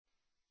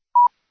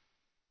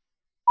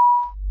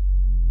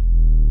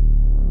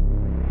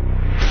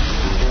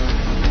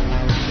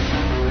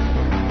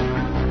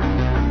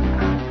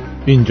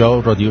اینجا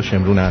رادیو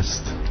شمرون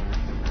است.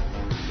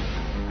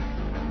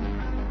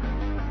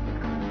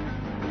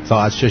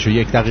 ساعت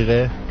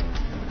 6:01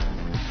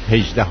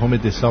 18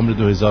 دسامبر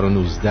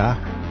 2019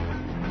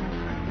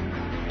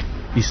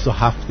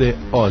 27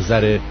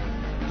 آذر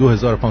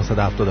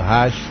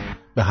 2578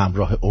 به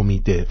همراه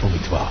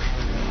امیدوار.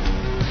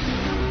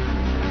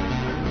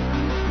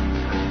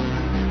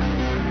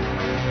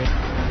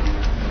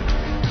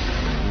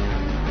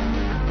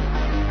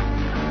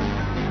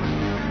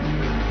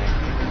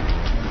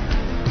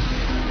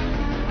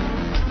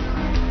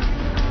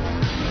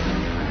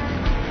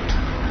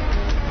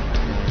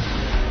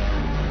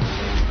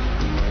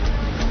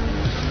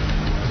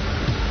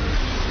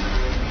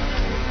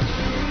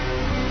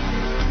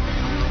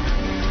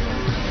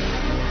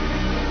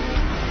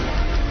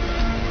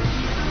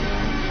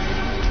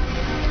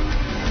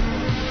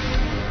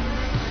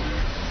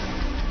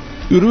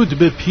 درود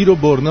به پیر و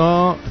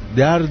برنا،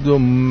 درد و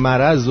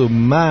مرض و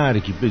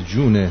مرگ به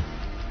جون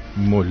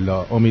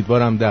ملا.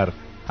 امیدوارم در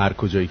هر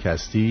کجایی که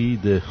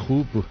هستید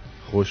خوب،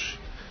 خوش،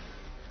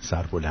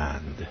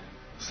 سربلند،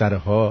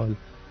 سرحال،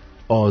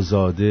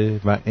 آزاده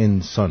و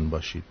انسان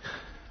باشید.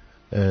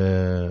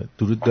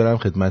 درود دارم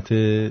خدمت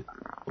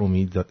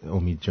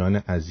امید جان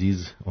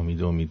عزیز،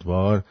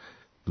 امیدوار،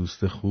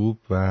 دوست خوب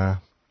و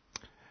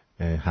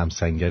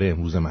همسنگر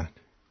امروز من.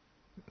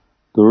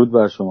 درود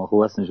بر شما.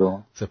 خوب هستین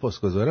شما؟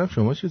 سپاسگزارم.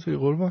 شما چطوری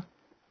قربان؟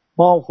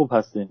 ما هم خوب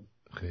هستیم.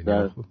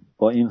 خیلی خوب.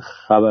 با این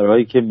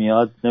خبرهایی که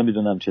میاد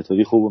نمیدونم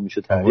چطوری خوبو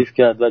میشه تعریف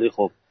کرد، ولی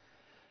خب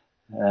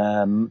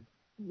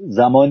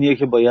زمانیه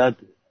که باید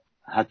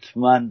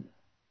حتما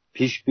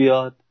پیش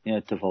بیاد. این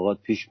اتفاقات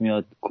پیش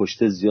میاد،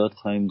 کشته زیاد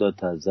خواهیم داد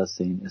تا از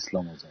دست این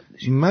اسلام آزاد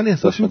بشیم. من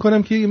احساس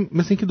میکنم که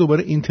مثل اینکه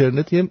دوباره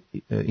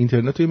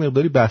اینترنت رو یه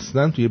مقداری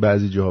بستن توی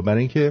بعضی جاها، برای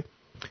اینکه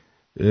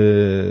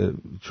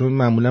چون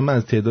معمولا من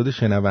از تعداد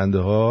شنونده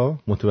ها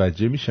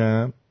متوجه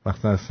میشم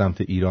مثلا از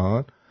سمت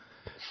ایران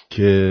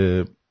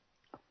که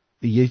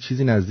یه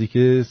چیزی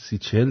نزدیک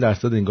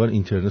 30-40% انگار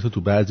اینترنت رو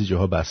تو بعضی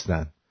جاها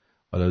بستن.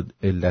 حالا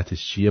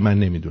علتش چیه من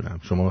نمیدونم.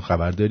 شما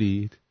خبر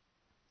دارید؟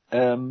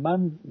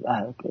 من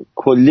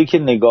کلی که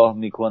نگاه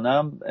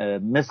میکنم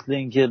مثل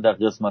اینکه در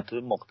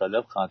قسمت‌های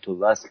مختلف قطع و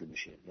وصل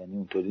میشه، یعنی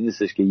اونطوری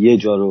نیستش که یه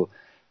جا رو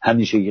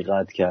همیشگی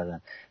قطع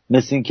کردن.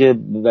 مثل اینکه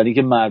برای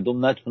که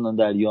مردم نتونن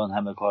در ایران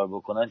همه کار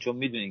بکنن، چون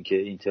میدونین که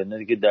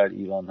اینترنتی که در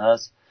ایران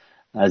هست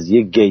از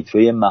یک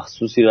گیتوی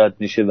مخصوصی رد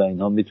میشه و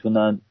اینها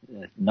میتونن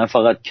نه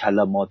فقط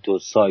کلمات و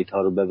سایت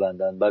ها رو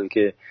ببندن،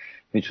 بلکه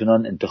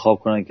میتونن انتخاب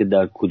کنن که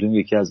در کدوم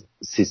یکی از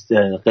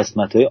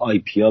قسمت های آی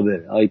پی ها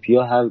بره. آی پی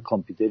ها هر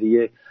کامپیوتری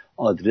یه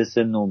آدرس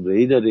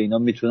نمره‌ای داره، اینا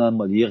میتونن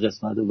مالی یه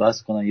قسمت رو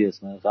بس کنن یه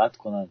قسمت قطع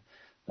کنن.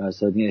 در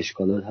اصل این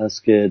اشکالات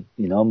هست که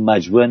اینا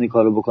مجبورن این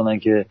کارو بکنن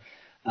که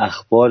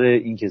اخبار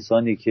این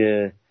کسانی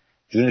که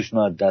جونشون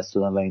رو از دست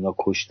دادن و اینا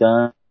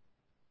کشتن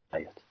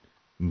نیاد.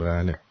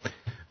 بله.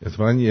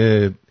 اتفاقا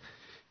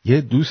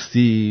یه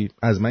دوستی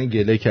از من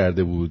گله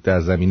کرده بود در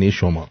زمینه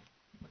شما.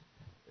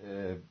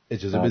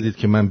 اجازه بدید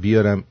که من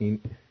بیارم این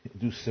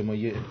دوست ما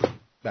یه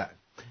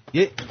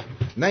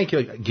نه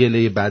اینکه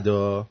گله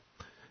بدا،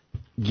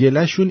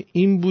 گلهشون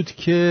این بود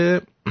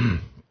که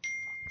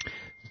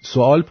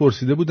سوال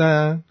پرسیده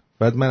بودن،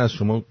 بعد من از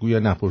شما گویا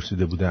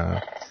نپرسیده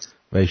بودم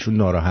و ایشون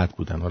ناراحت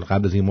بودن. حالا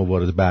قبل از این ما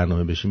وارد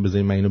برنامه بشیم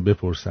بذارید من اینو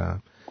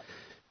بپرسم.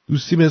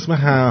 دوستی به اسم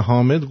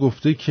حامد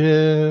گفته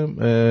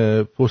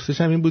که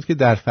پرسشم این بود که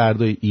در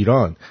فردای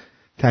ایران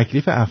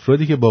تکلیف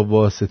افرادی که با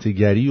واسطه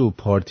گری و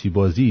پارتی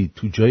بازی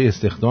تو جای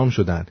استخدام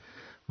شدن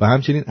و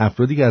همچنین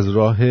افرادی که از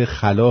راه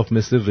خلاف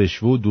مثل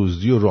رشوه و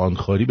دزدی و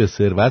راندخاری به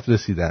ثروت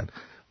رسیدن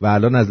و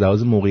الان از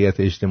لحاظ موقعیت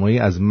اجتماعی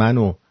از من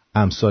و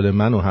امثال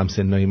من و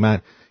همسنای من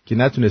که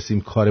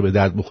نتونستیم کار به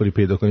درد بخوری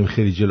پیدا کنیم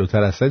خیلی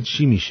جلوتر هستن،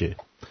 چی میشه؟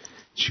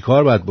 چی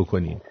کار باید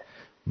بکنیم؟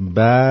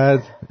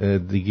 بعد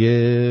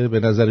دیگه به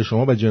نظر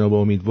شما و جناب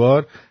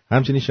امیدوار،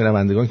 همچنین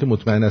شنوندگان که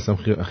مطمئن هستم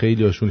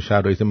خیلی هاشون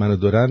شرایط منو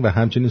دارن و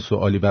همچنین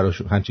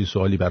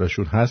سوالی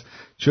براشون هست،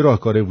 چه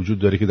راهکاری وجود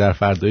داره که در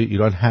فردای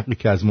ایران حقی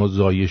که از ما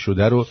ضایع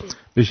شده رو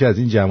بشه از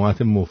این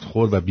جماعت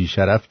مفتخور و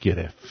بیشرف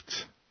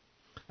گرفت؟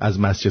 از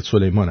مسجد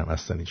سلیمان هم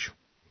هستن ایشون.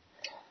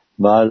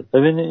 بله،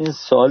 ببینید این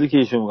سوالی که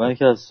ایشون میگن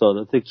که از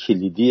سوالات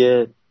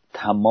کلیدی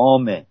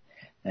تمام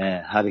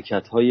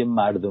حرکت‌های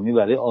مردمی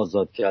برای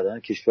آزاد کردن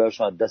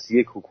کشورشون از دست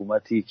یک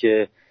حکومتی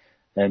که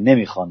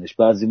نمیخوانش.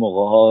 بعضی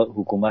موقع‌ها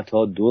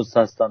حکومت‌ها دوست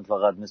هستن،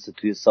 فقط مثل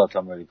توی ساوت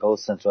آمریکا و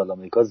سنترال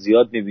آمریکا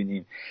زیاد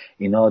می‌بینیم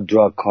اینا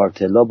دراگ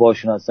کارتلا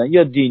باشون هستن،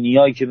 یا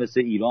دینیایی که مثل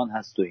ایران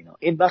هست و اینا.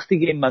 این وقتی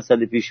که این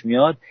مسئله پیش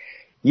میاد،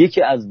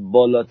 یکی از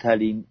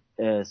بالاترین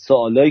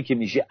سوالایی که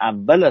میشه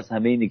اول از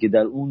همه اینه که در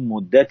اون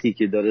مدتی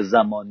که داره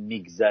زمان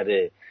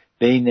میگذره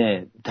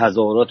بین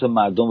تظاهرات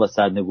مردم و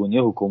سرنگونی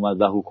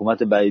حکومت و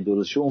حکومت بعدی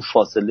درست شد، اون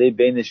فاصله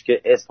بینش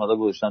که اسم ها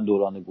گذاشتن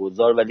دوران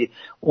گذار، ولی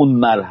اون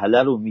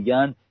مرحله رو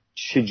میگن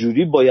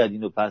چجوری باید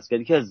اینو پس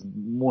کرد، که از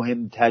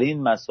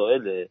مهمترین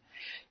مسائله.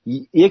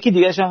 یکی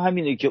دیگرش هم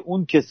همینه که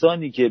اون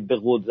کسانی که به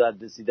قدرت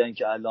رسیدن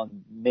که الان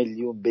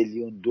میلیون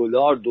بیلیون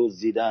دلار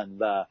دزدیدن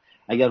و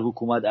اگر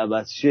حکومت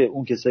عوض شه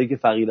اون کسایی که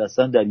فقیر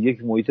هستن در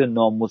یک محیط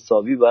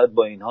نامساوی باید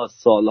با اینها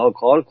سالها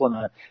کار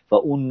کنن و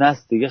اون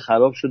نسل دیگه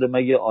خراب شده،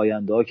 مگه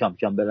آینده ها کم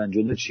کم برن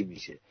جلو چی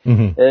میشه؟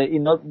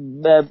 اینا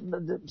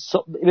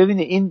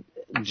ببینید این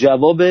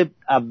جواب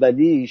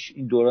اولیش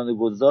این دوران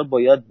گذار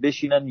باید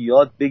بشینن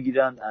یاد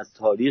بگیرن از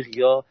تاریخ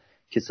یا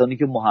کسانی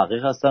که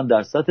محقق هستن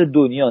در سطح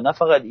دنیا، نه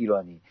فقط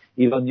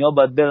ایرانی‌ها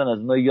باید برن از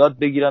اونها یاد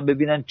بگیرن،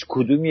 ببینن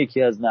کدوم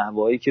یکی از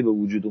نحوهایی که به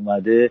وجود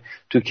اومده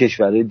تو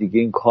کشورهای دیگه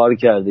این کار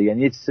کرده.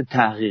 یعنی یه چیز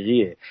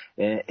تحقیقیه،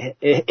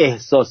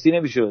 احساسی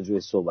نمیشه راجع به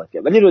صحبت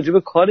کرد، ولی راجع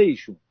به کار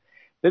ایشون.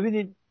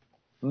 ببینید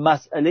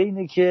مسئله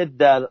اینه که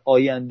در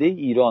آینده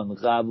ایران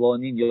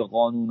قوانین یا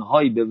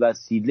قانون‌هایی به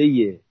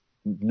وسیله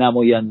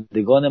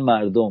نمایندگان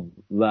مردم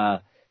و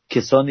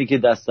کسانی که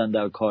دستن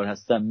در کار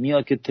هستن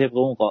میاد که طبق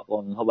اون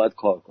قانون‌ها باید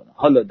کار کنن.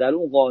 حالا در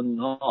اون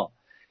قانون‌ها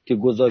که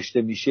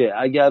گذاشته میشه،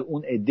 اگر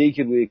اون عده‌ای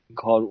که روی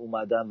کار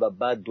اومدن و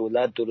بعد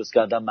دولت درست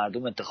کردن،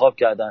 مردم انتخاب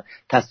کردن،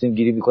 تصمیم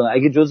گیری میکنن،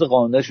 اگه جزء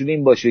قانونشون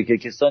این باشه که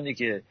کسانی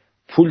که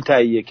پول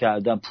تهیه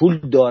کردن، پول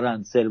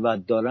دارن،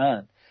 ثروت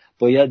دارن،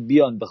 باید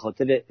بیان به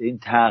خاطر این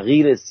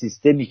تغییر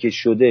سیستمی که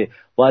شده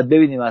باید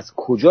ببینیم از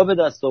کجا به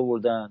دست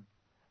آوردن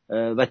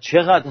و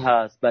چقدر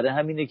هست. برای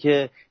همینه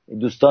که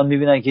دوستان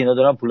میبینن که اینا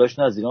دارن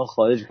پولاشون از ایران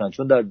خارج کنن،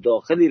 چون در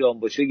داخل ایران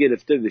باشه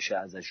گرفته بشه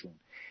ازشون.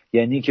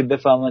 یعنی که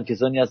بفهمن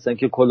کسانی هستن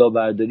که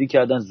کلاهبرداری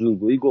کردن،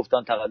 زورگویی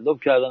گفتن، تقلب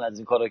کردن، از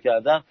این کارا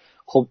کردن،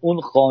 خب اون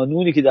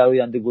قانونی که در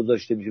آینده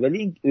گذاشته میشه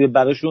ولی این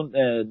براشون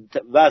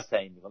وضع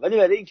تعیین میکنه. ولی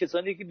برای این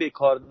کسانی که به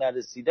کار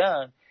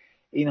نرسیدن،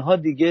 اینها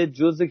دیگه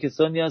جزء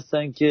کسانی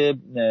هستن که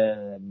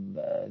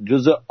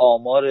جزء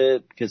آمار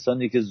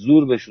کسانی که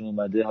زور بهشون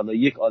اومده. حالا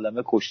یک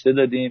عالمه کشته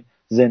دادیم،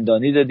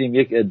 زندانی دادیم،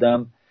 یک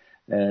عدم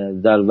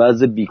در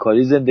وضع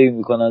بیکاری زندگی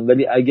میکنن،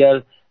 ولی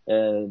اگر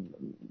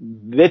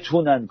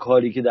بتونن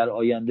کاری که در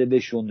آینده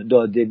بهشون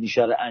داده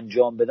میشه رو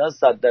انجام بدن،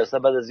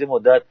 100% بعد از یه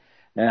مدت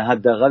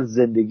حداقل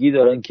زندگی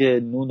دارن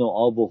که نون و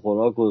آب و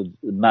خوراک و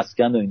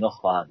مسکن و اینا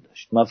خواهند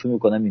داشت. من فکر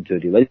میکنم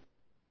اینطوری. ولی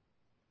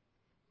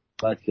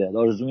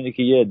آرزوم اینه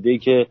که یه عده‌ای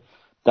که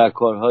در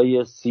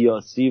کارهای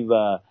سیاسی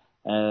و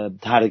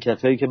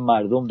حرکت‌هایی که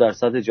مردم در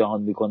سطح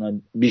جهان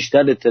میکنن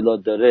بیشتر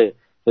اطلاعات داره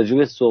راجع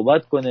به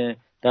صحبت کنه.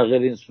 در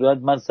غیر این صورت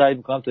من سعی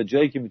میکنم تا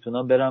جایی که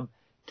میتونم برم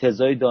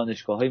تزای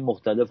دانشگاه‌های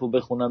مختلف رو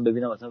بخونم،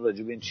 ببینم مثلا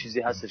راجع به این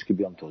چیزی هستش که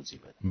بیام توضیح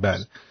بدم.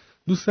 بله.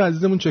 دوست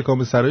عزیزمون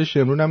چکام سرای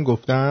شمرون هم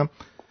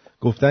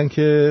گفتن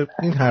که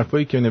این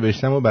حرفایی که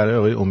نوشتم رو برای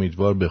آقای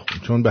امیدوار بخون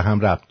چون به هم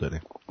ربط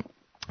داره.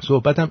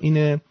 صحبتم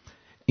اینه،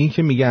 این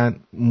که میگن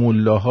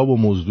ملاها و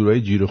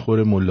مزدورای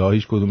جیره‌خور ملاها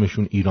هیچ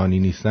کدومشون ایرانی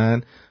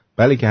نیستن،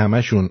 بله که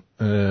همشون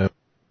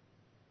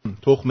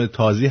تخم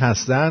تازی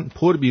هستن،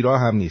 پر بیرا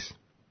هم نیست.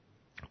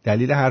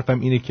 دلیل حرفم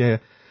اینه که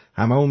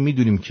هممون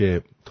میدونیم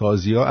که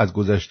تازی‌ها از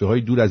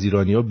گذشته‌های دور از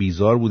ایرانی‌ها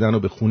بیزار بودن و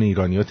به خون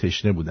ایرانی‌ها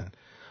تشنه بودن.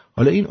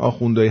 حالا این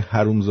آخوندهای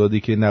حرومزاده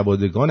که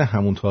نوادگان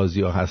همون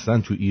تازی‌ها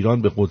هستن تو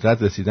ایران به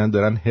قدرت رسیدن،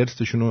 دارن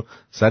حرصشون رو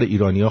سر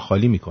ایرانی‌ها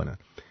خالی میکنن،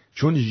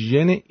 چون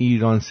ژن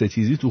ایران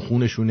ستیزی تو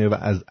خونشونه و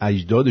از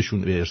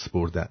اجدادشون به ارث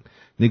بردن.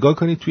 نگاه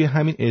کنید توی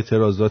همین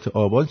اعتراضات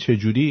آبان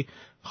چجوری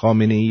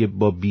خامنه‌ای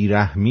با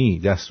بیرحمی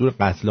دستور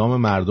قتل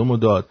عام مردم رو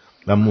داد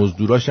و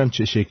مزدوراش هم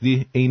چه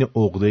شکلی عین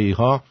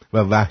عقده‌ای‌ها و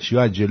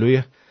وحشی‌ها از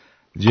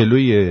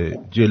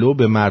جلو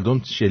به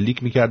مردم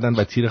شلیک میکردن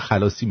و تیر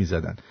خلاصی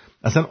میزدن.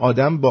 اصلا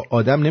آدم با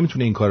آدم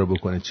نمیتونه این کارو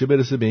بکنه، چه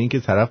برسه به این که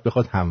طرف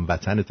بخواد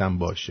هموطنت هم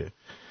باشه.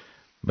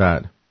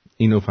 بعد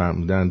اینو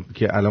فهمیدن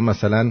که الان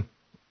مثلا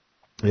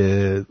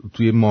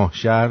توی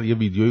ماهشهر یه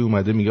ویدیویی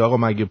اومده میگه آقا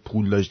ما اگه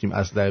پول داشتیم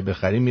اسلحه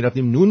بخریم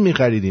میرفتیم نون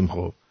میخریدیم،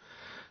 خب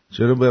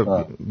چرا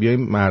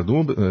بیایم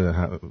مردم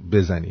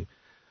بزنیم؟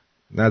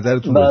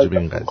 نظرتون راجع به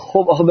این قضیه؟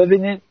 خب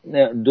ببینید،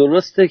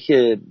 درسته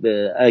که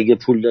اگه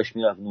پول داشت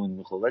میرفت نون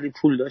میخورد، ولی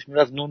پول داشت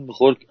میرفت نون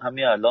میخورد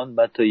همین الان،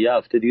 بعد تا یه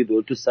هفته دیگه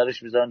دور تو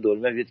سرش میذارن دور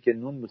میگید که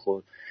نون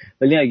میخورد.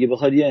 ولی اگه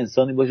بخواد یه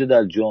انسانی باشه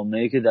در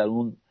جامعه که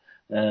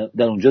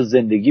در اونجا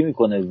زندگی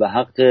میکنه و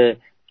حق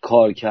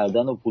کار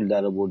کردن و پول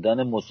در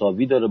آوردن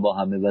مساوی داره با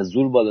همه و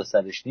زور بالا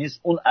سرش نیست،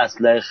 اون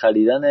اسلحه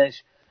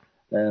خریدنش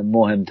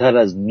مهمتر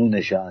از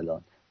نونشه.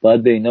 الان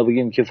باید به اینا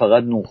بگیم که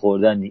فقط نون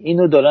خوردن نی.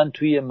 اینو دارن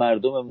توی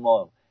مردم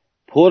ما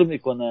پر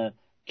میکنن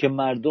که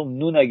مردم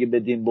نون اگه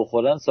بدیم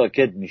بخورن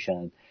ساکت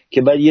میشن،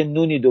 که بعد یه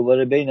نونی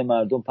دوباره بین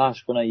مردم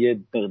پخش کنن، یه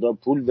مقدار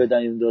پول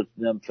بدن، یه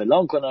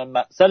فلان کنن،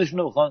 سرشون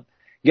رو بخوان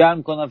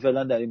گرم کنن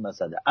فلان. در این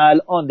مسئله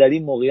الان در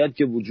این موقعیت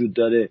که وجود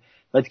داره،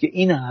 وقتی که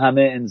این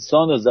همه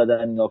انسان رو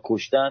زدن، اینا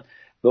کشتن،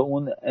 به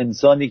اون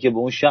انسانی که به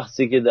اون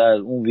شخصی که در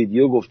اون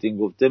ویدیو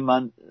گفته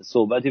من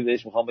صحبتی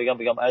بهش میخوام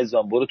بگم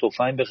عزیزم برو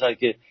تفنگ بخر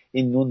که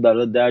این نون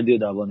برات دردی و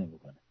دوا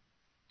نمیکنه.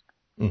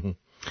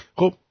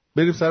 خب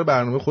بریم سر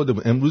برنامه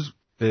خودمون. امروز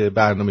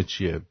برنامه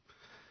چیه؟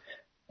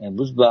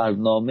 امروز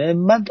برنامه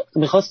من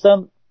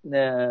میخواستم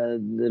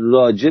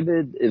راجع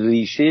به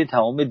ریشه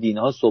تمام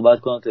دین‌ها صحبت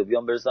کنم تا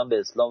بیام برسم به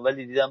اسلام،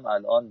 ولی دیدم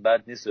الان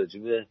بد نیست راجع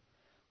به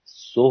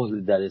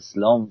صلح در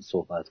اسلام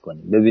صحبت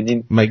کنیم.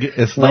 ببینیم مگه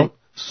اسلام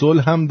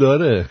صلح هم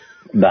داره؟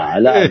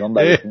 بله الان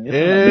براتون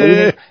میخونم.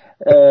 ببینید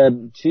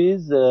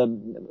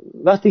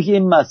وقتی که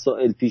این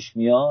مسائل پیش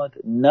میاد،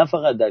 نه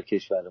فقط در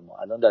کشور ما،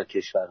 الان در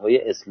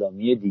کشورهای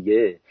اسلامی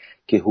دیگه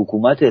که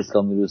حکومت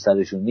اسلامی رو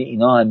سرشونی،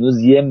 اینا هنوز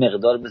یه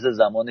مقدار مثل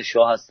زمان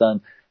شاه هستن،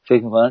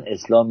 فکر میکنن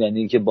اسلام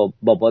یعنی که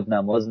بابات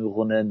نماز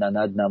میخونه،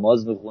 ننت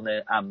نماز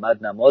میخونه،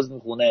 عمت نماز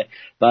میخونه،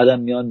 بعدم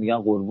میان میگن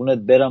قربونت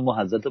برم و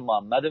حضرت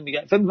محمد رو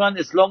میگن، فکر میکنن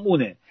اسلام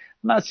اونه،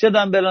 مسجد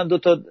هم برن 2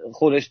 تا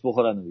خورشت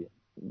بخورن و بیان.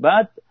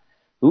 بعد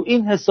رو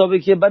این حسابه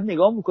که بعد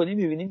نگاه میکنیم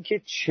میبینیم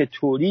که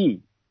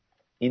چطوری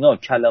اینا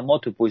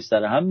کلمات رو پشت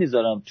سر هم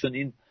میذارن، چون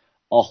این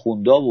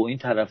آخوندا و این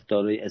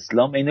طرفدارای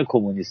اسلام این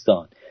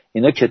کمونیستان،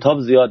 اینا کتاب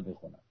زیاد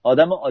میخونن،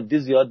 آدم عادی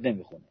زیاد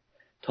نمیخونه.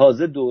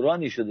 تازه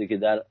دورانی شده که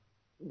در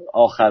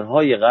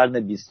آخرهای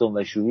قرن 20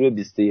 و شروع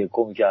 21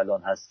 که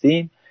الان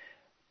هستیم،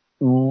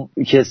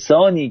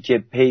 کسانی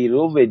که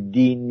پیرو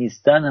دین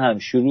نیستن هم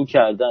شروع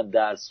کردن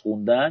درس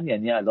خوندن.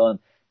 یعنی الان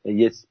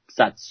یه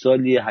 100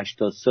 سالی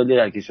 80 سالی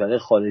در کشورهای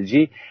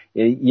خارجی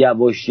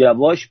یواش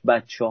یواش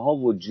بچه‌ها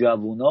و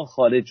جوونا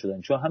خارج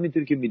شدن، چون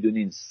همینطور که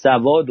میدونین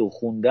سواد و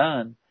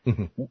خوندن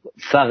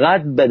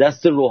فقط به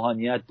دست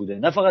روحانیت بوده،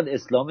 نه فقط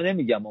اسلام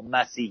نمیگم،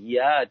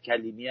 مسیحیت،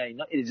 کلیمیه،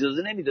 اینا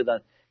اجازه نمیدادن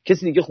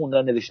کسی دیگه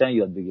خوندن نوشتن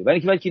یاد بگیره.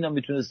 ولی که وقتی اینا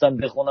میتونستن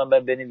بخونن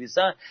و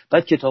بنویسن،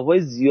 بعد کتابای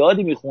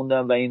زیادی میخوندن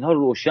و اینها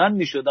روشن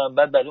میشدن،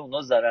 بعد برای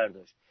اونها ضرر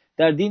داشت.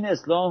 در دین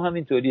اسلام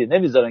همینطوریه،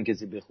 نمیذارن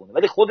کسی بخونه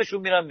ولی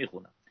خودشون میرن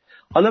میخونن.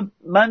 حالا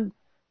من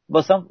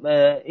واسم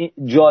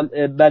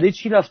برای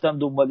چی رفتم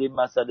دنبال این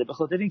مسئله؟ به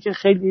خاطر اینکه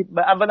خیلی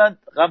اولا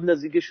قبل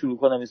از اینکه شروع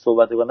کنم این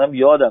صحبت کنم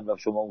یادم رفت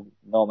شما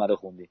نامه رو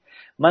خوندی.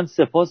 من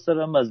سپاس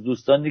دارم از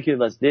دوستانی که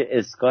واسه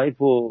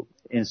اسکایپ و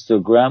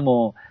اینستاگرام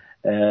و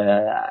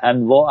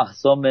انواع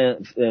اقسام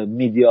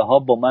میدیاها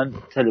با من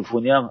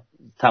تلفنی هم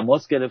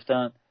تماس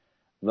گرفتن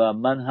و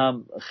من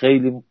هم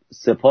خیلی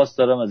سپاس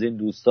دارم از این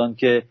دوستان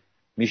که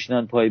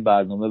میشنن پای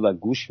برنامه و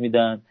گوش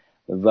میدن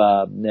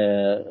و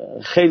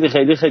خیلی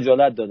خیلی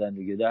خجالت دادن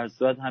دیگه. در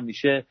صورت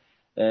همیشه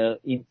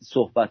این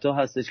صحبت ها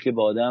هستش که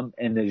به آدم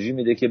انرژی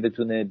میده که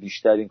بتونه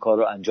بیشتر این کار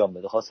رو انجام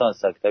بده. خواستم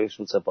از تک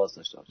تکشون سپاس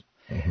داشته باشم.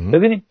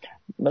 ببینیم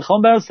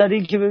میخوام برای سر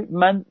این که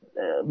من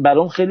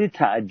برام خیلی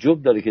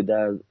تعجب داره که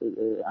در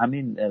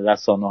همین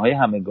رسانه های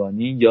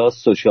همگانی یا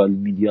سوشال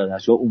میدیا در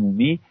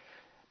عمومی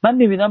من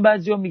میبینم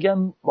بعضیا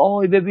میگن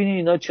وای ببینید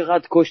اینا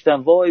چقدر کشتن،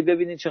 وای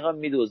ببینید چقدر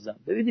میدزدن.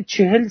 ببینید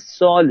 40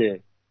 ساله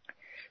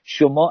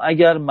شما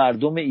اگر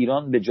مردم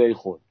ایران به جای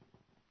خود،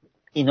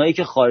 اینایی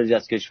که خارج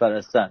از کشور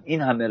هستن،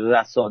 این همه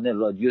رسانه،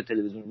 رادیو،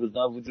 تلویزیون،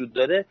 روزنامه وجود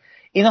داره،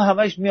 اینا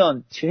همش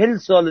میان 40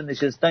 سال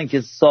نشستن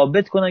که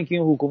ثابت کنن که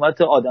این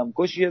حکومت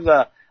آدمکشیه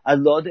و از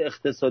لحاظ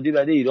اقتصادی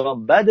برای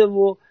ایران بده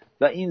و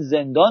این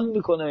زندان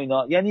میکنه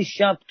اینا. یعنی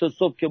شب تا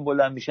صبح که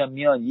بلند میشن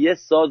میان یه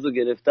سازو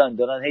گرفتن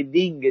دارن هی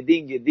دینگ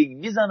دینگ دینگ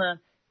میزنن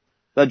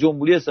و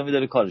جمهوری اسلامی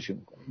داره کارشو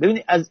میکنه.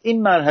 ببینید از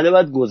این مرحله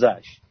باید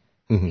گذشت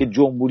که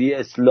جمهوری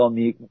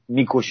اسلامی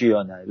میکشه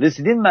یا نه.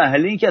 رسیدیم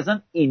مرحله این که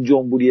اصلا این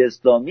جمهوری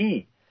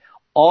اسلامی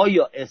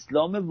آیا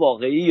اسلام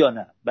واقعی یا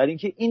نه؟ برای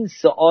اینکه این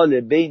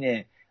سوال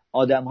بین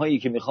آدم‌هایی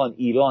که میخوان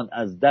ایران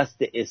از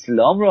دست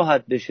اسلام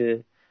راحت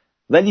بشه،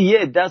 ولی یه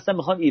عده هستن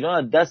میخوان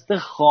ایران از دست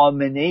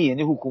خامنه‌ای،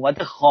 یعنی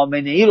حکومت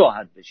خامنه‌ای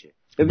راحت بشه.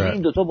 ببینید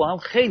این دوتا با هم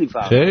خیلی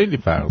فرقه.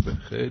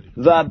 خیلی.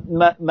 و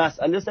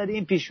مسئله سر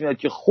این پیش میاد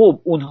که خب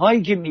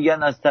اونهایی که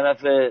میگن از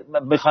طرف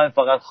میخوان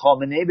فقط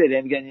خامنه‌ای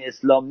بره، میگن این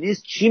اسلام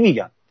نیست، چی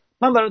میگن؟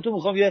 من براتون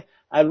میخوام یه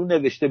ارو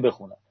نوشته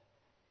بخونم.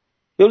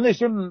 یه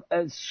نوشته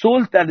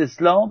صلح در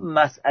اسلام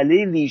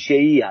مسئله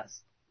ریشه‌ای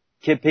است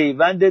که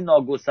پیوند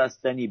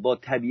ناگسستنی با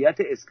طبیعت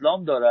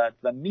اسلام دارد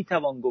و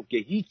میتوان گفت که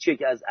هیچ یک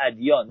از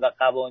ادیان و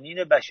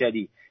قوانین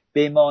بشری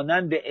به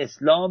مانند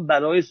اسلام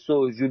برای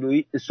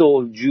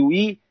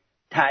صلح‌جویی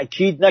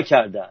تأکید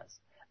نکرده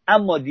است.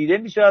 اما دیده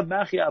می‌شود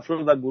برخی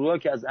افراد و گروه‌ها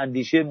که از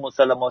اندیشه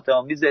مسالمت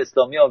آمیز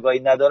اسلامی آگاهی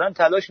ندارند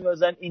تلاش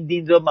می‌کنند این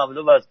دین را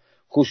مملو از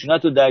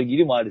خشونت و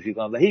درگیری معرفی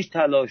کنند و هیچ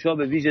تلاش‌ها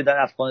به ویژه در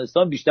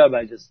افغانستان بیشتر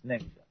برجسته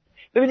نمی‌شود.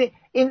 ببینید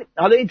این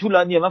حالا این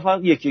طولانیه، من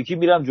فقط یکی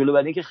میرم جلو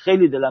برای اینکه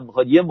خیلی دلم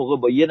میخواد یه موقع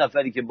با یه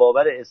نفری که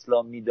باور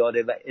اسلامی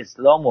داره و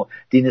اسلام و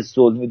دین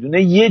صلح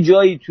میدونه یه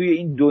جایی توی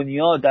این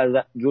دنیا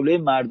در جلوی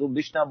مردم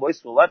بشنم باهاش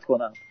صحبت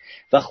کنم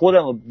و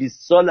خودم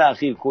 20 سال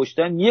اخیر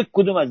کشتن یک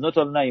کدوم از اینا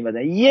تا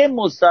نیومدن. یه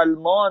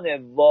مسلمان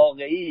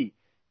واقعی،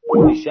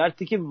 به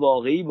شرطی که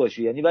واقعی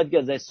باشه، یعنی بعد که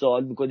ازش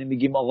سوال میکنیم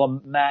میگیم آقا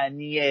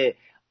معنی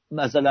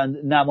مثلا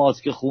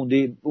نماز که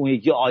خونده اون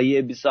یکی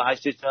آیه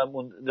 28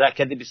 اون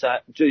رکعت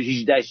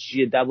 18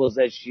 چیه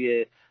 12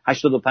 چیه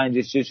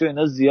 85 چیه، چون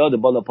اینا زیاده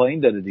بالا پایین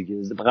داره دیگه،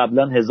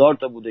 قبلا 1000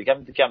 تا بوده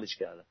کمش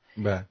کردن.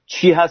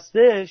 چی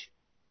هستش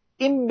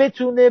این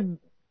بتونه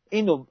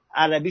اینو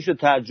عربیشو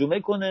ترجمه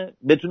کنه،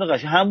 بتونه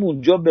قشنگ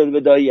همونجا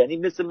بدایی، یعنی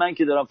مثل من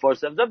که دارم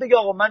فارسی میگم بگه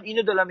آقا من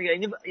اینو دارم میگم،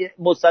 یعنی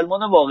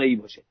مسلمان واقعی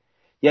باشه،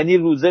 یعنی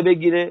روزه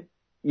بگیره،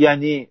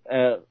 یعنی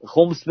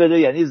خمس بده،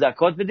 یعنی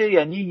زکات بده،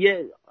 یعنی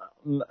یه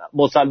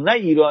مسلمان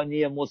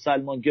ایرانی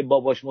مسلمان که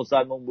باباش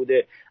مسلمان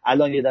بوده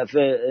الان یه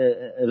دفعه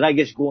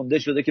رگش گنده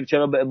شده که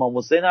چرا به امام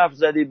حسین حرف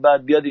زدی،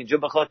 بعد بیاد اینجا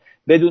بخواد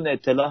بدون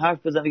اطلاع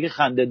حرف بزنه که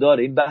خنده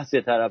داره. این بحث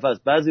طرف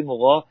است. بعضی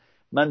موقع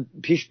من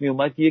پیش می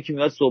اومد که یکی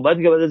میاد صحبت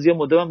می‌کرد، بعد از یه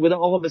مدت من گفتم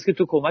آقا مثل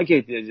تو کمک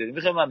احتیاج داری،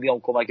 میخوام من بیام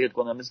کمکت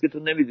کنم، مثل تو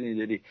نمیدونی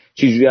داری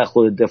چجوری از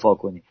خودت دفاع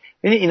کنی.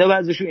 یعنی اینا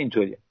وضعشون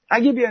اینطوریه.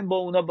 اگه بیایم با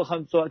اونا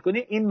بخوایم صحبت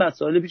کنیم این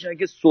مسائل پیش میاد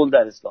که صلح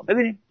در اسلام.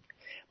 ببینیم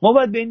ما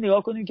باید به این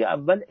نگاه کنیم که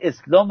اول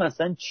اسلام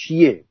اصلا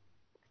چیه.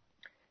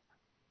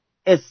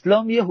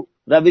 اسلام یه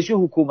روش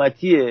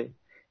حکومتیه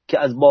که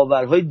از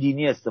باورهای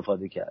دینی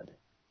استفاده کرده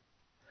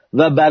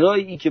و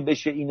برای اینکه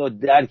بشه اینو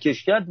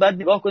درکش کرد بعد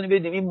نگاه کنیم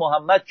ببینیم این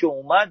محمد که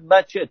اومد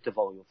بعد چه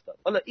اتفاقی افتاد.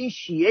 حالا این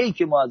شیعه‌ای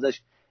که ما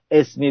ازش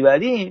اسم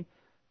میبریم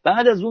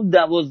بعد از اون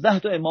 12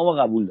 تا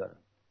امام قبول دارن.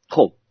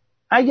 خب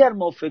اگر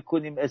ما فکر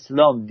کنیم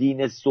اسلام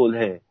دین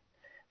صلحه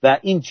و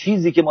این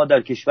چیزی که ما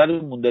در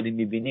کشورمون داریم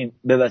میبینیم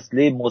به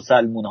وسیله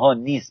مسلمون ها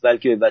نیست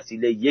بلکه به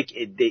وسیله یک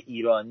عده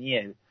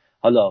ایرانیه،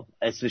 حالا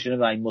اسمشون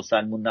رو این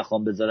مسلمون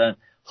نخوام بذارن،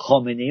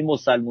 خامنه‌ای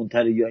مسلمون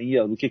تره یا این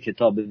یارو که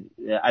کتاب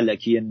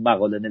الکی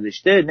مقاله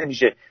نوشته،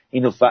 نمیشه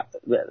اینو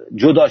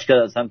جداش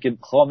کرد از هم که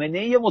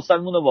خامنه‌ای یه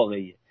مسلمون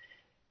واقعیه.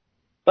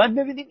 بعد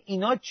ببینیم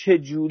اینا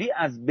چجوری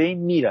از بین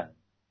میرن.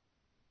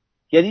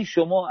 یعنی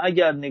شما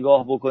اگر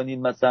نگاه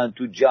بکنین مثلا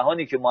تو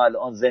جهانی که ما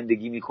الان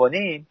زندگی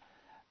میکنیم،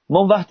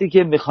 ما وقتی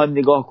که میخوایم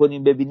نگاه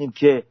کنیم ببینیم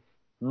که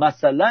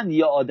مثلا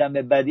یه آدم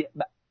بدی،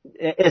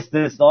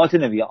 استثناءات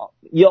نمیگم،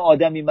 یه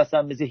آدمی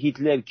مثلا مثل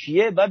هیتلر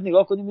کیه، بعد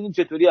نگاه کنیم ببینیم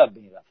چطوری از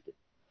بین رفته.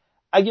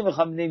 اگه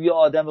میخوام ببینیم یه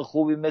آدم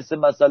خوبی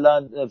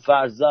مثلا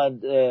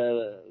فرزند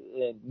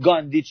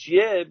گاندی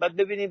چیه، بعد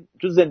ببینیم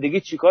تو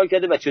زندگی چیکار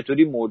کرده و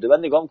چطوری مرده، بعد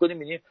نگاه میکنیم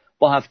ببینیم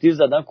با 7 تیر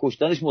زدن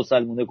کشتنش،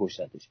 مسلمونه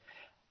کشتنش.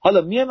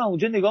 حالا میایم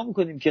اونجا نگاه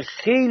میکنیم که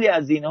خیلی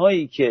از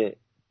اینهایی که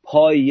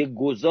پایه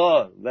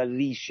گذار و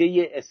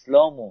ریشه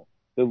اسلامو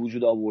به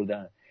وجود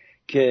آوردن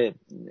که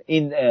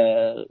این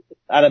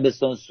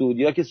عربستان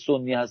سعودیا که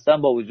سنی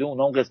هستن با وجود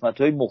اونها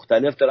قسمت‌های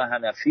مختلف دارن،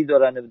 حنفی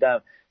دارن،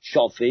 نمیدونم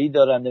شافعی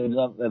دارن،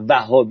 نمیدونم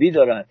وهابی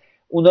دارن،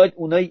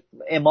 اونا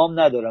امام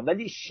ندارن،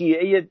 ولی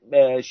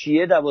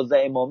شیعه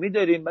 12 امامی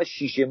داریم و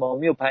 6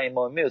 امامی و 5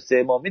 امامی و 3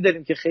 امامی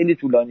داریم که خیلی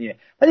طولانیه.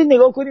 ولی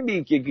نگاه کنیم به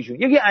یکیشون،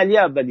 یکی علی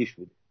اولیش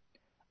بوده،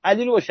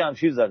 علی رو با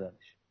شمشیر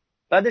زدنش،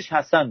 بعدش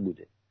حسن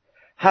بوده،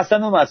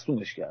 حسن رو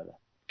مصدومش کردن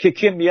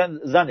که میگن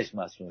زنش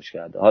مصدومش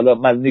کرده، حالا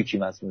معلومه کی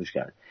مصدومش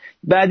کرده.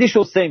 بعدش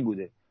حسین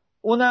بوده،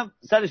 اونم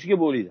سرش که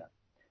بریدن.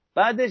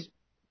 بعدش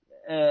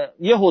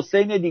یه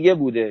حسین دیگه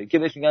بوده که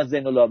بهش میگن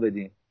زین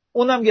العابدین،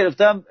 اونم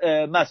گرفتم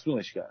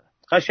مصدومش کردن.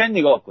 قشنگ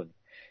نگاه کنید.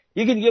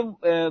 یکی دیگه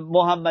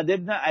محمد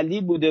ابن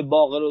علی بوده،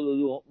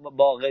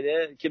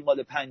 باقره که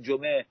مال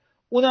 5مه،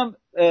 اونم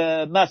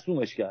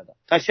مصدومش کردن.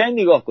 قشنگ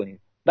نگاه کنید.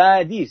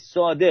 بعدی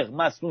صادق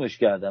مصدومش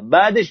کردن،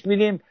 بعدش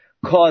میریم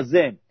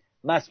کاظم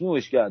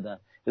مصدومش کردن،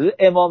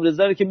 امام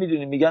رضا رو که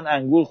میدونیم میگن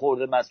انگور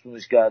خورده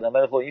مصدومش کردن،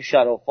 ولی خب این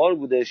شرابخوار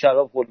بوده،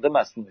 شراب خورده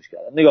مصدومش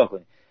کردن. نگاه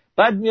کنید.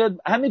 بعد میاد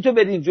همینطور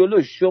برین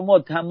جلو، شما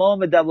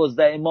تمام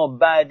 12 امام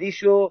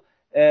بعدیشو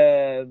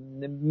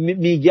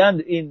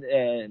میگن این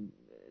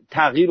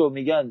تغییر رو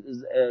میگن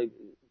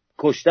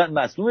کشتن،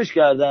 مصدومش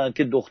کردن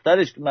که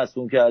دخترش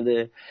مصدوم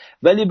کرده،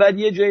 ولی بعد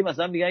یه جایی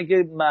مثلا میگن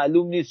که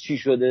معلوم نیست چی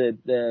شده،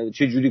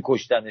 چه جوری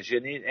کشتنش،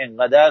 یعنی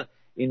انقدر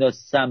اینا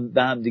سم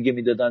به هم دیگه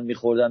میدادن،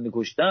 میخوردن،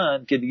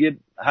 میکشتن که دیگه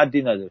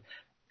حدی نداره.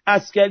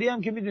 عسکری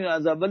هم که میدونی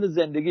از اول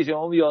زندگی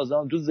شما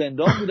 11 تو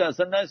زندان بوده،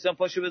 اصلا نمی‌دونم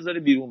پاشو بذاره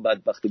بیرون،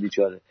 بدبخت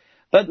بیچاره.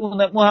 بعد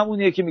اون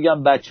همونیه که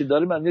میگم بچه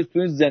داره، من نیست تو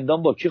این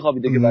زندان با کی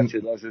خوابیده که بچه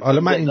دار شده.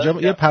 حالا من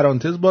اینجا یه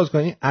پرانتز باز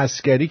کنم،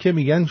 عسکری که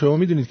میگن، شما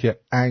میدونید که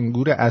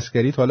انگور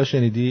عسکری تا حالا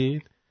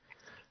شنیدید؟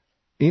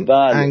 این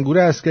بله. انگور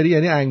عسکری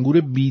یعنی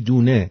انگور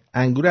بیدونه.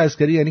 انگور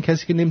عسکری یعنی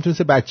کسی که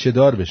نمیتونسته بچه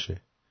دار بشه.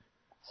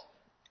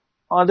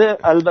 آره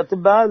البته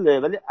بله،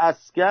 ولی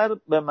عسکر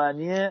به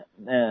معنی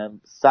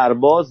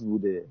سرباز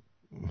بوده.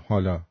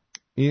 حالا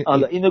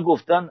اینو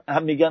گفتن،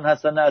 هم میگن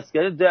حسن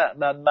عسکری،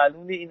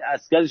 معلومه این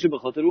عسکرشو به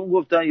خاطر اون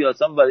گفتن یا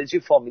اصلا برای چی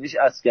فامیلیش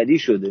عسکری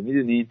شده،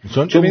 میدونید؟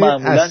 چون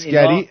معمولا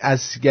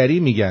عسکری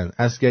میگن،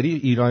 عسکری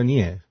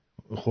ایرانیه.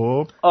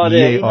 خب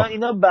آره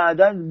اینا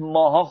بعداً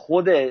ماها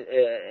خود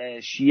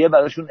شیعه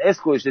براشون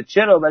اسم گذاشته.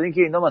 چرا؟ برای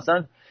اینکه اینا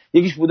مثلا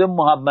یکیش بوده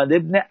محمد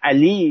ابن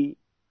علی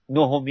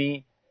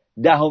 9می،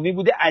 10می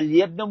بوده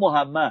علی ابن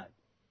محمد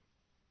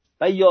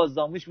و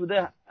 11میش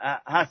بوده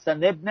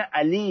حسن ابن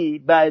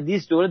علی،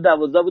 بعدیش دوره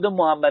 12 بوده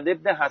محمد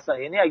ابن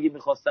حسن. یعنی اگه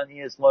میخواستن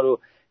این اسما رو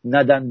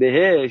ندن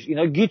بهش،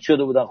 اینا گیج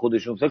شده بودن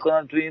خودشون، فکر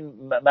کنن تو این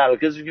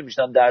مراکزی که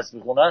میشن درس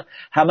میخونن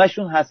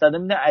همشون حسن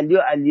ابن علی و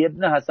علی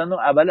ابن حسن و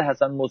اول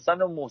حسن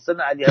محسن و محسن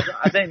علی حسن،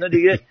 اصلا اینا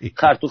دیگه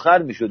خرط و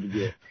خر میشد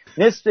دیگه.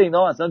 نصف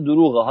اینا اصلا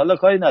دروغه. حالا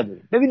کاری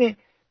نداره. ببینید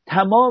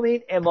تمام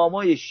این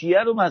امامای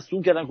شیعه رو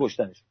مصدوم کردن،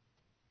 کشتنش.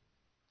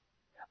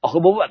 آخه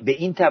بابا به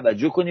این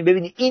توجه کنی،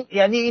 ببینی این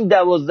یعنی این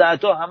 12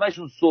 تا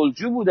همشون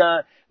صلحجو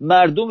بودن،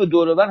 مردم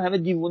دور و بر همه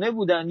دیوونه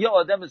بودن، یه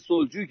آدم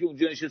صلحجویی که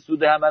اونجا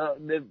نشسته همه رو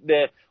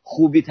به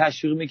خوبی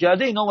تشویق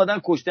میکرده، اینا اومدن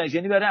کشتنش.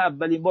 یعنی برای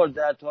اولین بار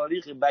در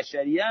تاریخ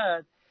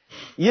بشریت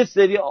یه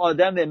سری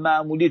آدم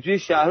معمولی توی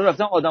شهر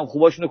رفتن آدم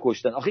خوباشونو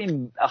کشتن.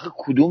 آخه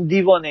کدوم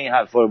دیوانه این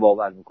حرفا رو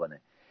باور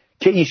میکنه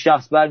که این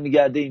شخص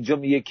برمیگرده اینجا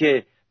میگه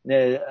که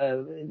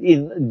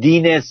این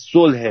دین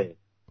صلحه؟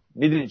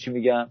 میدونی چی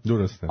میگم؟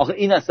 درسته. آخه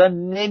این اصلا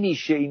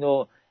نمیشه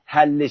اینو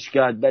حلش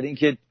کرد، برای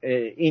اینکه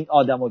این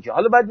آدما که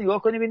حالا باید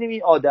نگاه کنیم ببینیم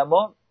این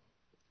آدما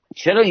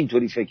چرا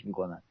اینطوری فکر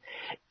میکنن.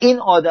 این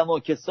آدما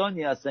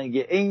کسانی هستن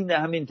که عین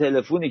همین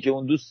تلفنی که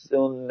اون دوست،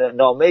 اون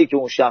نامه‌ای که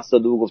اون شخص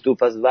داده و گفته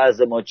پس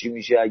وضع ما چی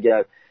میشه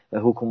اگر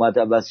حکومت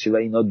عوض شه و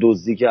اینا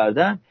دزدی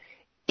کردن،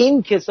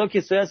 این کسایی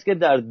هست که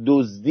در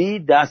دزدی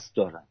دست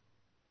دارن.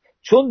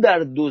 چون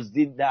در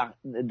دزدی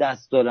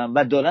دست دارن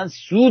و دارن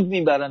سود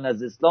میبرن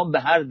از اسلام، به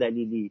هر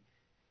دلیلی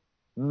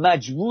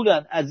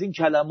مجبورن از این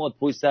کلمات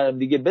پشت سرم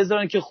دیگه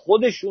بذارن که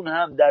خودشون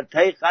هم در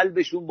ته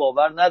قلبشون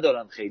باور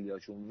ندارن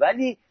خیلیاشون،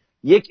 ولی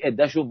یک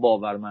عدهشون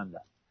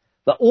باورمندن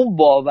و اون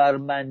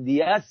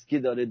باورمندی است که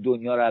داره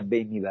دنیا رو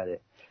بین میبره.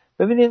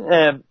 ببینین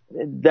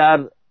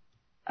در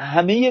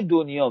همه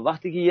دنیا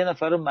وقتی که یه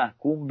نفر رو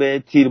محکوم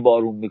به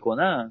تیربارون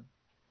میکنن،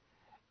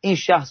 این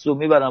شخص رو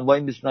میبرن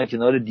وای میسونن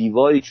کنار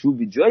دیواری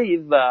چوبی جایی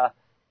و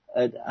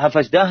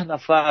 7-10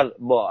 نفر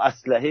با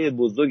اسلحه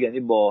بزرگ، یعنی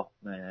با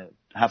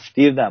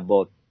هفتیر، نه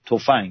با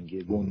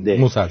تفنگ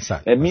گونده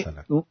مسلسل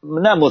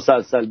نه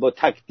مسلسل، با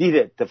تکتیر،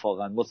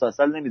 اتفاقا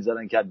مسلسل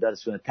نمیذارن که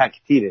درسشون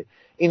تکتیره،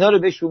 اینا رو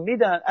بهشون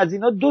میدن. از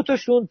اینا 2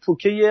 تاشون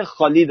پوکه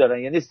خالی دارن،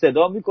 یعنی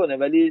صدا میکنه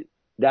ولی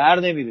در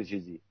نمیره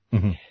چیزی.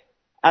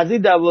 از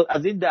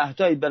این 10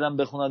 تا برام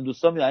بخونن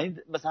دوستان میدن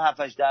مثلا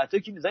 7-8-10 تا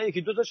که میزنن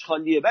یکی 2 تاش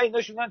خالیه و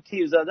ایناشون هم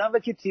تیر زدن و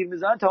که تیر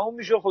میزنن تموم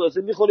میشه،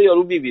 خلاصه میخوره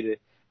یارو میمیره.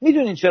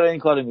 میدونین چرا این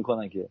کارو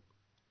میکنن؟ که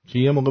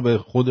یه موقع به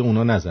خود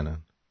اونا نزنن.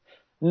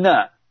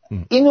 نه،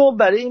 اینو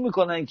برای این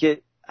میکنن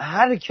که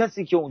هر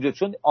کسی که اونجا،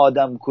 چون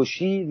آدم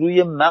کشی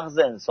روی مغز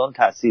انسان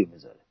تاثیر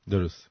میذاره.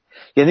 درست.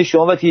 یعنی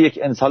شما وقتی یک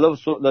انسان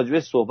راجبه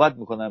صحبت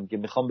میکنم که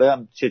میخوام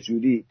بگم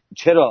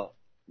چرا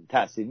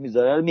تاثیر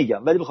میذاره رو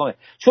میگم، ولی میخوام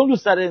چون رو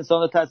سر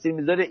انسان تاثیر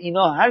میذاره،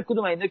 اینا هر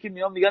کدوم اینا که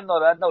میان میگن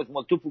ناراحت نباش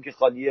ما تو پوک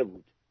خالیه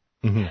بود.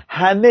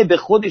 همه به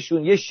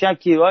خودشون یه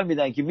شکی راه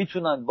میدن که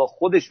میتونن با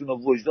خودشون و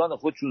وجدان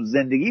خودشون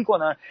زندگی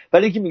کنن،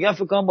 ولی که میگن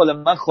فکر کنم بالا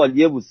من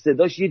خالیه بود،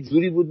 صداش یه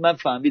جوری بود من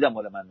فهمیدم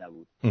بالا من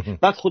نبود.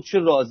 بعد خودشو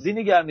راضی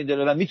نگه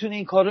میداره و میتونه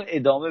این کار رو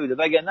ادامه بده،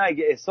 وگرنه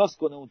اگه احساس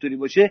کنه اونطوری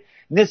باشه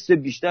نصف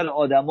بیشتر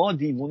آدما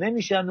دیوونه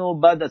میشن و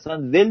بعد اصلا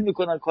ول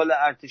میکنن کال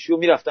ارتشی و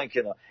میرفتن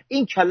کنار.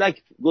 این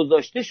کلک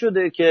گذاشته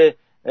شده که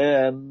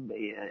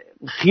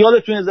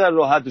خیالتون یه ذره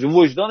راحت باشه،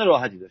 وجدان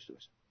راحتی داشته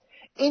باشه.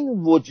 این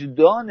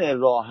وجدان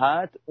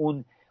راحت،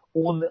 اون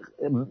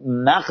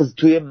مغز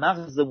توی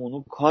مغزمون،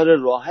 اون کار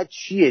راحت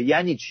چیه؟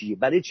 یعنی چیه؟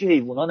 برای چی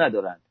حیوونا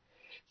ندارن؟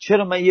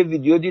 چرا من یه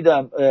ویدیو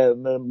دیدم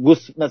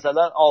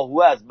مثلا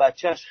آهو از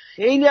بچهش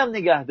خیلی هم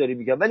نگهداری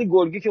میکرد، ولی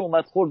گرگی که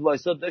اومد خورد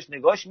وایساد داشت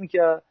نگاش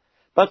میکرد،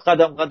 بعد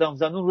قدم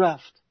زنون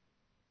رفت.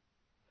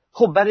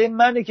 خب برای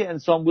منی که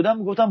انسان بودم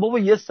میگفتم بابا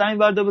یه سنگ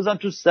ورده بزن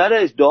تو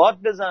سرش، داد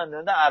بزن،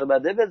 نه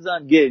عربده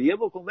بزن، گریه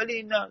بکن، ولی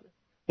این نه.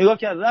 نگاه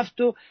کرد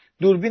رفت و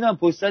دوربینم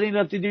پشت سر این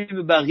رفت، دیدیم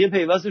به بقیه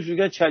پیوستش شروع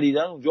کرد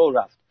چریدن اونجا و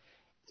رفت.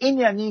 این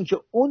یعنی این که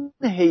اون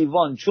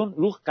حیوان چون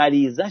رو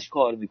غریزش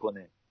کار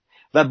میکنه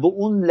و به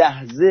اون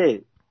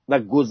لحظه و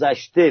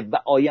گذشته و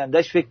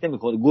آیندهش فکر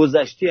نمیکنه.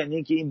 گذشته یعنی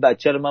این که این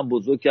بچه رو من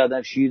بزرگ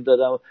کردم، شیر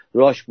دادم،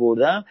 راش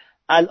بردم،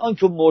 الان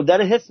که مرده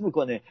رو حس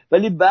میکنه،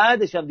 ولی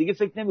بعدش هم دیگه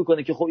فکر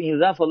نمیکنه که خب این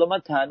رفت، حالا من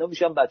تنها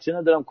میشم، بچه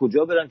ندارم،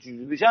 کجا برم،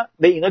 چجوری بشم،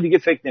 به اینا دیگه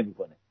فکر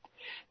نمیکنه.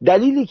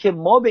 دلیلی که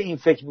ما به این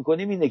فکر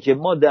میکنیم اینه که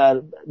ما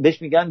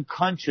بهش میگن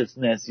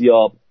consciousness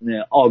یا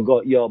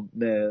آگاه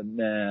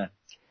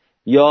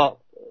یا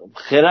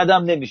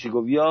خردم نمیشه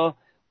گفت، یا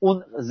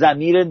اون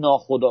ضمیر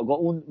ناخودآگاه.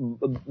 اون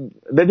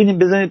ببینیم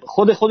بزنید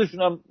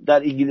خودشون هم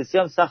در انگلیسی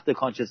هم سخت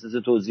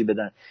consciousness توضیح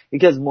بدن.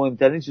 یکی از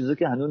مهمترین چیزا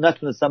که هنوز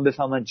نتونستم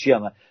بفهمن چی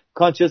هم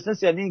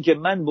consciousness یعنی این که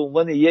من به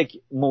عنوان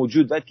یک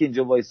موجود وقتی که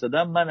اینجا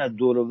وایسادم، من از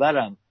دور و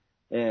برم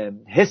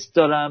حس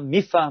دارم،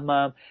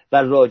 میفهمم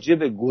و راجع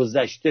به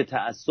گذشته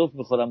تأسف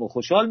میخورم و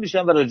خوشحال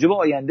میشم و راجع به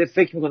آینده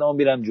فکر میکنم و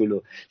میرم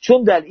جلو،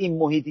 چون در این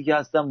محیطی که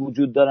هستم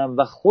وجود دارم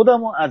و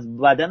خودمو از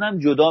بدنم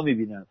جدا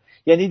میبینم.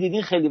 یعنی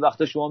دیدین خیلی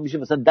وقتا شما میشه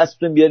مثلا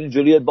دستتون بیارین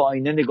جلوی با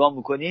آینه نگاه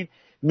میکنین،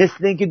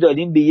 مثل اینکه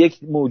دارین به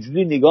یک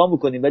موجودی نگاه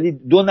میکنین ولی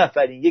 2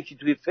 نفرین، یکی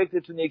توی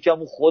فکرتونه، یکی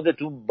همون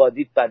خودتون،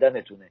 بادیت،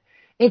 بدنتونه.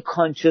 این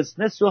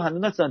کانشسنس رو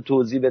هنوز نتونن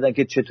توضیح بدن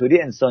که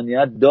چطوری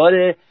انسانیت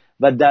داره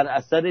و در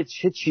اثر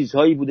چه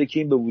چیزهایی بوده که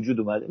این به وجود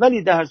اومده.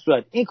 ولی در هر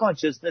صورت این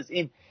کانشسنس،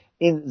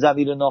 این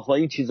ضمیر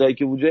ناخودآگاه، چیزهایی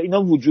که وجود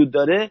اینا وجود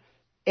داره،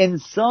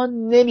 انسان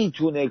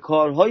نمیتونه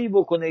کارهایی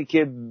بکنه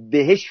که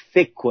بهش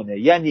فکر کنه.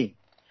 یعنی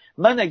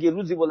من اگه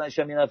روزی بلند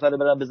شم یه نفر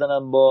برم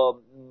بزنم با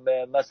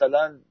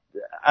مثلا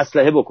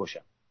اسلحه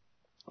بکشم،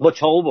 با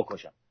چاقو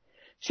بکشم،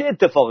 چه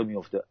اتفاقی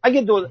میفته؟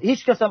 اگه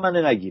هیچ کس هم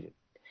منو نگیره،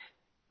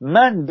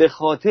 من به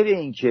خاطر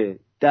اینکه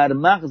در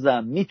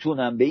مغزم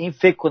میتونم به این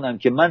فکر کنم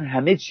که من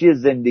همه چیز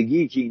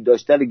زندگی که این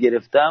داشته رو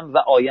گرفتم و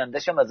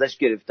آیندهشم ازش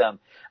گرفتم،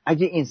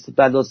 اگه این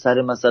بلا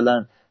سر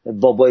مثلا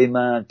بابای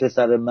من،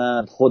 پسر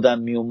من، خودم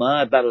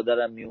میومد،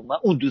 برادرم میومد،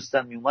 اون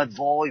دوستم میومد،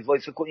 وای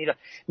فکر کن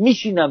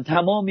میشینم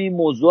تمام این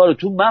موضوع رو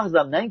تو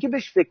مغزم، نه اینکه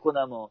بهش فکر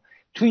کنم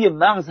توی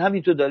مغز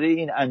همینطور داره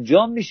این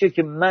انجام میشه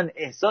که من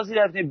احساسی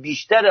رفتم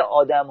بیشتر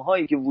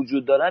آدم‌هایی که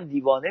وجود دارن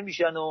دیوانه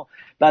میشن و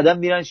بعداً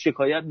میرن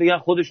شکایت بگن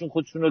خودشون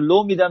رو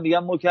لو میدن، میگن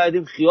ما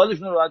کردیم،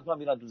 خیالشون رو راحت کنن،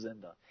 میرن تو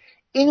زندان.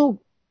 اینو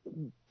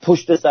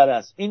پشت سر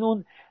است، این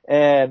اون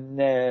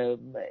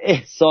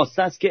احساس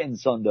است که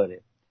انسان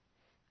داره.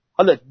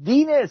 حالا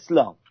دین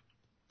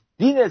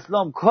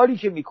اسلام کاری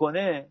که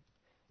میکنه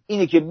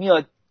اینه که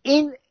میاد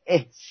این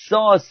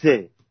احساس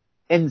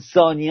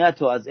انسانیت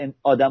رو از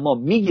آدما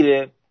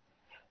میگیره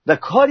و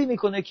کاری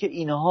میکنه که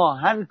اینها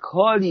هر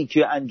کاری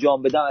که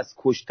انجام بدن، از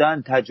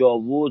کشتن،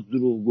 تجاوز،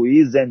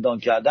 دروغگویی، زندان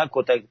کردن،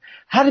 کتک،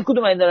 هر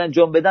کدوم اینا رو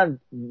انجام بدن،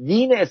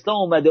 دین اسلام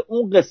اومده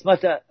اون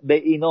قسمت به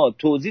اینا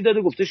توضیح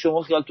داده، گفته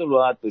شما خیالتون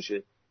راحت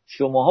باشه،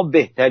 شماها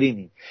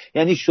بهترینین.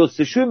 یعنی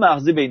شستشوی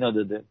مغزی به اینا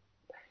داده.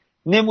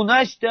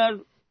 نمونهش در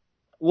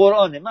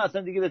قرآنه. من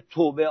اصلا دیگه به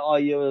توبه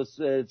آیه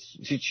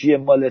چیه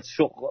مال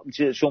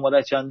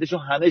شماره چندشو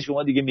همه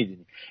شما دیگه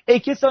میدونید. ای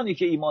کسانی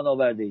که ایمان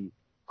آورده اید،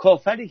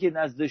 کافری که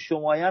نزد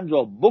شمایند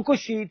را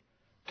بکشید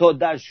تا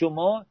در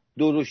شما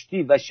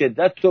درشتی و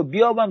شدت رو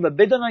بیابند و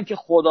بدانند که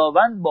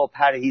خداوند با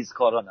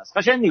پرهیزکاران است.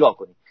 قشنگ نگاه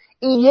کنید،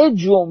 این یه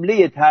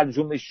جمله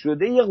ترجمه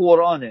شده یه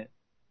قرآنه،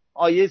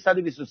 آیه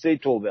 123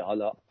 توبه،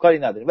 حالا کاری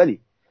نداره، ولی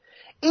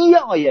این یه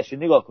آیه‌شو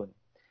نگاه کنید،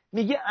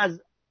 میگه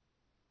از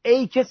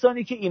ای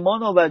کسانی که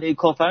ایمان آورده ای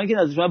کافران که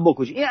نزد شما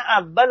بکشید. این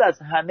اول از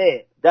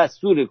همه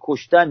دستور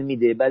کشتن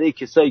میده برای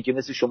کسایی که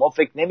مثل شما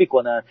فکر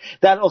نمی‌کنن.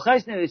 در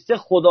آخرش نوشته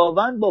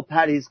خداوند با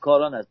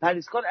پرهیزکاران است.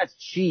 پرهیزکار از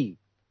چی؟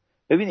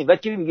 ببینید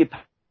وقتی میگه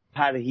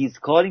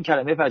پرهیزکار، این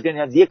کلمه پرهیزکار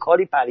یعنی از یه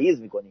کاری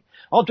پرهیز میکنی.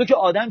 اما تو که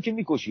آدم که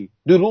میکشی،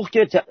 دروغ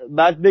که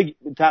بعد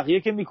تقیه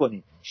که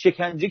میکنی،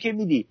 شکنجه که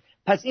میدی،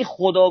 پس این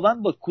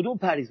خداوند با کدوم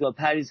پرهیزکار؟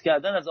 پرهیز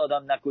کردن از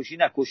آدم نکشی،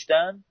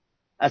 نکشتن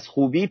از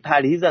خوبی،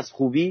 پرهیز از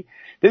خوبی.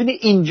 ببینید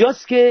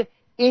اینجاست که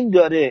این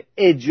داره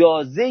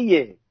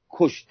اجازه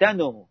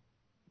کشتن و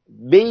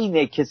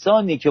بین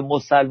کسانی که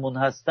مسلمون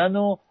هستن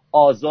و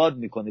آزاد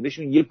میکنه،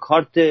 بهشون یه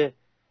کارت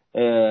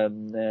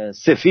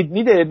سفید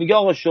میده، میگه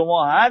آقا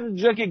شما هر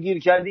جا که گیر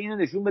کردی اینو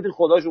نشون بدید،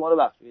 خدا شما رو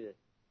بخشیده.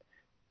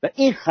 و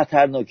این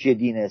خطرناکی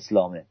دین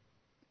اسلامه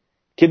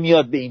که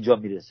میاد به اینجا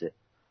میرسه.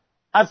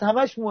 از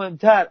همش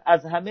مهمتر،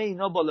 از همه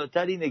اینا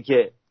بالاتر اینه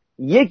که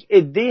یک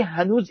عده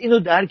هنوز اینو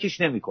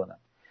درکش نمیکنن.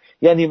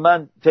 یعنی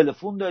من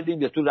تلفن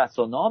دادیم یا تو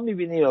رسانه‌ها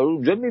میبینی، یا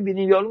اونجا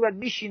میبینی یارو بعد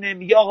میشینه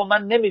میگه آقا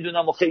من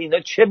نمیدونم آخه اینا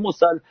چه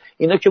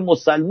اینا که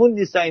مسلمون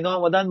نیستن، اینا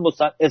اومدن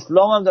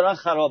اسلام هم دارن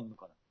خراب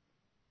میکنن.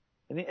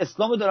 یعنی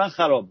اسلامو دارن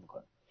خراب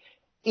میکنن.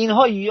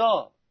 اینها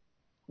یا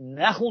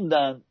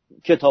نخوندن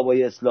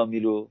کتابای اسلامی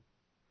رو،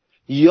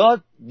 یا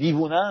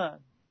دیوونن،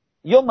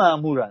 یا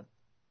مأمورن.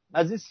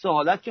 از این سه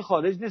حالت که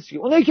خارج نیست.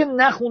 اونایی که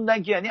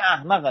نخوندن که یعنی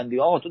احمقن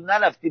دیگه. آقا تو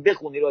نرفتی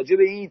بخونی راجع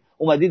به این،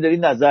 اومدی داری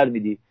نظر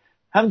میدی.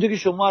 همونطور که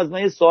شما از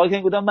من یه سوال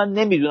کردین، گفتم من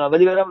نمیدونم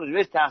ولی برم راجع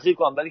بهش تحقیق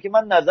کنم، ولی که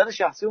من نظر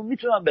شخصی رو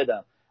میتونم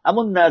بدم.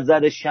 اما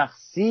نظر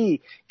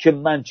شخصی که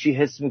من چی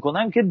حس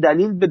میکنم که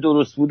دلیل به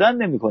درست بودن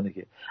نمیکنه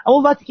که. اما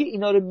وقتی که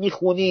اینا رو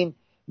میخونیم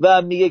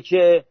و میگه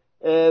که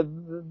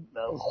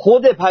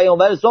خود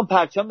پیامبر اسلام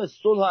پرچم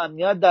صلح و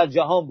امنیت در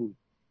جهان بود،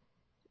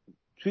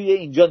 توی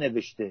اینجا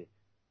نوشته،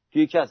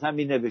 توی یکی از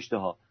همین نوشته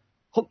ها.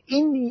 خب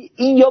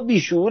این یا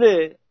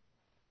بیشعوره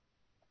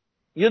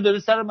یا داره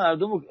سر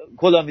مردم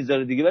کلا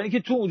میذاره دیگه. ولی که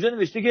تو اونجا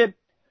نوشته که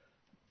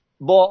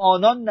با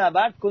آنان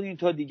نبرد کنین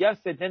تا دیگر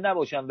فتنه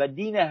نباشن و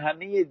دین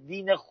همه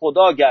دین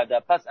خدا گرده.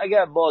 پس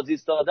اگر باز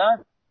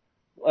ایستادن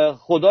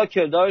خدا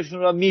کردارشون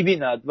را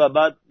میبیند و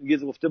بعد میگه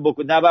گفته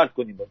نبرد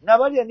کنین.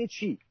 نبرد یعنی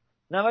چی؟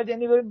 نبرد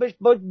یعنی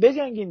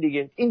بجنگین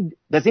دیگه. این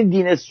بس این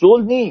دین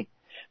صلح نی،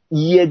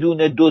 یه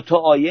دونه دوتا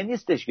آیه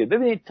نیستش که.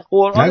 ببینید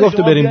قرآن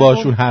نگفته بریم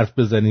باشون حرف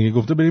بزنیم،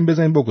 گفته بریم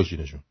بزنیم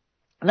بکشینشون.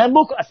 نه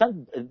اصلا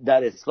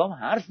در اسلام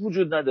حرف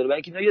وجود نداره، برای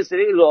اینکه اینا یه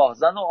سری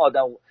راهزن و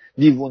آدم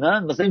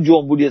دیوونن. مثلا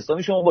جمهوری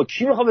اسلامی شما با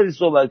کی میخواد برید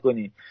صحبت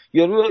کنی؟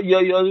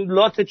 یا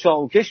لات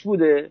چاوکش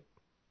بوده،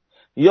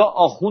 یا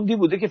آخوندی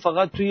بوده که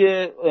فقط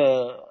توی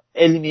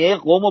علمیه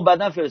قم و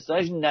بعدن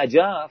فرستادنش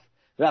نجف،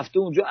 رفته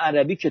اونجا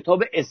عربی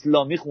کتاب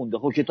اسلامی خونده.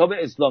 خب کتاب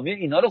اسلامی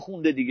اینا رو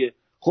خونده دیگه.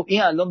 خب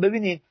این الان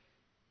ببینید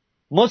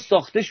ما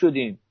ساخته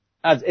شدیم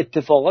از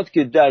اتفاقات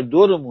که در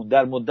دورمون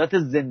در مدت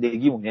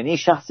زندگیمون، یعنی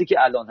شخصی که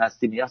الان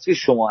هستیم، شخصی که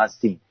شما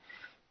هستین،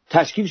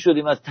 تشکیل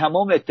شدیم از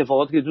تمام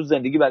اتفاقاتی که تو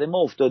زندگی برای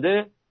ما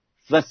افتاده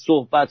و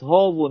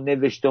صحبت‌ها و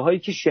نوشته‌هایی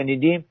که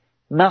شنیدیم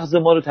مغز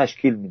ما رو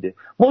تشکیل میده.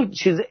 ما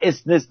چیز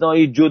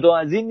استثنایی جدا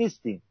از این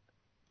نیستیم.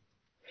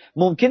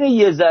 ممکنه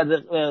یه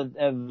ذره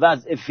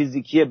وضع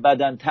فیزیکی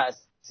بدن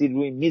تأثیر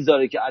روی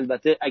میذاره که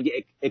البته اگه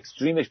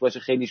اکستریمش باشه،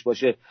 خیلیش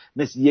باشه،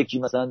 مثل یکی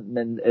مثلا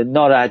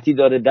ناراحتی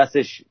داره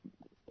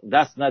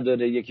دست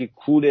نداره، یکی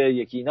کوره،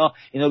 یکی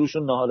اینا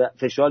روشون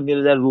فشار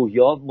میره در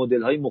روحیات،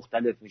 مدل‌های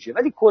مختلف میشه.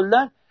 ولی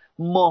کلا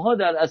ماها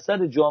در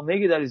اثر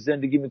جامعه‌ای که در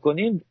زندگی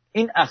میکنیم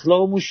این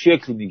اخلاقمون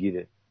شکل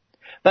میگیره.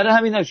 برای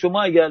همین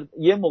شما اگر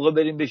یه موقع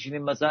بریم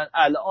بشینیم مثلا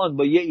الان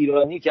با یه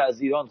ایرانی که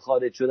از ایران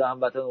خارج شده،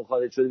 هم وطن اون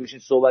خارج شده، بشین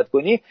صحبت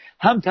کنی،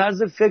 هم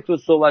طرز فکر و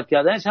صحبت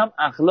کردنش، هم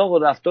اخلاق و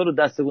رفتار و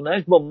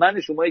دستگونه‌اش با من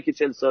شمایی که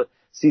 40 سال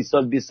 30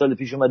 سال 20 سال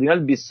پیش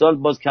اومدیم، 20 سال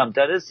باز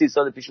کمتره، 30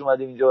 سال پیش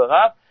اومدیم اینجا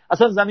قبل،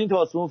 اصلا زمین تا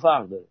آسمون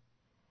فرق داره.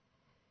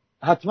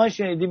 حتما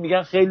شنیدین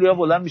میگن خیلی‌ها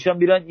بلند میشن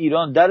میرن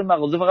ایران، در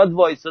مغازه فقط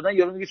وایسادن،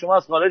 یارو میگه شما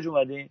از خارج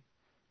اومدین؟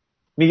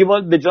 میگه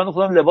باید به جان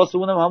خودم لباس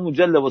بودم،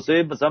 همونجا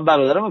لباسای مثلا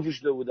برادرم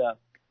پوشیده بودم،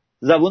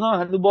 زبونم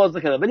هنوز باز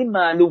نکردم، ولی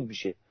معلوم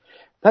میشه.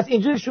 پس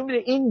اینجا نشون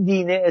میده این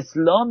دین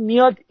اسلام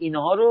میاد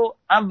اینها رو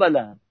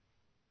اولا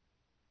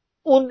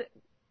اون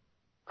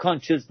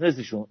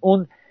کانشسنسشون،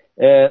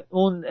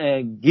 اون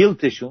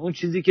گیلتشون، اون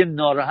چیزی که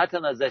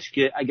ناراحتن ازش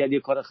که اگر یه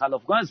کار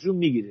خلاف کنن ازشون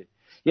میگیره.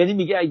 یعنی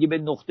میگه اگه به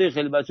نقطه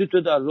خیلی بسیط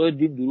تو در راه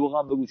دین دروغ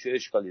هم بگو، چه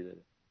اشکالی داره؟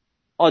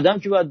 آدم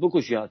که باید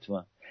بکشی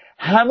حتما،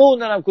 همه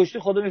اون هم کشتی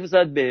خدا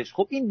میفرستد بهش.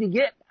 خب این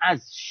دیگه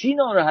از چی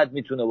ناراحت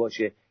میتونه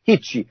باشه؟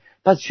 هیچی.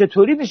 پس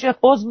چطوری میشه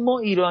باز ما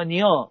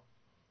ایرانیا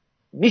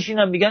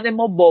میشینن میگن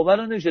ما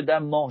باور نمیشه در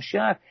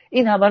محشر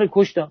این همه رو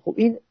کشتن؟ خب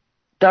این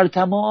در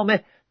تمام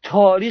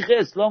تاریخ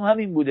اسلام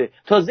همین بوده،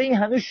 تازه این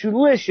هنوز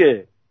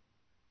شروعشه.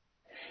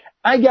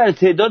 اگر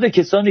تعداد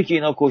کسانی که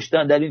اینا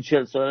کشتن در این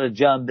 40 سال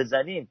جمع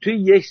بزنیم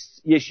توی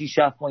یه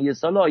 6-7 ماه یه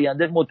سال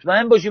آینده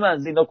مطمئن باشیم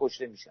از اینا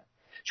کشته میشن،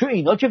 چون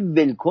اینا که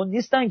ولکن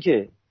نیستن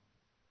که.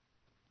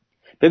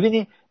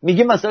 ببینی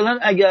میگه مثلا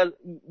اگر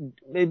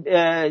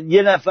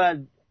یه نفر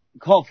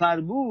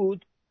کافر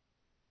بود،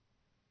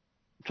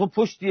 تو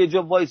پشت یه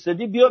جا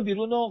وایسادی، بیا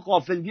بیرون و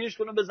غافلگیرش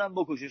کنو بزن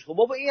بکشش. خب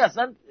بابا این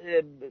اصلا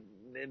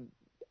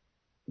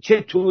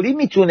چطوری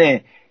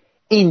میتونه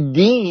این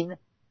دین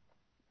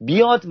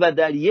بیاد و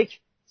در یک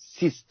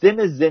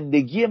سیستم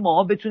زندگی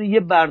ما بتونه یه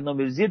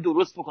برنامه‌ریزی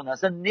درست بکنه؟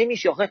 اصلا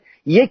نمیشه. آخه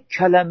یک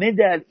کلمه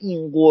در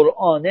این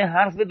قرآنه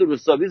حرف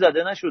درستابی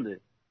زده نشده،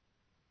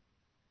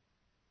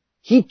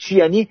 هیچ.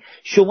 یعنی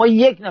شما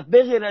یک نفر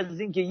به غیر از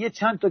این که یه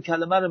چند تا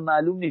کلمه رو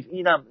معلوم نیست،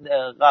 اینم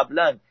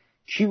قبلا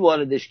کی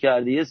واردش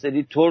کرده، یه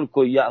سری ترک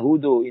و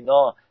یهود و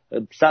اینا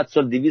 100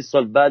 سال 200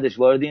 سال بعدش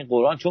وارد این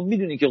قرآن، چون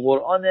میدونی که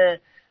قرآن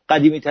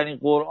قدیمی ترین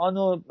قرآن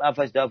رو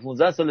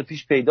 15 سال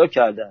پیش پیدا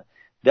کردن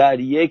در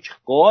یک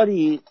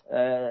غاری،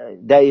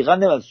 دقیقا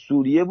نمیدونم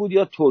سوریه بود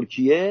یا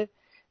ترکیه،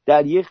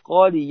 در یک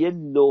غاری یه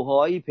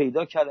لوحه‌ای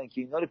پیدا کردن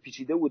که اینا رو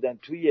پیچیده بودن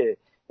توی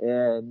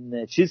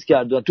چیز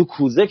کردن، تو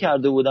کوزه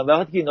کرده بودن.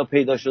 وقتی که اینا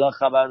پیدا شدن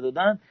خبر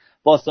دادن،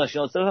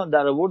 باستانشناسا هم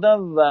در آوردن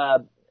و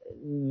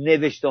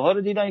نوشته ها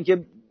رو دیدن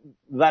که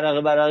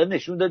ورقه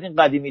نشون دادین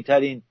قدیمی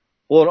ترین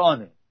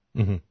قرآنه.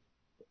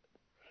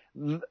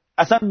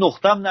 اصلا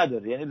نقطه‌ام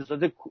نداره، یعنی به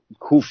صورت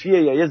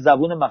کوفیه یا یه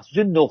زبون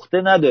مخصوصی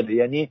نقطه نداره.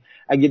 یعنی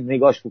اگه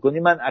نگاش بکنی،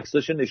 من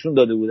عکساشو نشون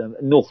داده بودم،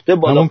 نقطه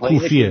بالا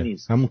پایینش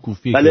نیست. همون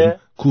کوفیه. بله؟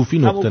 کوفی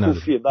نقطه نداره.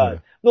 کوفیه. بله.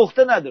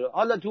 نقطه نداره.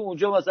 حالا تو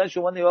اونجا مثلا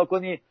شما نگاه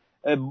کنی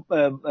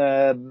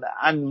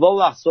انواع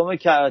و اقسام،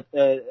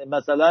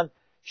 مثلا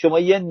شما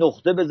یه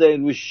نقطه بذاری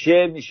رو ش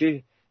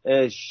میشه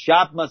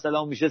شب مثلا،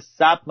 اون میشه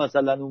سب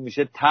مثلا، اون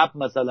میشه تب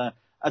مثلا.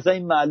 اصلا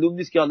این معلوم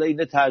نیست که حالا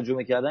اینه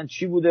ترجمه کردن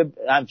چی بوده،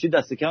 همچی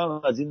دست کم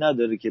هم از این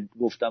نداره که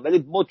گفتم.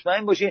 ولی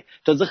مطمئن باشین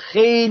تازه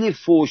خیلی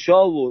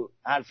فوشا و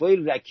حرفای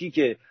رکی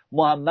که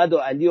محمد و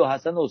علی و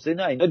حسن و حسین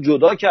اینا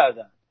جدا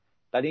کردن،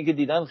 برای اینکه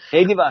دیدن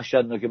خیلی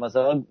وحشتناکه.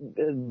 مثلا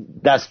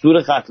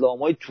دستور قتل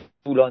عامای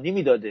طولانی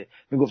میداده،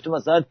 میگفته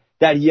مثلا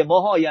در یه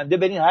ماه آینده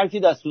برین هر کی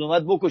دستور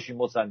اومد بکشین،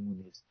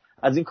 مسلمون نیست.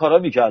 از این کارا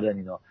میکردن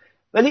اینا.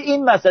 ولی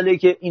این مسئله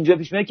که اینجا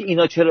پیش میاد که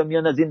اینا چرا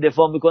میان از این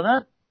دفاع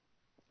میکنن،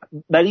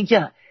 برای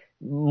اینکه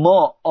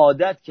ما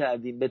عادت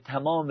کردیم به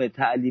تمام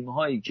تعلیم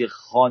هایی که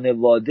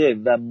خانواده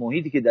و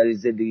محیطی که در این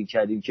زندگی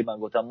کردیم، که من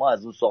گفتم ما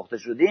از اون ساخته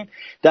شدیم،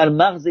 در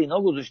مغز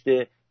اینا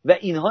گذاشته و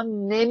اینها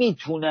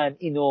نمیتونن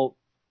اینو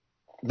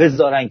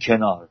بذارن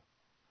کنار.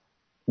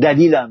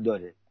 دلیل هم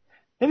داره،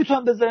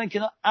 نمیتونن بذارن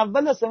کنار.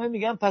 اول از همه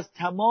میگن پس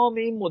تمام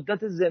این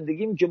مدت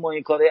زندگیم که ما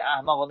این کارهای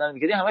احمقانه رو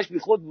میکردیم همش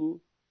بیخود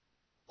بود.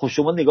 خب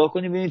شما نگاه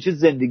کنید ببینید چه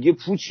زندگی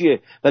پوچیه.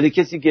 ولی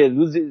کسی که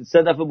روز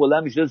 3 دفعه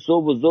بلند میشده،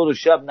 صبح و ظهر و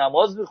شب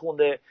نماز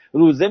میخونده،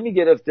 روزه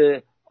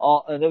میگرفته،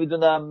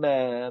 نمیدونم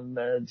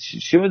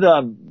چی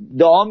میدونم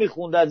دعا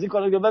میخونده، از این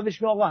کارا که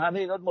بعدش میگه آقا همه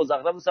اینا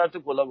مزخرف و سر تو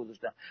کلا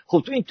گذاشتن.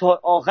 خب تو این تا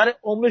آخر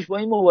عمرش با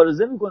این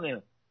مبارزه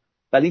میکنه.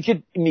 ولی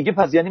اینکه میگه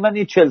پس یعنی من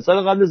این 40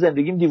 سال قبل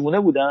زندگیم دیوونه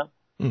بودم.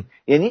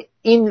 یعنی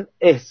این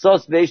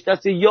احساس بهش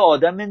دست یه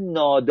آدم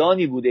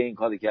نادانی بوده این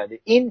کارو کرده.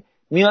 این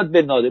میاد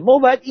به ناده. ما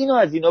باید اینو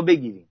از اینا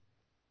بگیریم.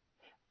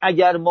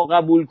 اگر ما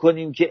قبول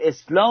کنیم که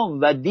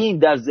اسلام و دین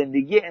در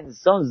زندگی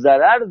انسان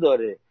ضرر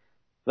داره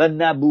و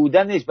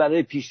نبودنش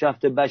برای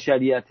پیشرفت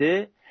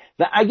بشریته،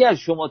 و اگر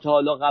شما تا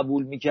حالا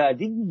قبول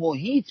میکردید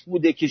محیط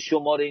بوده که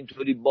شما رو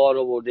اینطوری بار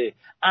آورده،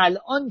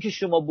 الان که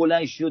شما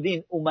بلند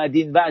شدین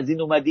اومدین و از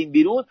این اومدین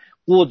بیرون،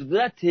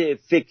 قدرت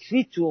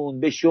فکریتون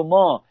به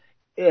شما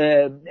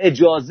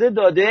اجازه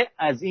داده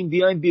از این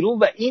بیاین بیرون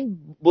و این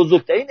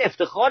بزرگترین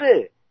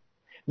افتخاره.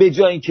 به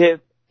جای اینکه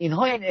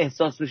اینها این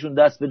احساس بهشون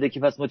دست بده که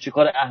پس ما چه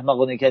کار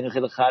احمقانه کردیم،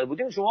 خیلی خر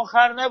بودیم. شما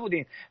خر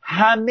نبودین.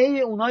 همه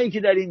اونایی که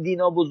در این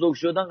دینا بزرگ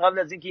شدن قبل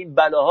از اینکه این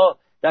بلاها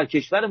در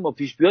کشور ما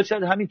پیش بیاد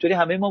شاید همینطوری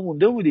همه ما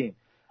مونده بودیم.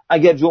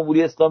 اگر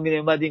جمهوری اسلامی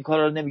نمیاد این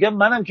کارا رو نمیگم،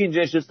 منم که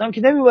اینجا نشستم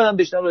که نمیبودم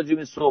بشنم راجع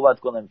به صحبت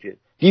کنم، که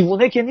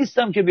دیوونه که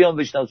نیستم که بیام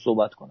بشنم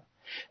صحبت کنم.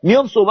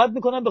 میام صحبت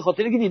میکنم به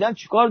خاطر اینکه دیدم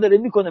چیکار داره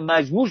میکنه،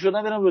 مجبور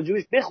شدم برم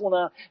راجبش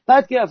بخونم.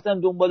 بعد که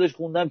رفتم دنبالش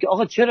خوندم که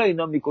آقا چرا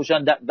اینا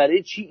میکشن،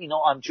 برای چی اینا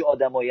همچی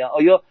آدمایی،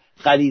 آیا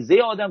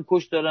غریزه آدم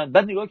کش دارن؟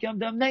 بعد نگاه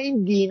کردم نه،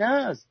 این دین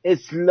است،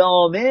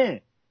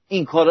 اسلامه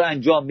این کار رو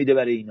انجام میده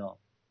برای اینا.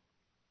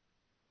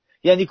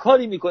 یعنی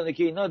کاری میکنه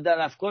که اینا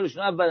در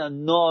افکارشون اولا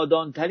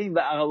نادانترین و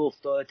عقب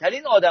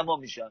افتاده‌ترین آدما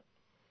میشن.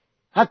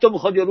 حتی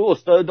میخواد یارو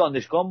استاد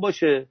دانشگاه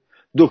باشه،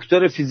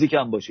 دکتر فیزیک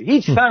هم باشه،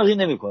 هیچ فرقی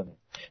نمیکنه.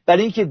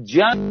 برای اینکه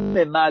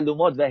جمع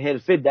معلومات و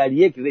حرفه در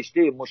یک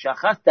رشته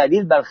مشخص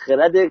دلیل بر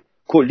خرد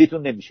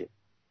کلیتون نمیشه.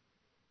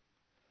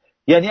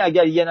 یعنی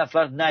اگر یه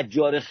نفر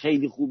نجار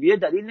خیلی خوبیه،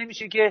 دلیل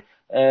نمیشه که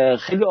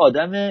خیلی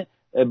آدم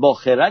با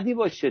خردی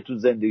باشه تو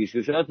زندگیش،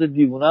 شاید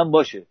دیوونه هم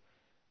باشه.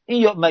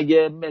 این یا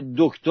مگه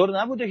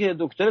دکتر نبوده که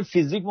دکتر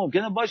فیزیک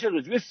ممکنه باشه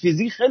راجع به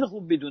فیزیک خیلی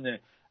خوب بدونه،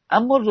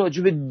 اما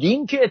راجع به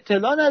دین که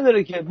اطلاع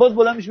نداره، که باز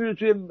بلند میشه میره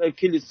توی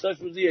کلیساش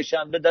روز یه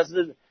شنبه دست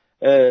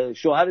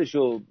شوهرش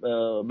و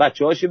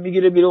بچه‌هاش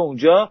میگیره میره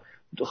اونجا،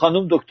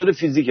 خانم دکتر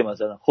فیزیکه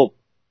مثلا. خب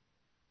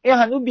این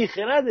هنوز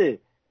بیخرده،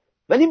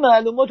 ولی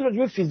معلومات راجع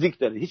به فیزیک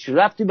داره، هیچ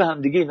ربطی به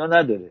هم دیگه اینا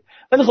نداره.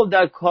 ولی خب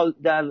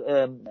در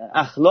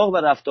اخلاق و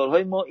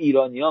رفتارهای ما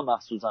ایرانی‌ها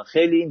مخصوصا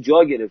خیلی این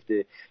جا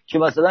گرفته که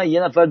مثلا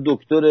یه نفر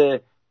دکتر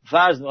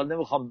فرض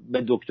نمیخوام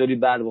به دکتری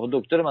بر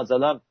دکتر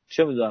مثلا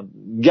چه میدونم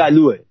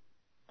گلوه،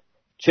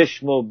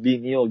 چشم و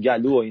بینی و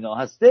گلو و اینا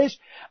هستش،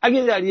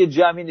 اگه در یه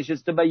جمعی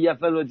نشسته و یه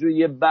راجع به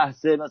یه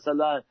بحث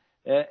مثلا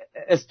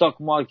استاک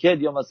مارکت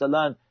یا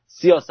مثلا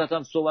سیاست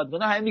هم صحبت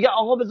کنه، همین میگه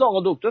آقا بذار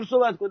آقا دکتر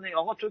صحبت کنه،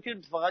 آقا تو که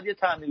فقط یه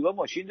تعمیرگاه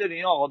ماشین داری،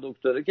 این آقا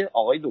دکتره که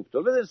آقای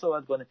دکتر بذار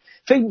صحبت کنه.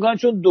 فکر میکنن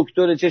چون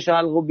دکتر چشم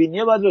حلق و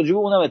بینیه باید راجع به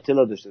اونم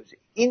اطلاع داشته باشه.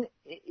 این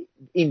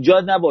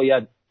اینجا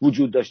نباید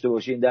وجود داشته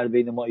باشه، این در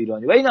بین ما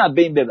ایرانی، و اینو از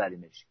بین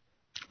ببریمش.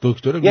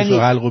 دکتر گوش و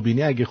حلق و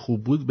بینی اگه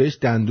خوب بود بهش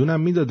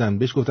دندونم میدادن،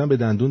 بهش گفتن به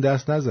دندون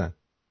دست نزن.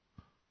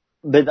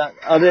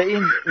 آره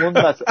این اون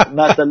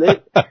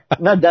مسئله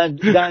نه،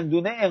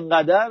 دندونه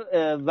انقدر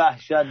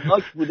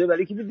وحشتناک بوده،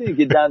 ولی که میدونی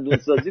که دندون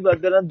سازی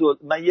باید برن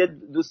من یه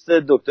دوست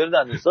دکتر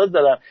دندون ساز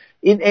دارم،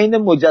 این عین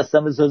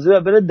مجسمه سازی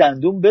باید بره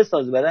دندون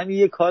بسازه، برای همین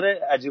یه کار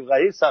عجیب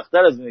غریب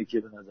سخت‌تر از اونه که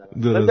به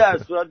نظرم. در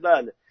صورت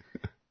بله.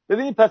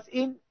 ببینید پس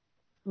این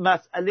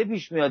مسئله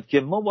پیش میاد که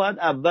ما باید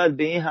اول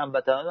به این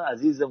هموطنان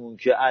عزیزمون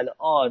که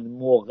الان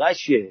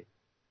موقعشه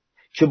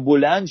که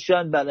بلند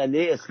شن بر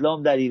علیه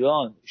اسلام در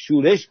ایران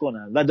شورش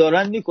کنن و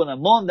دارن میکنن،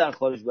 ما هم در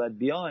خارج باید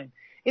بیایم،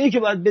 اینی که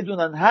باید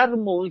بدونن هر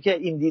موقع که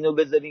این دینو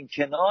بذارین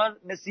کنار،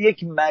 مثل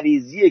یک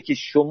مریضیه که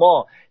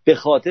شما به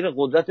خاطر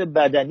قدرت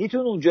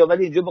بدنیتون اونجا،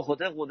 ولی اینجا به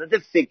خاطر قدرت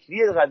فکری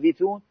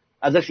قویتون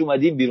ازش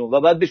اومدین بیرون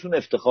و باید بهشون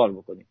افتخار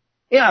بکنین.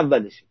 این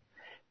اولشه.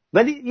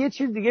 ولی یه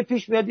چیز دیگه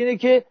پیش میاد، اینه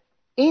که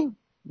این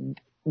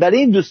برای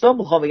این دوستان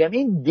میخوام بگم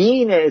این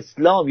دین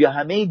اسلام یا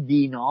همه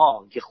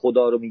دین‌ها که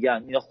خدا رو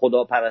میگن اینا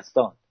خدا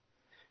پرستان،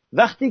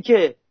 وقتی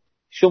که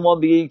شما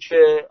بگید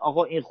که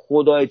آقا این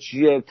خدا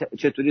چیه،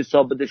 چطوری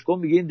ثابتش کن،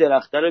 میگین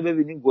درخت رو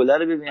ببینین، گله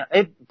رو ببینین،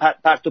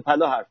 پرت و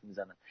پلا حرف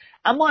میزنن.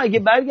 اما اگه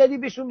برگردی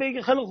بهشون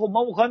بگی خیلی خب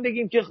ما میخوایم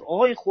بگیم که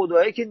آقا این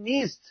خدایی که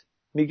نیست،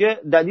 میگه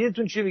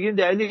دلیلتون چیه؟ میگین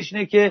دلیلش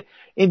اینه که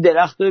این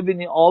درخت رو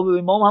ببینین، آب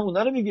ببینین، ما هم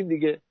همونا رو میگیم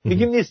دیگه،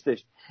 میگیم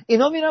نیستش.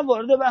 اینا میرن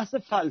وارد بحث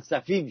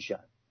فلسفی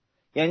میشن،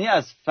 یعنی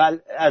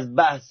از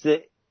بحث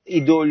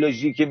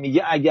ایدئولوژی که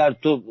میگه اگر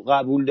تو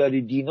قبول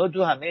داری دینا،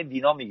 تو همه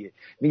دینا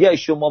میگه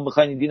شما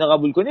میخواین دینا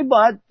قبول کنی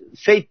باید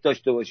فیت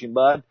داشته باشین،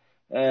 باید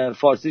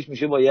فارسیش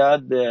میشه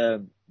باید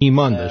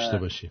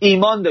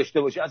ایمان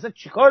داشته باشی. اصلا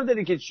چیکار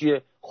داری که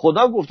چیه؟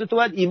 خدا گفته تو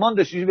باید ایمان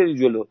داشته باشی بری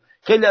جلو.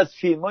 خیلی از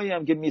فیلمایی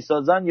هم که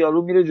میسازن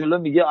یارو میره جلو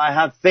میگه I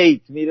have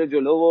faith، میره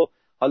جلو و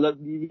حالا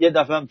یه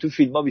دفعه هم تو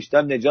فیلم‌ها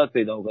بیشتر نجات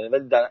پیدا میکنه،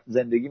 ولی در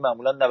زندگی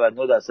معمولا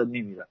 99%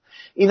 میمیرن.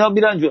 اینا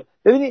میرن جلو.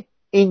 ببینید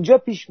اینجا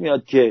پیش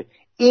میاد که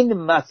این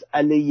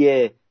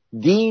مسئله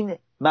دین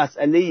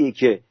مسئله‌ایه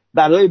که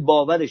برای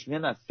باورش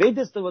میان فید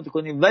استفاده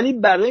کنیم، ولی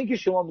برای اینکه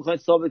شما میخواید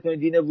ثابت کنید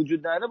دین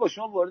وجود نداره، با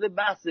شما وارد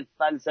بحث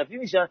فلسفی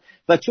میشن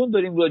و چون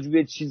داریم راجع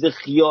به چیز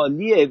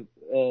خیالی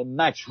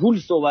مجهول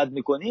صحبت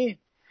میکنیم،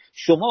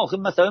 شما آخه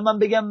مثلا من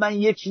بگم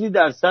من یه چیزی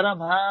در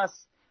سرم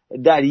هست،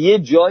 در یه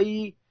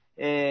جایی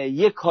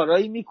یه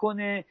کارایی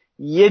میکنه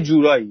یه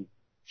جورایی،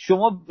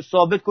 شما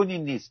ثابت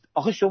کنین نیست.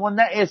 آخه شما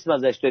نه اسم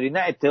ازش داری،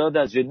 نه اطلاع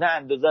ازش داری، نه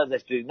اندازه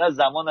ازش داری، نه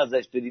زمان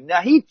ازش داری، نه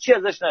هیچ چی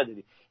ازش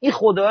نداری. این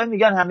خداها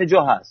میگن همه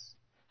جا هست،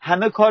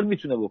 همه کار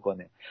میتونه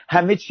بکنه،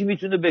 همه چی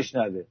میتونه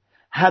بشنوه،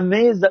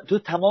 تو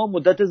تمام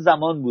مدت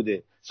زمان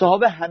بوده،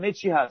 صاحب همه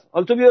چی هست.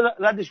 حالا تو بیا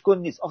ردش کن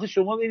نیست. آخه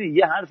شما ببینید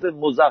یه حرف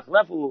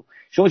مزخرف و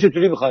شما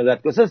چطوری میخواید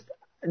رد کنید؟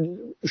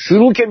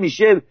 شروع که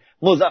میشه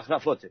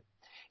مزخرفاته.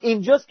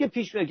 اینجاست که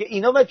پیش میاد که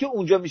اینا وقتی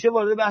اونجا میشه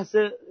وارد بحث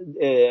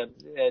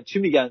چی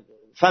میگن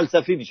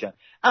فلسفی میشن.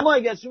 اما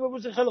اگر شما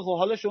بپرسید خیلی خب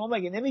حالا شما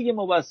مگه نمیگی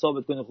ما باید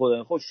ثابت کنیم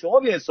خدا؟ خب شما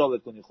بیا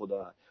ثابت کنی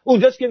خدا هست.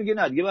 اونجاست که میگه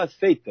نه دیگه باید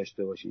فیت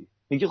داشته باشی.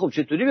 میگه خب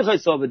چطوری میخوای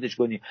ثابتش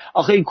کنی؟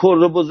 آخه این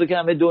کره بزرگ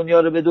همه دنیا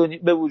رو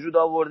به وجود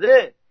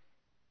آورده،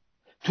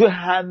 تو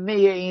همه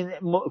این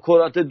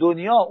کرات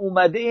دنیا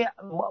اومده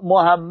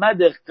محمد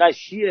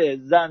قشی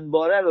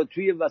زنباره رو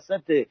توی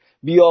وسط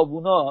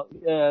بیابونا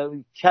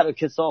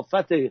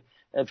کثافت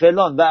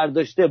فلان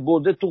برداشته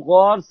برده تو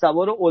غار،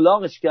 سوار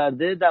الاغش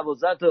کرده،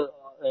 12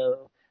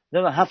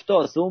 تا 7 تا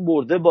آسمون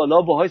برده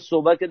بالا، باهاش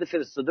صحبت کرده،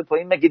 فرستاده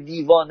پایین. مگه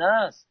دیوانه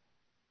است؟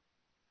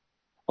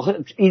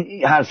 آخه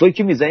این حرفایی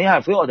که میزنی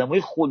حرفای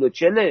آدمای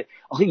خلوچله.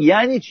 آخه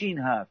یعنی چی این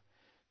حرف؟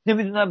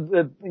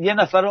 نمیدونم یه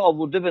نفر رو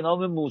آورده به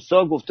نام موسی،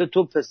 گفته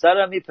تو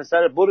پسرمی،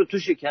 پسر برو تو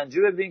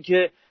شکنجه ببین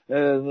که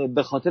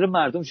به خاطر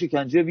مردم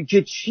شکنجه ببین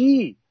که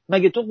چی؟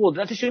 مگه تو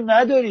قدرتش رو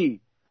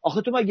نداری؟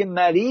 آخه تو مگه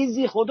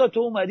مریضی؟ خدا تو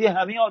اومدی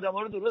همه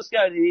آدما رو درست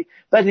کردی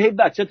بعد هی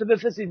بچه‌تو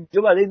بفرستی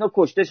اینجا برای اینا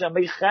کشتهشن؟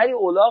 مگه خری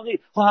اولاغی؟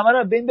 خب همه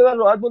رو بین ببر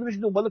راحت برو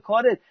بشین دنبال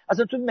کارت.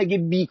 اصلا تو مگه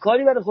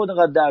بیکاری برای خودت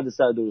اینقدر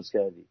دردسر درست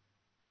کردی؟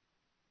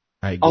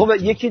 آقا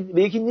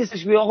یکی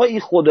نیستش بگه آقا این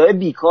خدای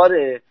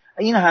بیکاره،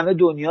 این همه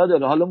دنیا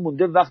داره، حالا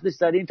مونده وقتش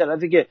سر این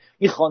طرفی که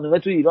این خانومه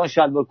تو ایران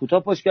شلوار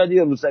کوتاه پاش کرده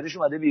یا روسریش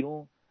اومده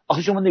بیرون.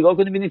 آخه شما نگاه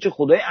کنید ببینید چه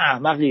خدای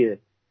احمقیه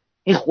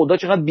این خدا،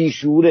 چقدر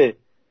بیشعوره.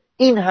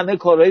 این همه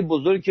کارهای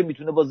بزرگی که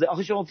میتونه بازه.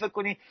 آخه شما فکر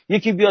کنید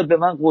یکی بیاد به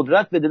من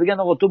قدرت بده بگن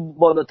آقا تو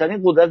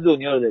بالاترین قدرت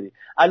دنیا رو داری،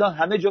 الان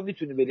همه جا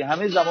میتونی بری،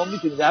 همه زمان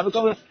میتونی بری، همه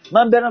کار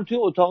من برم توی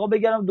اتاقا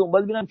بگردم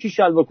دنبال ببینم کی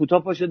شلوار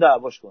کوتاه پاشه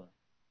دعواش کنه.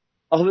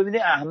 آخه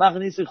ببینید احمق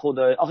نیست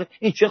خدای؟ آخه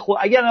این چه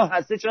اگر هم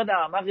هسته چقدر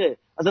احمقه،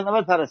 اصلا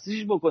نباید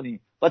پرستشش بکنی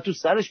و تو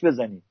سرش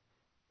بزنی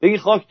بگی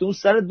خاک تو اون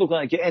سرت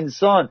بکنه که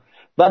انسان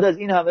بعد از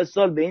این همه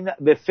سال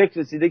به فکر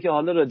رسیده که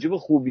حالا راجع به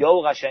خوبی‌ها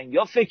و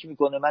قشنگی‌ها فکر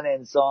میکنه. من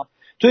انسان،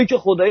 تویی که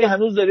خدایی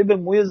هنوز داری به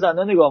موی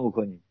زنا نگاه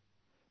میکنی.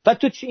 بعد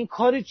تو این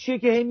کاری چیه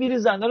که هی میری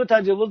زنا رو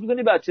تجاوز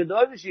میکنی بچه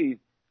دار میشی؟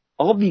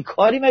 آقا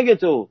بیکاری مگه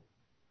تو؟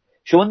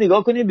 شما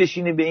نگاه کنید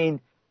بشینی به این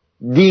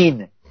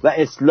دین و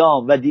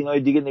اسلام و دین‌های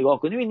دیگه نگاه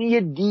کنیم، این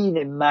یه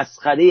دین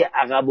مسخره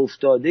عقب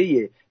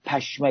افتاده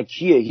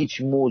پشمکیه،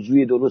 هیچ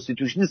موضوعی درستی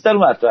توش نیست رو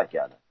مطرح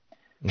کردن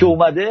که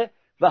اومده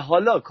و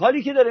حالا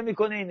کاری که داره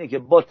میکنه اینه که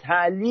با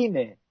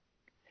تعلیم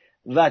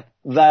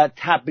و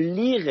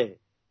تبلیغ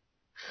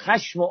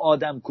خشم و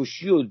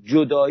آدمکشی و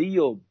جدایی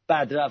و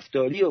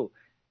بدرفتاری و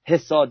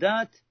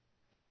حسادت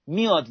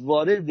میاد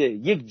وارد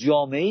یک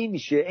جامعه‌ای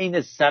میشه،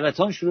 عین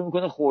سرطان شروع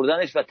میکنه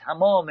خوردنش و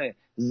تمام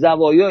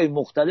زوایای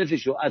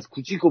مختلفش رو از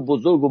کوچیک و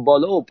بزرگ و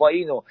بالا و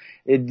پایین و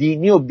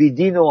دینی و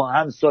بیدین و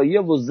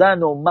همسایه و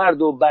زن و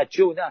مرد و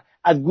بچه و نه،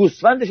 از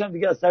گوسفندش هم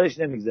دیگه از سرش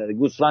نمیگذره،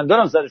 گوسفندان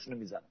هم سرشونو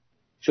میزنن.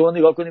 شما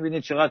نگاه کنید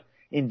ببینید چقدر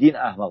این دین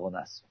احمقانه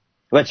است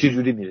و چه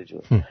جوری میره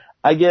جلو.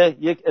 اگه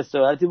یک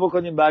استراحتی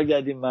بکنیم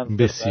برگردیم. من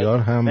بسیار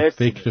هم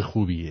فکر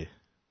خوبیه.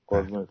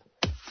 قربونت.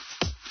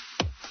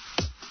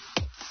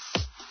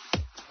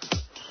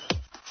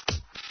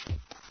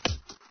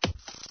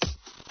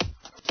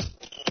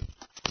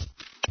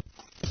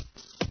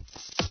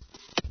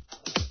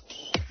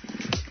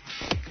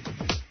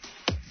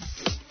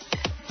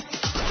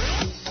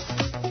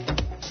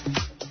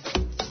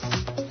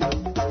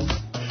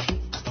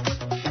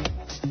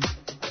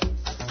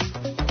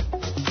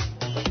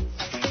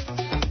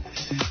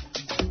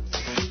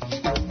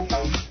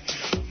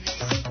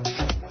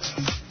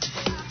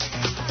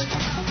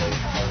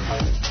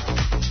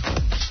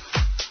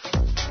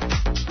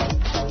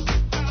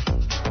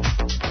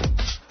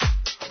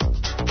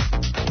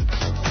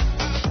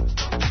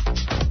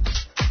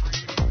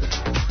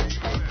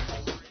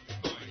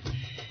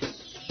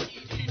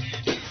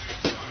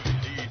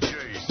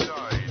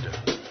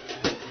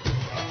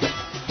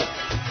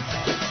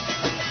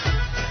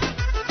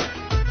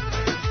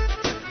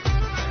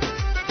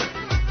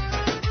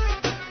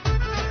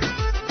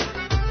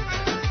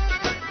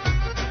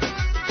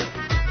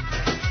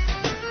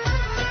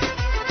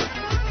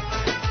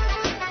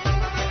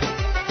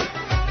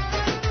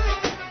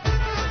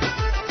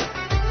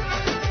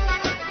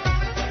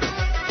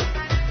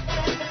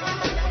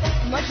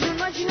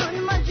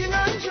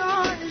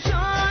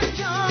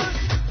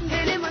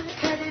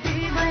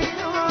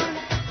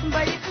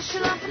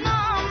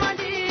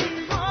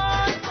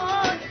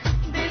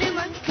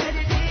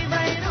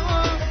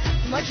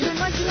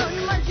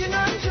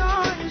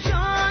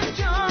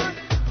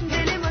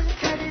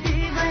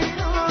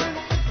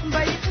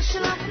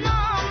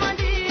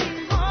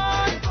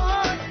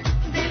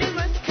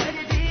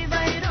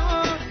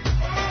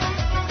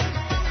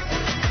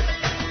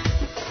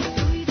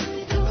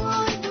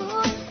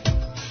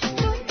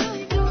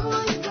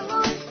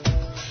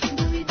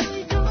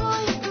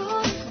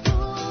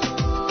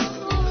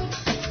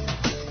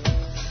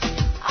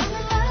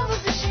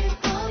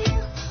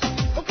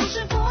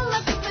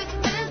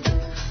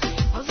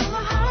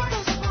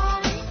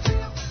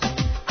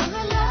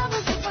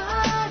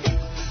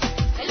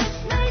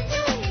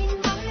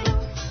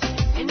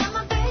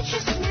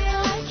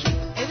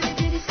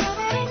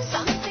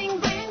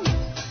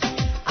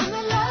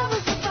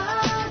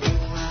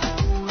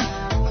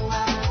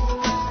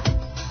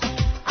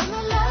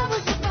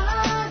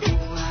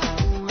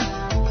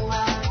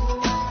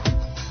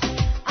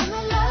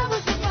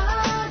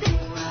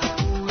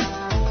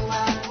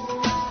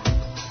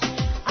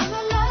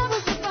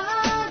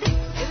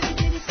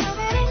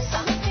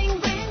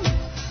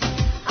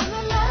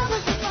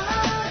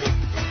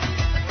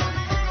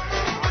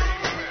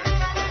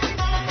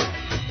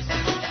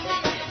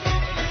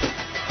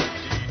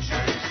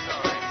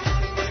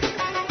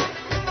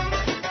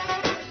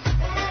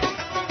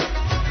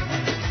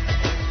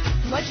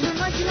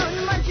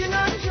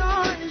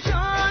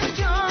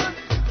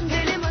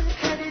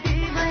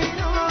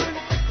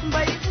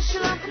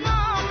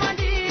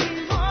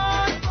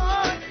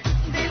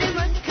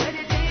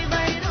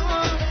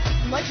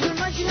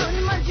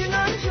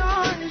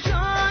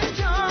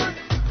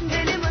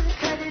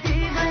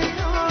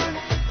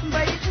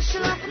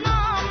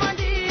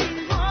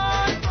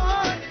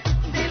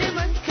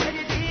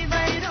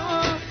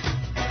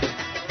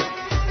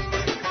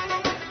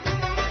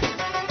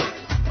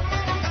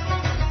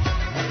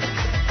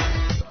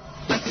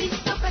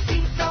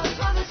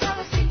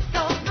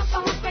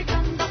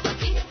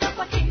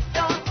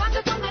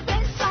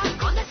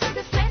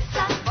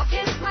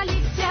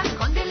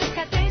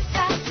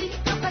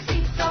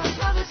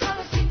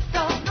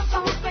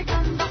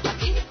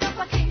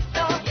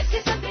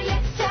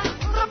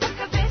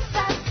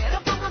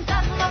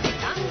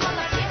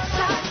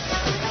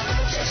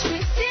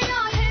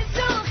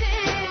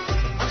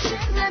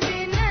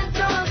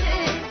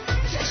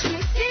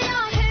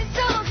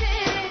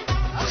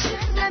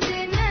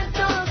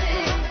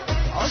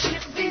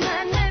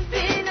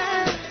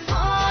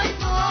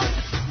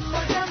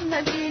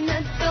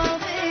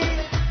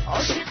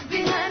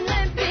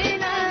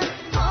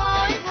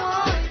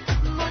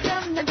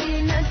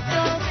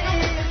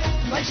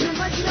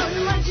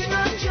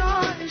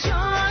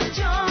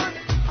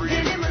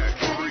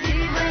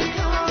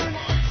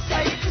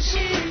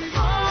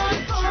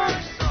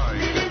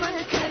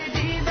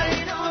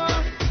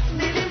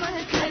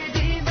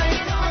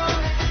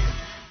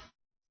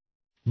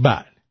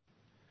 بله،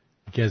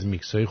 یکی از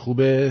میکس های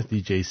خوب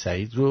دیجی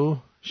سعید رو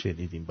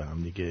شنیدیم با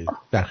هم دیگه،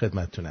 در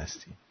خدمتتون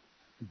هستیم.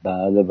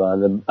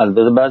 بله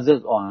البته بعضی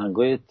از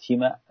آهنگای تیم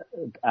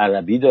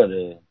عربی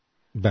داره.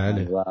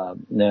 بله.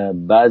 و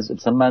بعضی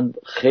مثلا من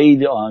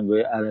خیلی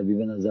آهنگای عربی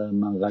به نظر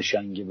من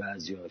قشنگه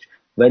بعضیاش،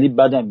 ولی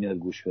بدم میاد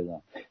گوش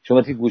بدم. شما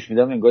وقتی گوش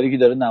میدم انگاری که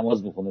داره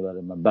نماز میخونه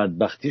برای من.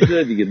 بدبختی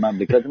شده دیگه،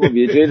 مملکت ما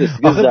به جای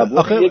رسیدگی زبون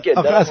آخه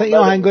اصلا این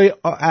آهنگای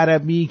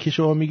عربی که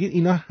شما میگید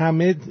اینا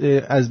همه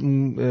از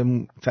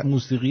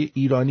موسیقی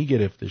ایرانی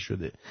گرفته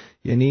شده،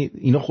 یعنی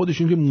اینا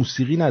خودشون که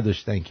موسیقی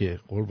نداشتن که،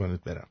 قربانت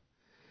برم.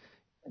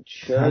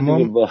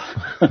 تمام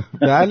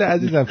بله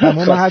عزیزم،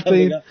 تمام حتی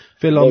این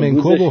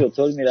فلامنکو با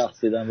شطور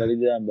میرقصیدن ولی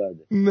دیدم بعده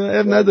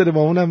نه نداره،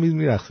 با اونم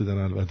میرقصیدن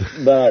البته.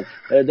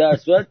 بله در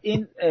صورت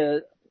این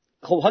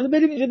خب حالا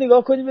بریم اینجا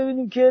نگاه کنیم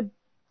ببینیم که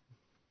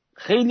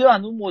خیلی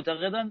هنوز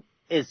معتقدن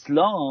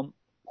اسلام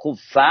خب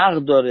فرق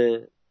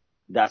داره،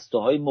 دسته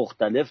های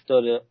مختلف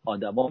داره،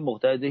 آدم ها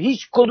مختلف داره،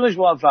 هیچ کدومش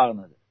با هم فرق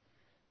نداره.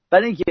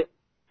 برای اینکه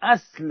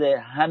اصل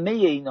همه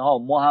اینها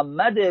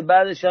محمده،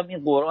 بعدش هم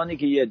این قرآنی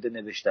که یه عده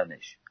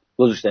نوشتنش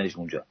گذاشتنش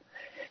اونجا.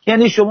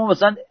 یعنی شما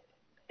مثلا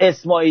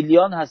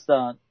اسماعیلیان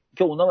هستن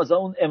که اونا مثلا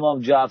اون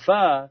امام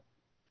جعفر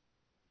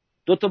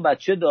 2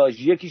 بچه داشت،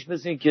 یکیش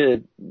مثل این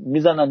که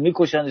میزنن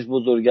میکشنش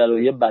بزرگه رو،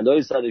 یه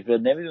بلای سرش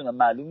بیاد، نمیدونم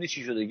معلوم نیست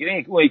چی شده،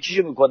 اون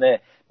یکیشو میکنه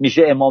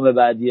میشه امام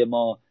بعدی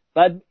ما.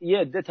 بعد یه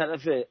عده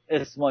طرف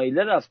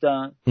اسماعیله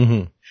رفتن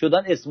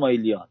شدن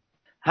اسماعیلیان.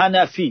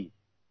 حنفی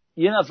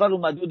یه نفر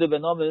اومد بوده به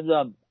نام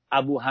نمیدونم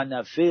ابو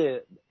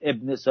حنفه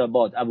ابن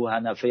سباد، ابو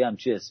حنفه هم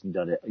چه اسمی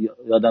داره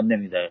یادم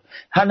نمیاد،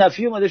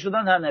 حنفی اومده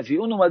شدن حنفی.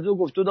 اون اومده و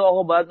گفته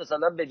آقا باید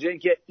مثلا به جایی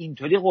که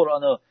اینطوری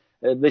قرآنو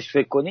بهش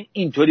فکر کنی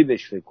اینطوری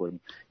بهش فکر کنی.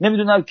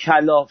 نمیدونم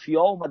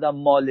کلافیا اومدن،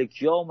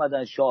 مالکیا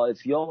اومدن،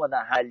 شافعیا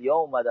اومدن، حلیا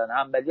اومدن،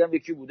 حنبلی هم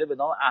یکی بوده به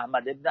نام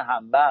احمد ابن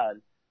حنبل،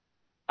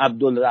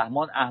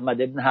 عبدالرحمن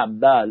احمد ابن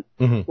حنبل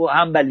و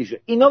حنبلی شد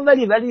اینا.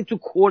 ولی تو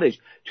کورش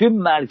توی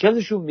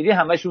مرکزشون میری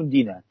همشون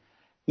دینن.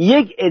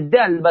 یک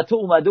عده البته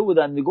اومده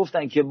بودن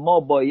میگفتن که ما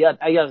باید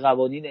اگر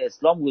قوانین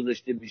اسلام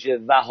گذاشته میشه،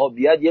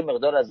 وهابیت یه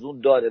مقدار از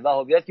اون داره.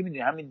 وهابیت که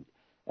میدونی همین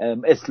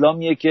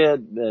اسلامیه که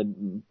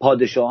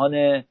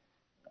پادشاهان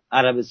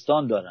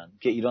عربستان دارن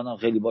که ایران هم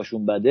خیلی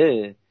باشون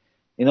بده،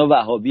 اینا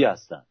وهابی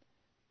هستن.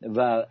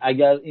 و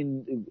اگر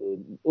این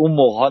اون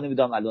موقع ها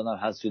نمیدونم الان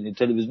هم هست شدین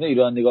تلویزیون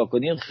ایران نگاه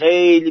کنین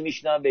خیلی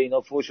میشنن به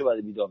اینا فوش و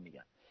بعد بیدام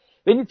میگن.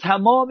 ببین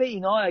تمام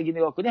اینا اگه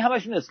نگاه کنی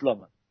همشون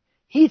اسلامن.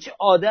 هیچ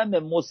آدم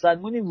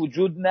مسلمانی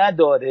وجود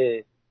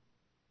نداره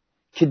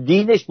که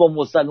دینش با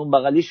مسلمان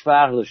بغلیش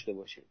فرق داشته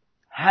باشه.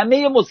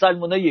 همه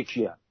مسلمان‌ها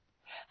یکی هستن.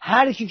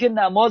 هر کی که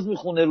نماز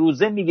میخونه،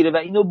 روزه میگیره و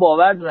اینو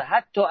باور داره،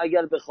 حتی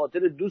اگر به خاطر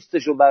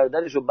دوستش و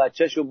برادرش و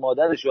بچهش و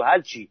مادرش و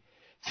هر چی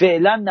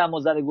فعلا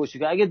نماز رو گوشه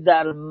که اگه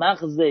در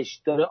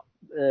مغزش داره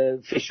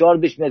فشار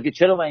بهش میاد که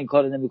چرا من این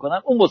کارو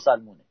نمیکنم، اون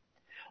مسلمونه.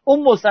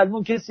 اون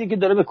مسلمون کسی که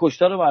داره به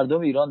کشتار مردم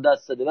ایران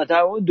دست داده و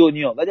تمام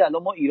دنیا. ولی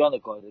الان ما ایران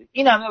کار داریم.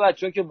 این همه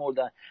بچه‌ها که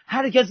مردن،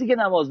 هر کسی که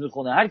نماز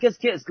میخونه، هر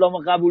کسی که اسلام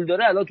قبول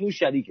داره الان تو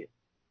شریکه.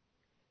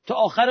 تا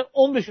آخر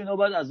عمرشون رو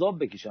باید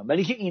عذاب بکشن،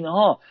 ولی که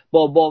اینها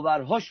با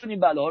باورهاشون این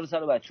بلاها رو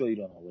سر بچه‌ها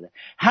ایران آورده.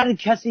 هر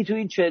کسی تو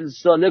این 40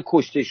 ساله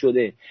کشته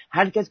شده،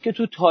 هر کسی که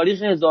تو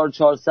تاریخ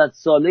 1400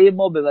 ساله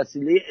ما به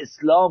وسیله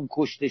اسلام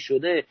کشته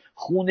شده،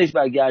 خونش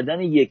بر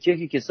گردن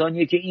یکی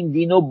کسانیه که این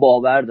دینو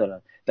باور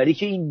دارن، ولی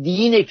که این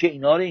دینه که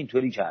اینا رو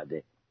اینطوری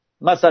کرده.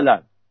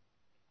 مثلا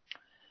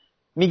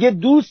میگه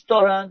دوست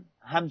دارن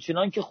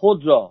همچنان که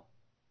خود را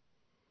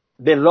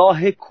به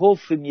راه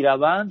کفر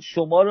میروند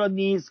شما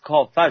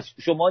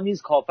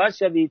نیز کافر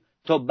شوید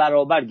تا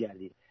برابر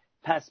گردید.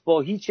 پس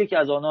با هیچ یک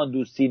از آنها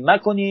دوستی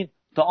مکنید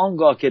تا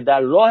آنگاه که در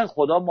راه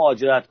خدا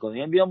مهاجرت کنید،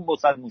 یعنی بیان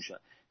مسلمون شد.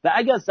 و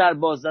اگر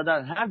سرباز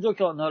زدن هر جا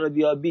که آنها را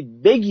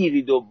بیابید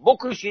بگیرید و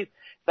بکشید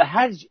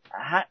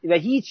و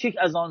هیچ یک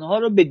از آنها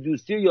را به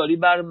دوستی و یاری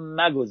بر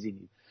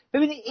مگزینید.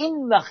 ببینید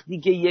این وقتی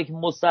که یک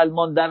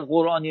مسلمان در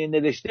قرآنی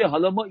نوشته،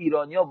 حالا ما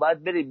ایرانی‌ها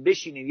باید بریم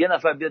بشینیم یه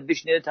نفر بیاد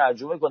بشینه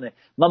ترجمه کنه،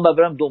 من باید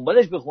برم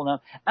دنبالش بخونم.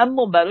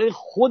 اما برای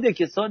خود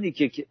کسانی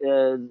که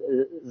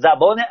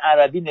زبان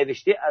عربی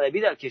نوشته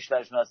عربی در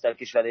کشورشون هست، در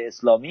کشور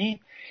اسلامی،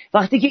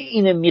 وقتی که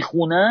اینو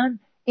میخونن،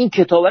 این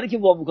کتابی که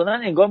وا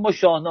میکنن انگار ما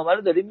شاهنامه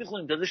رو داریم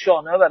میخونیم. تازه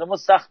شاهنامه برای ما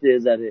سخته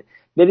ذره.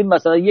 بریم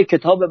مثلا یه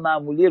کتاب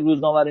معمولی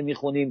روزنامه رو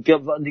میخونیم که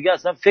دیگه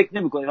اصلا فکر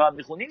نمی‌کنیم هم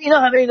میخونیم، اینا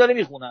همه اینا رو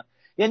میخونن.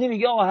 یعنی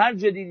میگه آقا هر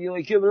جا دیدی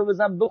یکی برو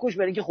بزن بکش،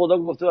 برای اینکه خدا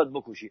گفته باید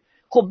بکشی.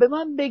 خب به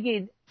من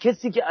بگید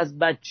کسی که از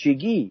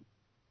بچگی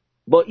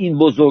با این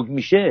بزرگ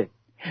میشه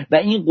و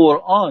این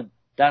قرآن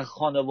در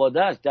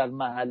خانواده‌اش، در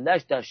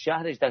محلش، در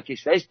شهرش، در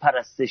کشورش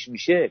پرستش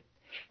میشه،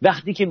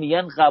 وقتی که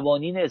میگن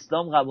قوانین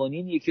اسلام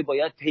قوانینیه که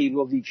باید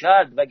پیروی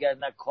کرد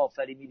وگرنه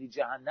کافری میری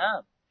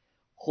جهنم،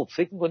 خب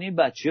فکر می‌کنی این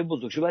بچه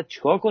بزرگ شده باید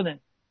چیکار کنه؟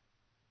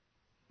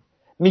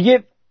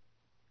 میگه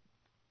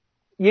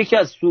یکی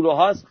از سوره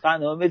هاست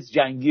غنایمت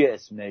جنگی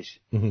اسمش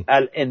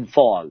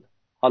الانفال،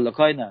 حالا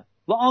کاری نه.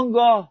 و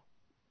آنگاه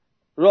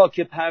را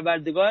که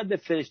پروردگارت به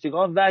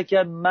فرشتگان وحی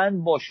کرد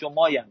من با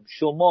شمایم،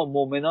 شما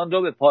مؤمنان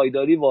را به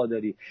پایداری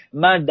واداری،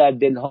 من در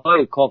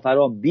دلهای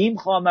کافران بیم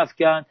خواهم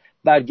افکن،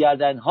 بر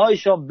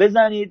گردنهایشان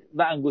بزنید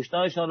و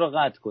انگشتانشان را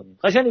قطع کنید.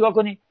 قشنگ نگاه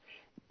کنید،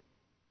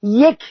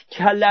 یک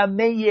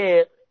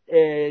کلمه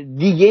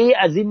دیگه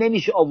از این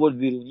نمیشه آورد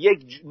بیرون،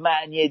 یک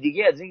معنی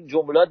دیگه از این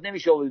جملات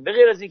نمیشه آورد، به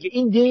غیر از این که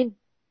این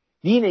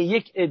دین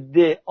یک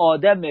عده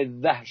آدم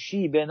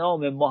وحشی به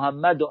نام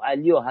محمد و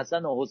علی و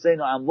حسن و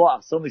حسین و انواع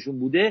اقسامشون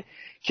بوده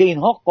که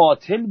اینها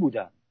قاتل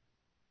بودن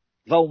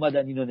و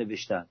اومدن اینو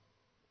نوشتن.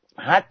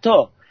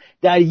 حتی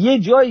در یه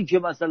جایی که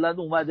مثلا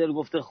اومده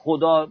گفته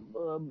خدا،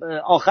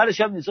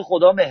 آخرش هم نیست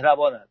خدا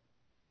مهربانه،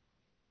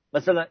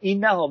 مثلا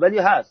این نه ها، ولی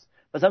هست،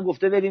 مثلا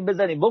گفته بریم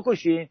بزنیم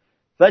بکشیم،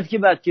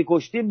 بعد که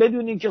کشتیم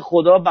بدونیم که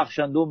خدا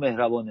بخشنده و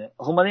مهربانه.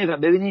 خب من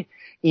نمیفهم. ببینید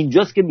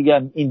اینجاست که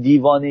میگم این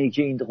دیوانه‌ای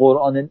که این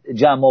قرآن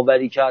جمع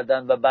آوری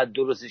کردن و بعد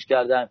درستش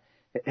کردن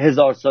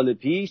 1000 سال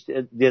پیش،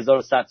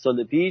 1100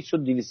 سال پیش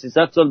شد،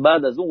 2300 سال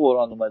بعد از اون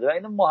قرآن اومده. و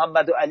اینا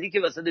محمد و علی که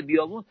وسط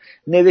بیابون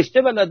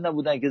نوشته بلد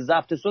نبودن که،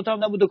 ضبط صوت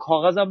هم نبوده،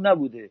 کاغذ هم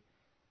نبوده.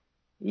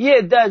 یه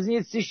عده از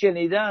این سی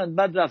شنیدن،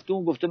 بعد رفته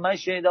اون گفته من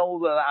شنیدم،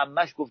 اون به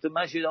عمش گفته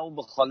من شنیدم، اون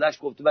به خالش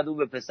گفته، بعد اون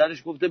به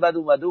پسرش گفته، بعد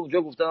اومده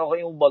اونجا گفته آقا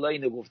این اون بالا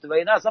اینو گفته. و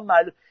اینا اصلا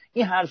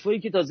این حرفایی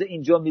که تازه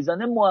اینجا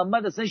میزنه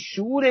محمد اصلا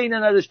شعور اینو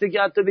نداشته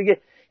که حتی بگه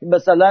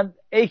مثلا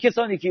ای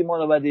کسانی که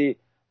ایمان آوردی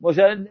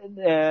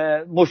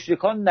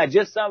مشرکان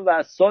نجسن و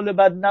از سال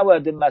بعد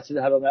نباید مسجد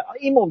حرام.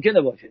 این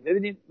ممکنه باشه.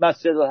 ببینید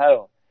مسجد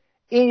الحرام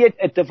این یک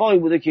اتفاقی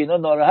بوده که اینا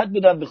ناراحت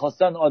بودن،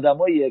 می‌خواستن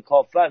آدمای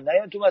کافر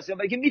نیان تو مسجد،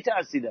 بلکه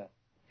میترسیدن.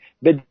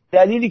 به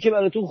دلیلی که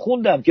براتون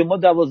خوندم که ما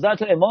 12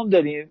 تا امام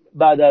داریم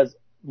بعد از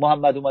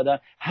محمد اومدن،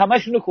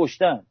 همشونو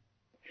کشتن.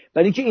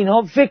 برای اینکه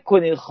اینها فکر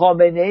کنه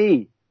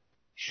خامنه‌ای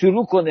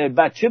شروع کنه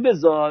بچه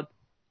بزاد،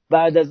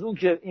 بعد از اون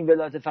که این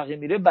ولایت فقیه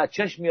میره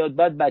بچهش میاد،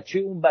 بعد بچه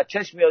اون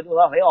بچهش میاد،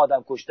 اونها هم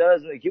آدم کشتر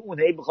از اونه که اون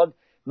هی میخواد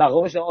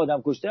مقامش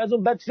آدم کشتر از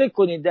اون. بعد فکر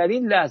کنین در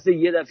این لحظه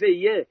یه دفعه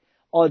یه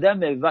آدم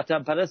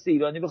وطن پرست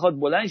ایرانی بخواد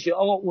بلند شه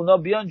آقا اونا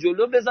بیان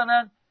جلو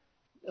بزنن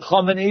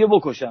خامنه‌ای رو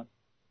بکشن.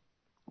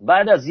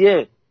 بعد از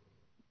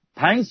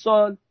 5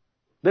 سال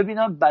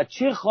ببینم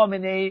بچه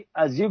خامنه‌ای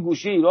از یه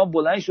گوشه ایران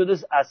بلند شده،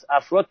 از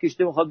افراد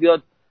کشته میخواد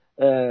بیاد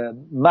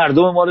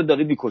مردم ما رو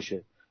داره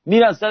میکشه،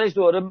 میرن سرش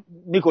دوباره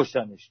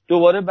میکشتنش،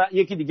 دوباره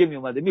یکی دیگه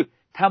میومده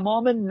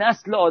تمام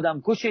نسل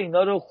آدم کش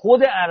اینا رو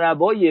خود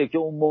عرباییه که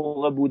اون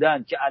موقع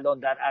بودن که الان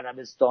در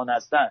عربستان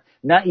هستن،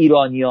 نه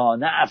ایرانیا،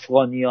 نه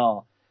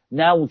افغانیا،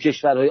 نه اون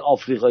کشورهای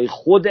آفریقایی،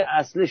 خود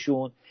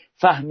اصلشون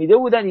فهمیده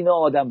بودن اینا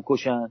آدم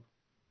کشن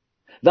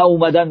و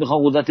اومدن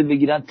میخوان قدرت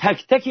بگیرن،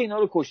 تک تک اینا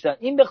رو کشتن.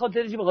 این به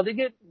خاطر چی؟ به خاطر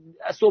که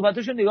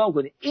صحبتاشو نگاه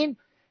کنید، این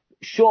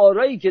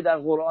شعارهایی که در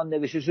قرآن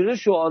نوشته شده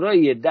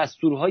شعارهای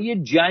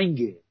دستورهای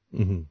جنگه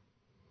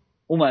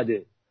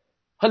اومده.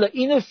 حالا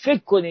اینو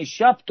فکر کنی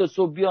شب تا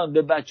صبح بیان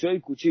به بچهای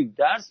کوچیک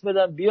درس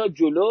بدن، بیا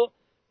جلو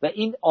و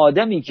این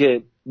آدمی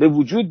که به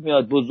وجود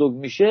میاد بزرگ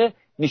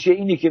میشه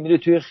اینی که میره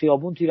توی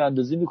خیابون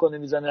تیراندازی میکنه،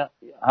 میزنه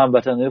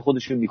هموطنهای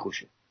خودش رو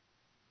میکشه.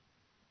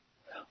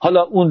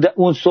 حالا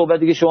اون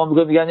صحبتی که شما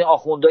میگن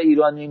آخوندا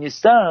ایرانی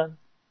نیستن،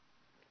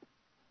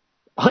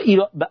 آخه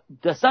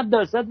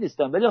 100%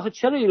 نیستن، ولی آخه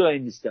چرا ایرانی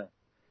نیستن؟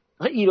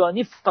 آخه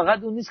ایرانی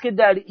فقط اون نیست که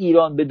در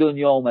ایران به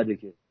دنیا اومده،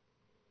 که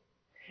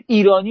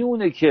ایرانی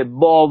اونه که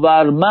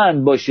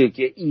باورمند باشه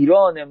که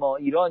ایران ما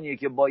ایرانیه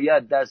که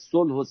باید در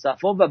صلح و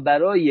صفا و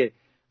برای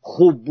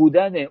خوب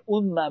بودن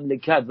اون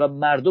مملکت و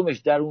مردمش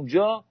در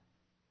اونجا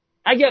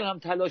اگر هم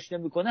تلاش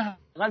نمیکنه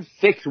حداقل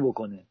فکر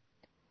بکنه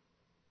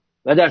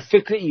و در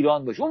فکر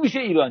ایران باشه، اون میشه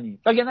ایرانی.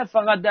 وگرنه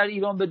فقط در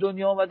ایران به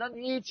دنیا آمدن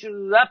هیچ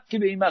ربطی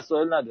به این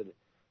مسائل نداره.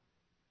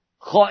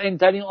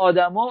 خائن‌ترین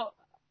آدما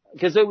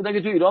کسایی بودن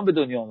که تو ایران به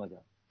دنیا آمدن،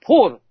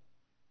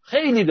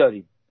 خیلی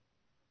داریم،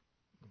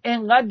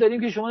 انقدر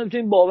داریم که شما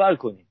نمیتونید باور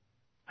کنید.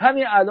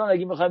 همین الان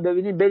اگه میخوایم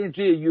ببینید برید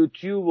توی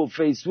یوتیوب و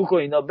فیسبوک و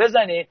اینا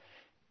بزنید،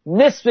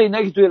 نصف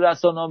اینا که توی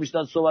رسانه‌ها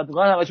میشنن صحبت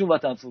میکنن همشون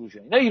وطن فروشن،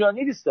 اینا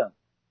ایرانی نیستن.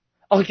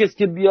 آخه کسی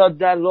که بیاد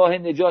در راه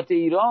نجات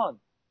ایران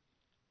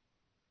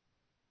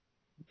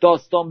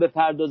داستان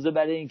بپردازه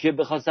برای اینکه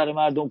بخواد سر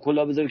مردم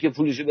کلا بذاره که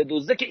پولشو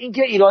بدزده، که این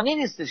که ایرانی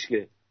نیستش.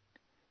 که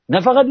نه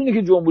فقط اونی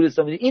که جمهوری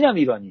اسلامی، اینم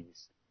ایرانی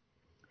نیست.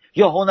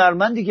 یا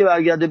هنرمندی که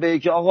برگرده بگه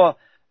که آقا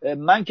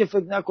من که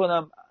فکر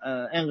نکنم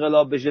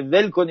انقلاب بشه،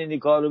 ول کنین این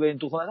کار رو برین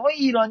تو خونه، آقا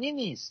ایرانی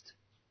نیست.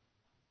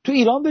 تو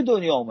ایران به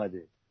دنیا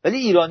اومده ولی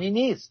ایرانی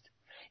نیست.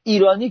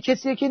 ایرانی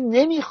کسیه که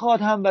نمیخواد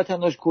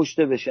هموطناش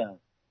کشته بشن.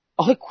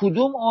 آخه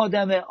کدوم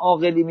آدم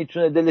عاقلی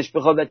میتونه دلش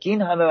بخواد که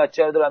این همه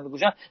بچه رو دارن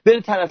میکشن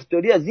بره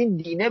طرفداری از این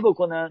دینه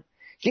بکنن،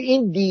 که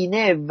این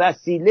دینه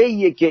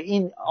وسیله‌ایه که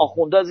این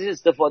آخوندا ازش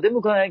استفاده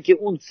میکنن که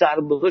اون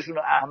سربازاشون و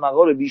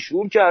احمقا رو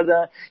بیشعور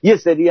کردن، یه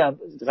سری هم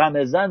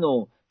غمزن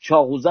و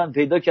چاقوزن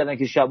پیدا کردن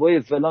که شبای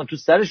فلان تو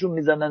سرشون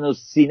میزنن و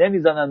سینه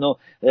میزنن و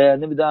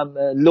نمیدونم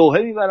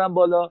لوحه میبرن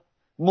بالا،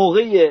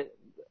 موقع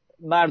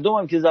مردم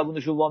هم که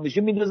زبونشون وا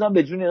میشه میندازن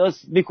به جون اینا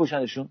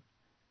میکشنشون.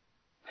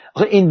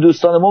 آخه این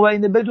دوستان ما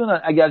باید اینو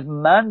بدونن، اگر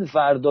من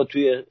فردا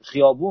توی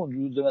خیابون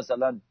روز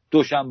مثلا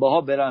دوشنبه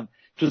ها برم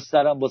تو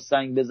سرم با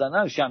سنگ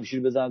بزنم،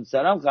 شمشیر بزنم تو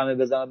سرم، قمه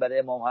بزنم برای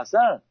امام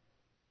حسن،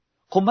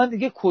 خب من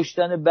دیگه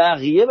کشتن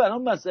بقیه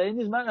برام مسئله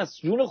نیست. من از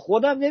جون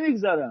خودم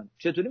نمیگذرم،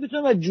 چطوری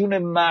میتونم از جون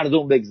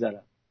مردم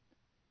بگذرم؟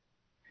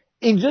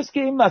 اینجاست که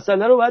این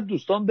مسئله رو باید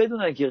دوستان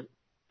بدونن که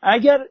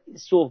اگر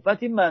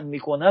صحبتی من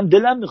میکنم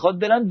دلم میخواد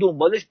برن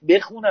دنبالش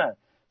بخونن.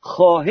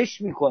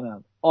 خواهش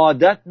میکنم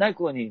عادت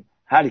نکنین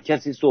هر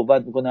کسی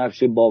صحبت میکنه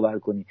حرفش باور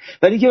کنین،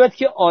 ولی که وقتی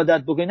که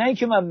عادت بکنین، نه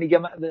اینکه من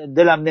میگم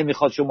دلم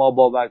نمیخواد شما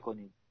باور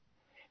کنین،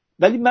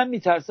 ولی من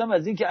میترسم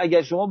از این که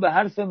اگر شما به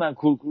حرف من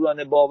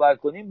کورکورانه باور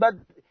کنین، بعد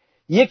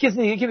یک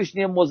کسی دیگه که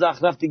بشینه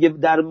مزخرف دیگه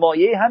در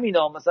مایه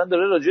همینا مثلا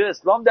داره راجع به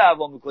اسلام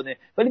دعوا میکنه،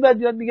 ولی بعد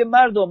بیاد میگه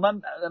مردم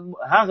من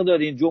حق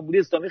دارین، جمهوری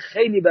اسلامی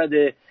خیلی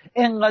بده،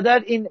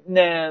 انقدر این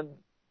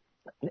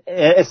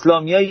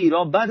اسلامیای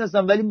ایران بد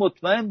هستن، ولی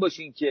مطمئن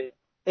باشین که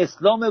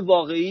اسلام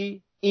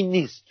واقعی این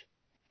نیست.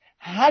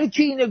 هر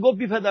کی اینو گفت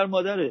بی پدر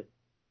مادره.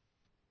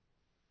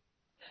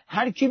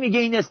 هر کی میگه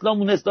این اسلام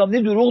اون اسلام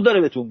نیست دروغ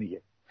داره بهتون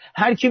میگه.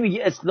 هر کی میگه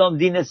اسلام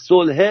دین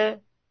صلح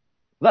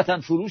وطن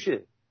فروشه.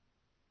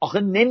 آخه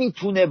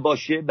نمیتونه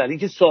باشه، برای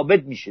اینکه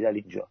ثابت میشه در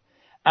اینجا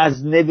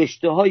از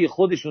نوشته های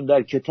خودشون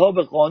در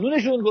کتاب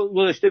قانونشون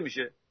گذاشته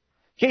میشه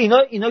که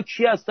اینا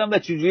کی هستن و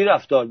چجوری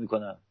رفتار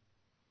میکنن.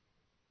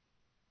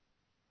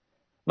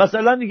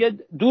 مثلا میگه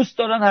دوست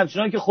دارن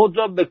همچنان که خود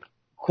را به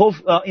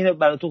کفر، اینو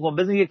براتون خونم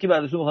بزنید یکی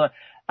براتون میخونم،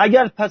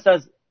 اگر پس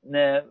از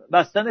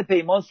بستن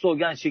پیمان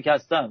سوگند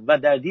شکستن و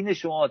در دین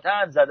شما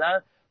طعن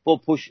زدن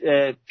با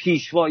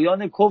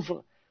پیشوایان کفر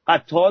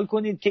قتال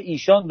کنید که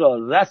ایشان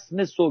را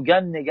رسم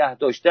سوگند نگه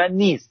داشتن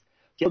نیست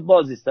که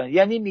بازیستن.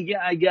 یعنی میگه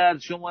اگر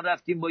شما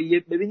رفتیم با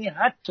یه، ببینی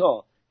حتی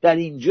در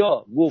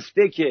اینجا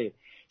گفته که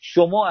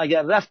شما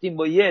اگر رفتیم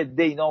با یه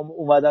دینا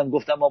اومدن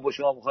گفتن ما با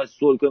شما میخوایم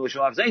صلح کنیم با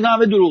شما حرف، اینا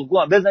همه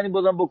دروغگوان، بزنیم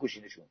بازم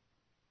بکشینشون.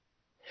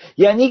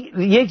 یعنی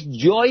یک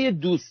جای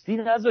دوستی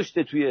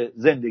نذاشته توی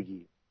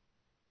زندگی.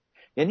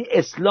 یعنی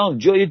اسلام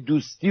جای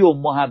دوستی و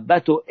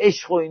محبت و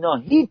عشق و اینا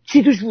هیچ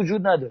چی توش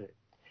وجود نداره.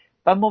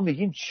 و ما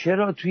میگیم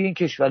چرا توی این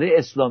کشورهای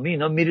اسلامی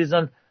اینا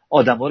میریزن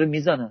آدما رو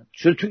میزنن،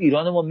 چرا تو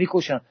ایران ما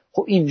میکشن؟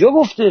 خب اینجا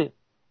گفته،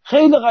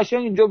 خیلی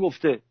قشنگ اینجا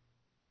گفته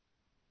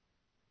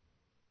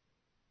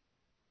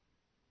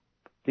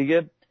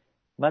دیگه.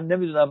 من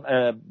نمیدونم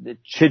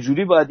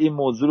چجوری باید این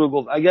موضوع رو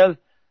گفت. اگر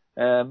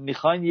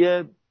میخواین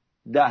یه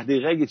 10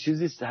 دقیقه اگه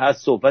چیزی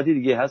هست صحبتی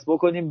دیگه هست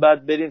بکنیم،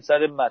 بعد بریم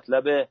سر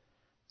مطلب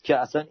که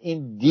اصلا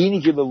این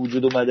دینی که به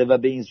وجود اومده و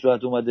به این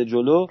صورت اومده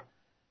جلو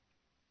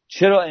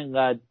چرا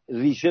اینقدر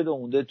ریشه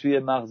دونده توی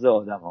مغز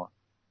آدم ها.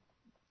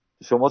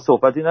 شما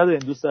صحبتی ندارین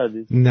دوست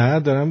عزیز؟ نه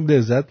دارم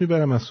لذت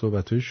میبرم از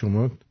صحبت‌های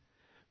شما.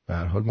 به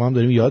هر حال ما هم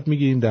داریم یاد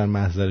میگیریم در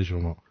محضر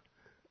شما.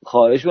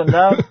 خواهش می‌کنم.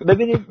 نه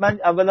ببینید من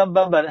اولا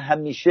برای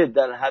همیشه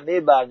در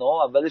همه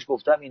برنامه اولش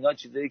گفتم اینا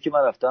چیزایی که من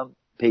رفتم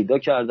پیدا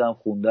کردم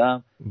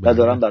خوندم و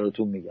دارم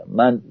براتون میگم.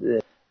 من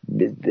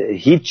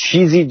هیچ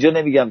چیزی اینجا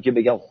نمیگم که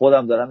بگم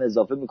خودم دارم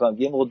اضافه میکنم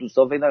که یه موقع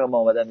دوستا فکر نکنن ما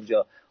اومدم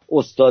اینجا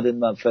استاد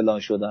من فلان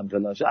شدم.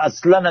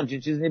 اصلا همچین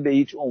چیزی به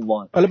هیچ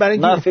عنوان. حالا برای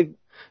اینکه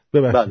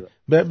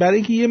برای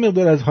اینکه یه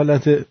مقدار از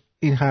حالت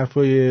این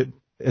حرفای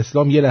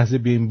اسلام یه لحظه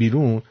بیایم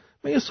بیرون،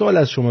 من یه سوال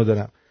از شما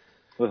دارم.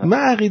 من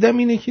عقیدم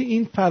اینه که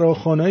این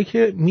فراخوانایی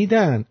که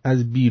میدن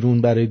از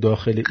بیرون برای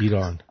داخل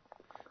ایران،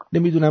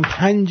 نمیدونم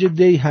 5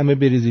 دی همه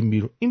بریزیم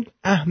بیرون، این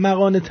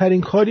احمقانه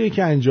ترین کاریه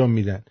که انجام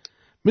میدن.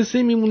 مثل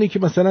این میمونه که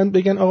مثلا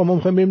بگن آقا ما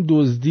میخوایم بریم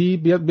دزدی،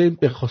 بیاد بریم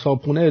به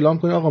صاحبخونه اعلام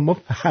کنیم آقا ما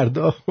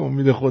فردا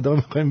امید خدا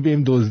میخوایم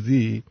بریم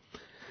دزدی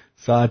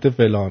ساعت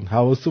فلان،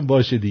 حواستون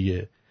باشه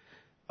دیگه.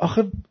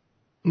 آخه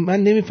من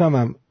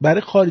نمیفهمم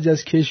برای خارج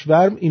از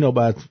کشور اینا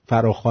باید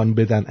فراخوان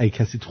بدن؟ ای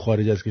کسی تو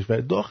خارج از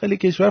کشور، داخل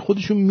کشور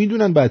خودشون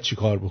میدونن باید چی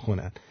کار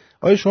بکنن.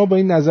 آیا شما با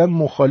این نظر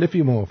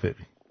مخالفی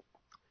موافقی؟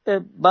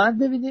 بعد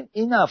ببینیم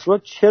این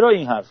افراد چرا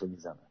این حرفو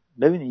میزنن.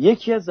 ببینید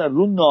یکی از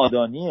رو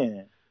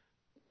نادانیه،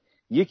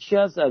 یکی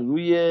از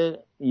روی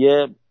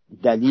یه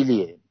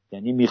دلیلیه.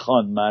 یعنی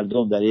میخوان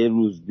مردم در یه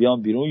روز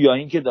بیان بیرون، یا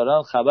اینکه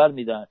دارن خبر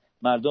میدن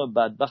مردم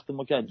بدبخت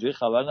ما که از جای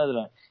خبر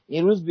ندارن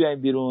این روز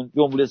بیاین بیرون،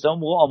 جمهوری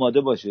اسلامی موقع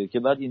آماده باشه که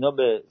بعد اینا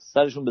به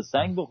سرشون به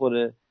سنگ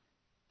بخوره.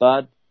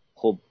 بعد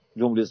خب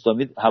جمهوری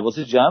اسلامی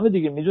حواسش جمعه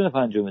دیگه، میدونه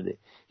پنجم ده.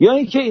 یا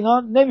اینکه اینا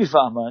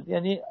نمیفهمن،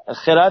 یعنی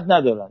خرد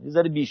ندارن، یه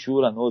ذره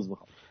بیشورن. عذر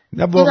میخوام.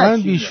 نه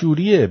واقعا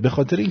بیشوریه، به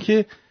خاطر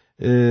اینکه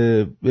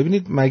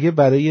ببینید مگه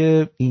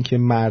برای اینکه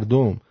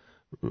مردم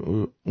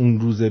اون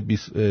روز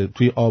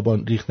توی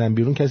آبان ریختن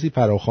بیرون کسی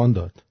فراخوان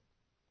داد؟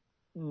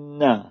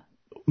 نه،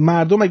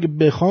 مردم اگه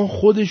بخوان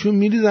خودشون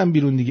میریزن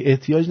بیرون دیگه،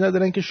 احتیاج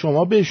ندارن که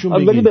شما بهشون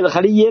بگید. ولی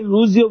بالاخره یه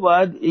روزی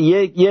باید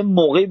یه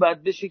موقعی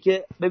باید بشه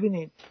که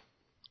ببینید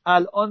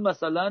الان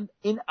مثلا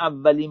این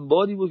اولین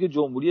باری بود که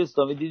جمهوری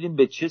اسلامی دیدیم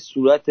به چه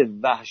صورت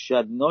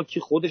وحشتناکی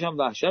خودش هم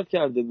وحشت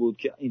کرده بود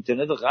که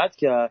اینترنت رو قطع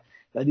کرد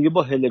و دیگه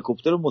با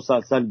هلیکوپتر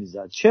مسلسل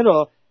میزد.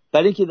 چرا؟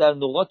 برای اینکه در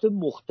نقاط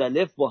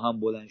مختلف با هم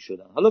بلند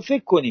شدن. حالا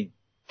فکر کنین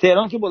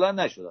تهران که بلند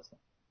نشد اصلا،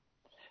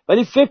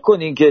 ولی فکر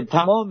کنین که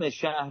تمام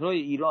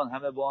شهرهای ایران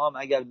همه با هم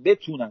اگر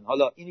بتونن،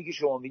 حالا اینی که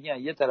شما میگین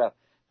یه طرف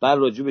بعد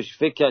راجبش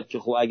فکر کرد که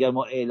خب اگر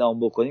ما اعلام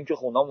بکنیم که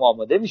خب اونا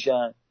آماده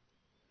میشن،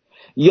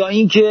 یا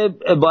اینکه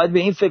باید به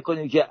این فکر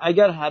کنیم که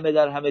اگر همه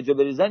در همه جا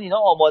بریزن اینا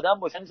آمادن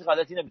باشن هیچ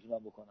غلطی نمیتونن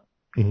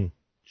بکنن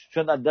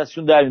چون از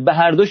دستشون در میاد. به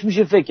هر دوش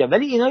میشه فکر کرد.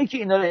 ولی اینایی که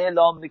اینا رو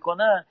اعلام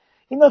میکنن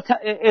اینا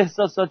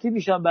احساساتی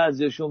میشن،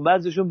 بعضیشون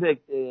به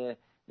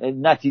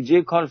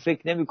نتیجه کار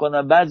فکر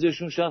نمیکنن،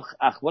 بعضیشون شاید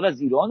اخبار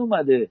از ایران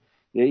اومده،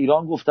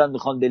 ایران گفتن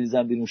میخوان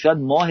بریزن بیرون، شاید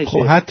ماهشه.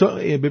 خب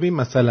حتی ببین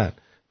مثلا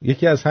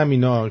یکی از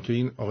همینا که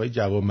این آقای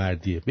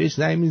جوانمردیه بهش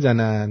زنگ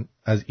میزنن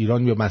از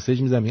ایران یا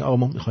مسیج میزنن آقا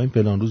ما میخوایم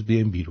فلان روز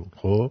بیایم بیرون.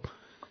 خب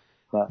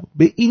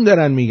به این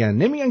دارن میگن،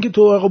 نمیگن که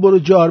تو آقا برو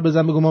جار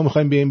بزن بگو ما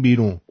میخوایم بیایم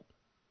بیرون.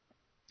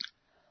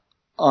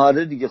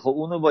 آره دیگه، خب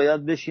اونو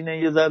باید بشینه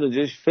یه ذره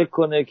جاش فکر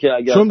کنه که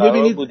اگر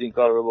قرار بود این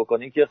کار رو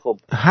بکنی که خب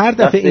هر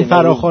دفعه این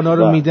فراخوانا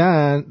رو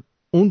میدن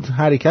اون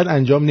حرکت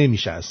انجام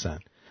نمیشه اصلا،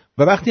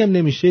 و وقتی هم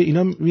نمیشه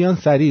اینا میان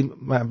سریع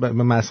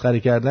مسخره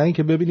کردن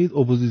که ببینید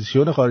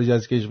اپوزیسیون خارج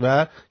از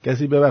کشور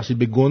کسی ببخشید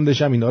به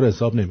گندش هم اینا رو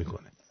حساب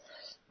نمیکنه.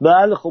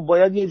 بله خب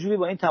باید یه جوری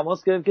با این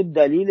تماس گرفت که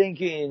دلیل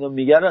اینکه اینو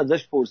میگه رو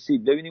ازش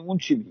پرسید ببینیم اون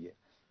چی میگه،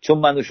 چون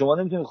من و شما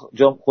نمیتونیم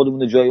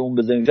خودمون جای اون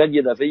بذاریم. شاید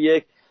یه دفعه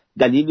یک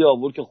دلیلی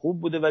آورد که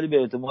خوب بوده ولی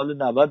به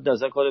احتمال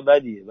 90% کار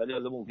بدیه، ولی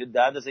حالا ممکن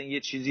 10% یه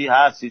چیزی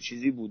هست، یه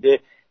چیزی بوده،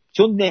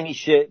 چون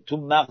نمیشه تو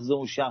مغز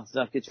اون شخص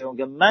رفت که چرا.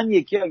 من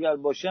یکی اگر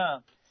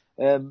باشم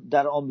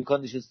در آمریکا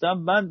نشستم،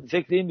 من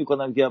فکر این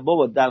میکنم که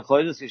بابا در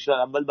خارج از کشور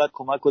اول باید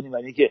کمک کنیم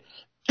برای اینکه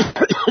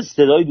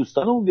صدای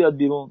دوستانمون بیاد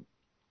بیرون.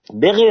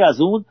 به غیر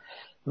از اون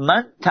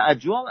من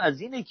تعجبم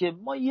از اینه که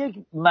ما یک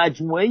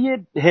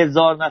مجموعه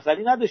 1000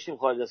 نفری نداشتیم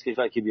خارج از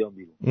کشور که بیان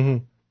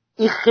بیرون.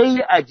 این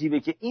خیلی عجیبه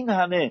که این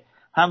همه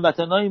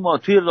هموطنای ما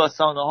توی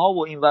رسانه ها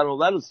و این ور و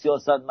ور و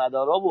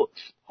سیاستمدارا و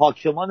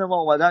حاکمان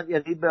ما اومدن،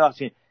 یعنی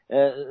ببخشید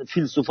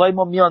فیلسوفای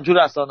ما میان تو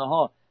رسانه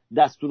ها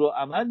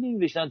دستورالعمل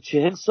می‌نویسن،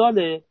 40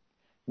 ساله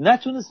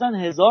نتونستن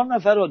 1000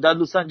 نفر رو در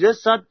لس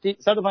آنجلس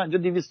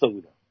 150-200 تا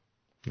بودن.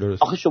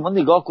 درست. آخه شما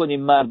نگاه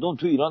کنین مردم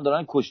تو ایران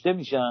دارن کشته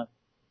میشن،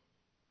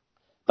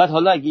 بعد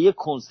حالا اگه یه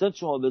کنسرت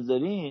شما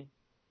بذارین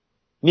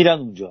میرن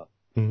اونجا.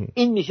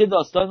 این میشه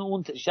داستان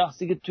اون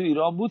شخصی که تو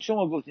ایران بود،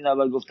 شما گفتین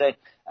اول گفته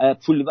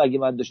پول اگه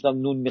من داشتم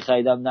نون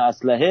می‌خریدم نه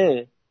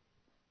اسلحه،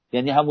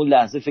 یعنی همون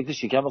لحظه فکر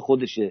شکم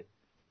خودشه،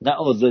 نه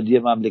آزادی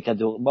مملکت،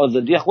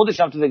 آزادی خودش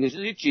هم تو فکرش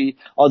نیست، چی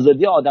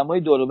آزادی آدمای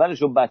دور و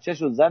برش و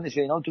بچه‌ش و زنش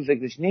و اینا تو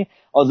فکرش نیست،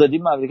 آزادی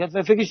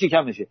مملکت فکر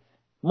شکمشه.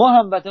 ما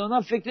هموطنان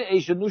هم فکر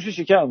عیش و نوش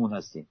شکممون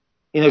هستیم،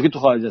 اینا که تو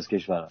خارج از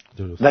کشورن،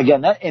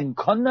 وگرنه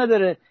امکان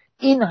نداره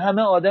این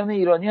همه آدم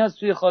ایرانی هست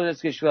توی خارج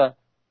از کشور،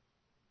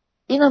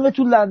 این همه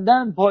تو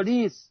لندن،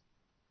 پاریس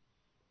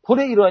پر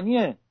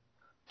ایرانیه،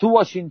 تو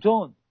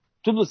واشنگتن،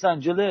 تو لس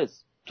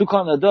آنجلس، تو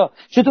کانادا.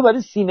 چطور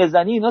برای سینه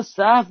زنی اینا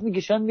صف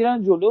میکشن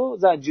میرن جلو،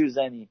 زنجیر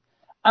زنی،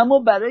 اما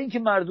برای اینکه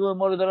مردم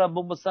ما رو دارن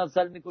با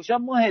مسلسل میکشن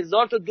ما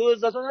 1000 تا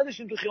 2000 تا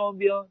نداشتیم تو خیابون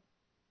بیان.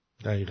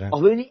 دقیقاً.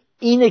 آخه ببینید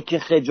اینه که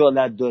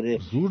خجالت داره،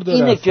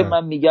 اینه که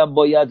من میگم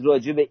باید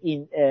راجع به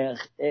این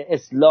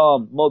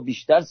اسلام ما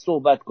بیشتر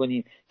صحبت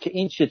کنیم که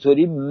این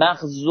چطوری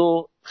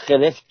مغزو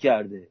خرفت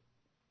کرده.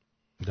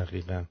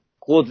 دقیقاً.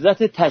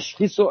 قدرت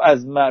تشخیص رو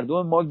از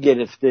مردم ما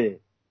گرفته.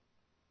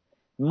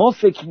 ما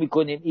فکر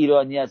میکنیم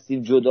ایرانی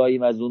هستیم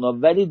جداییم از اونا،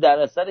 ولی در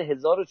اثر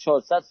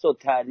 1400 سال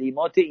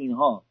تعلیمات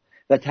اینها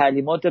و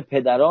تعلیمات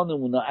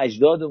پدرانمون و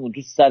اجدادمون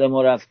تو سر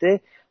ما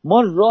رفته،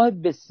 ما راه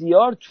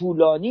بسیار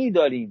طولانی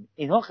داریم.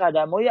 اینها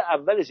قدمای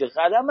اولشه.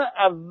 قدم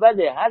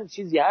اول هر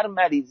چیزی، هر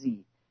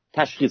مریضی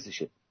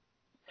تشخیصشه.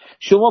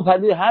 شما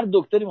پدوی هر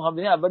دکتری میخوام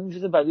ببینید اول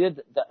میشه پدوی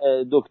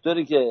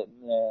دکتری که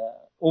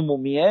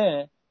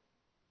عمومیه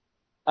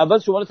اول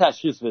شما رو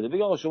تشخیص بده،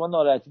 بگه آقا شما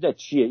ناراحتیت از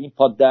چیه؟ این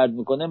پات درد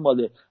میکنه،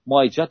 مال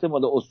مایچت،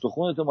 مال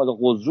استخونت، مال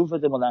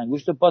قضروفت، مال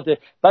انگشت پاته.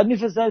 بعد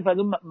میفرستن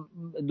پدوی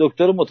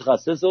دکتر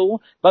متخصص اون،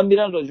 بعد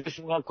میرن راجبش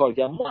میگن کار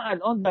کردن. ما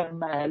الان در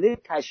مرحله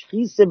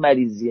تشخیص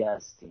مریضی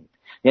هستیم،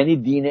 یعنی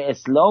دین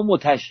اسلام رو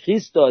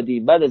تشخیص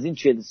دادیم بعد از این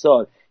 40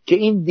 سال که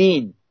این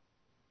دین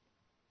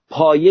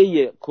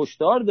پایه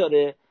کشتار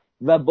داره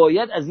و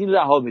باید از این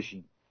رها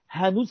بشیم.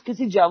 هنوز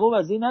کسی جواب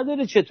از این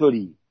نداره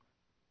چطوری.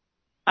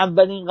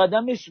 اولین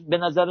قدمش به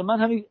نظر من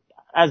همین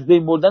از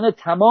بین بردن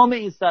تمام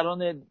این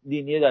سران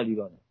دینی در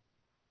ایرانه.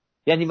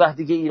 یعنی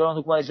وقتی که ایران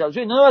حکومت شد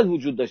اینا باید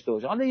وجود داشته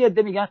باشه. حالا یه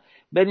عده میگن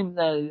بریم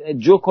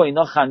جوک و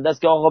اینا خنده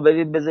است که آقا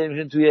بریم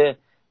بذاریمشون توی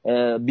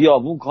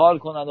بیابون کار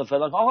کنن و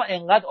فلان. آقا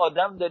انقدر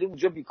آدم داریم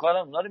اونجا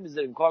بیکارن، اونا رو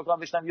میذاریم کار کنن،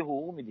 بهشون یه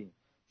حقوق میدیم.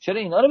 چرا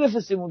اینا رو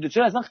بفرستیم اونجا؟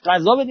 چرا اصلا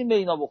غذا بدیم به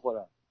اینا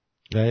بخورن؟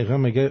 دقیقاً.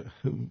 مگه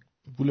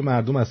پول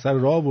مردم از سر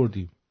راه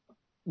بردیم؟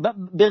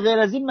 به غیر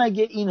از این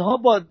مگه اینها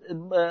با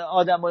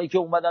آدمایی که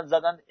اومدن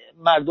زدن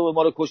مردم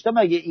ما رو کشتن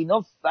مگه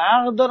اینا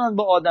فرق دارن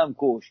با آدم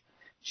کش؟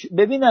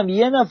 ببینم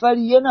یه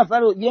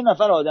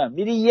نفر آدم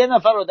میری یه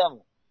نفر آدمو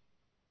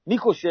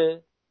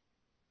میکشه،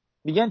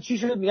 میگن چی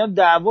شد؟ میگن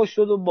دعوا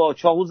شد و با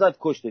چاقو زد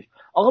کشتش.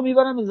 آقا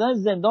میبرن میزنن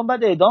زندان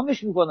بعد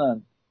اعدامش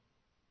میکنن.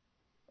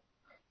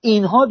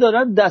 اینها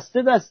دارن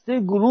دسته دسته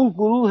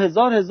گروه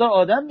هزار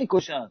آدم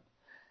میکشن.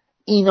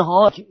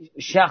 اینها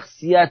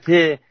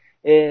شخصیت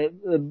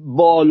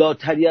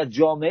بالاتری از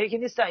جامعه که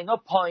نیستن،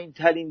 اینا پایین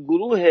ترین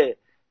گروه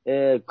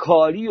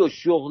کاری و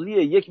شغلی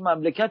یک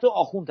مملکت و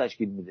آخوند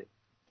تشکیل میده.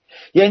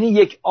 یعنی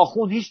یک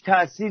آخوند هیچ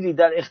تأثیری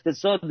در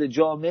اقتصاد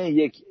جامعه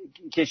یک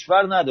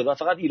کشور نداره.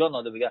 فقط ایران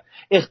ناده بگم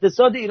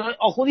اقتصاد ایران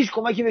آخوند هیچ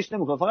کمکی بهش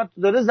نمیکنه، فقط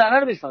داره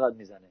ضرر بهش فقط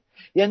میزنه.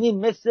 یعنی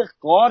مثل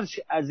قارچ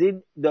از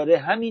این داره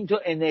همینطور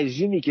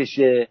انرژی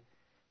میکشه،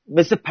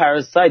 مثل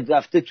پاراسایت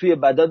رفته توی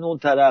بدن اون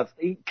طرف.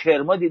 این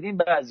کرما دیدین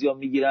بعضیا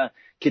میگیرن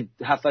که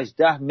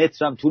 7-10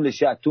 متر هم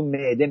طولشه، تو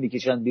معده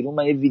میکشن بیرون.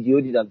 من یه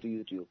ویدیو دیدم تو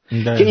یوتیوب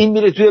که این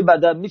میره توی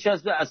بدن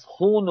میچسبه، از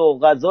خون و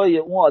غذای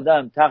اون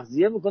آدم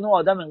تغذیه میکنه، اون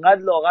آدم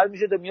انقدر لاغر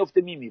میشه تا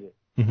میفته میمیره.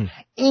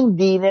 این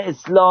دین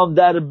اسلام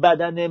در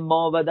بدن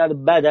ما و در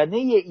بدنه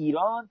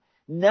ایران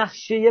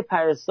نقشه یه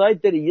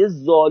پاراسایت داره، یه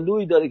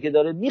زالوی داره که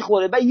داره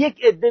میخوره و یک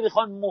عده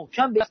میخوان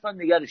محکم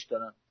بسن نگرش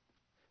دارن.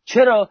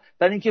 چرا؟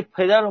 برای اینکه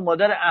پدر و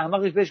مادر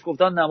احمقش بهش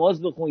گفتن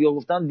نماز بخون یا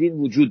گفتن دین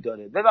وجود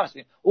داره.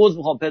 ببخشید عذر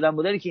میخوام، پدر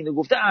مادری که اینو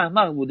گفته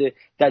احمق بوده،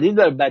 دلیل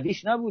بر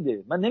بدیش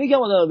نبوده. من نمیگم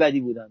آدم بدی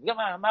بودن، میگم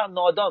احمق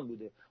نادان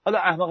بوده. حالا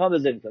احمق هم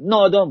بذاریم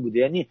نادان بوده،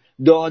 یعنی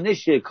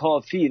دانش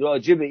کافی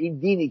راجع به این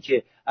دینی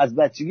که از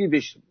بچگی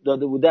بهش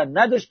داده بودن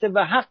نداشته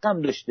و حق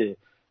هم داشته،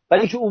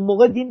 ولی که اون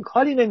موقع دین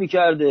کاری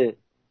نمیکرده.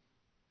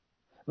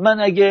 من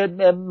اگه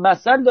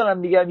مثل دارم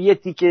میگم، یه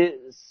تیکه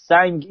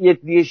سنگ،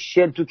 یه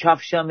شل تو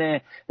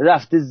کفشمه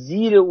رفته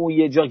زیر اون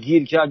یه جا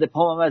گیر کرده،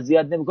 پامم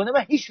اذیت نمیکنه،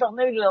 من هیچ وقت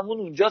نمیدونم اون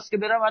اونجاست که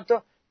برم حتی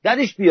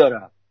درش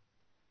بیارم.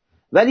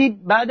 ولی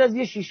بعد از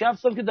یه 6-7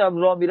 سال که دارم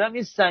راه میرم،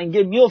 این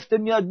سنگه میفته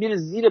میاد میره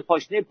زیر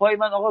پاشنه پای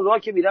من. آقا راه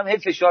که میرم هی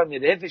فشار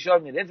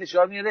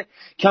میاره،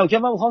 کم کم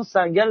من میخوام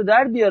سنگه رو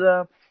در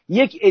بیارم.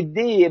 یک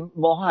عده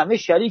ما همه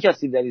شریک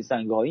هستیم در این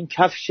سنگه ها. این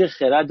کفش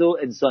خرد و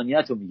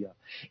انسانیت رو میگم،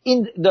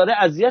 این داره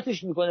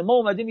اذیتش میکنه. ما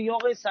اومدیم میگیم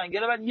آقا این سنگه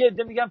رو، بعد یه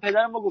عده میگم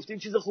پدرم ما گفتیم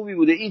چیز خوبی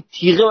بوده، این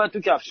تیغه باید تو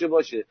کفشه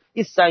باشه،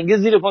 این سنگه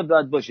زیر پات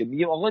باید باشه.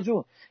 میگیم آقا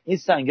جون این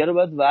سنگه رو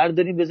باید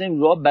ورداریم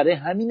بزنیم راه، برای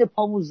همین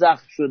پامون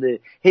زخم شده،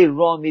 هی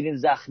راه میریم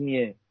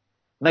زخمیه.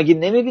 مگه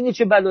نمیبینی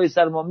چه بلایی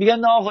سر ما؟ میگن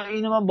نه آقا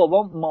اینو من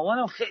بابام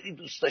مامانم خیلی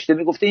دوست داشته،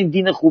 میگفته این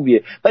دین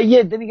خوبیه. و یه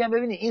عده میگن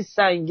ببینید این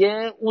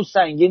سنگه اون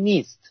سنگه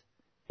نیست.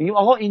 میگیم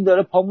آقا این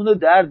داره پامونو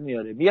درد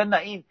میاره. میگن نه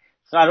این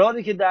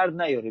قراره که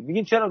درد نیاره.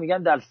 میگیم چرا؟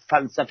 میگن در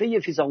فلسفه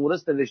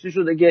فیثاغورس نوشته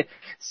شده که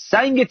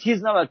سنگ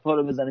تیز نباید پا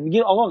رو بزنه.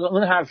 میگیم آقا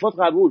اون حرفات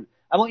قبول،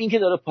 اما این که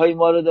داره پای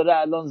ما رو داره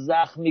الان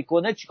زخم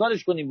میکنه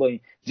چیکارش کنیم با این؟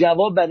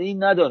 جواب برای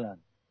این ندارن،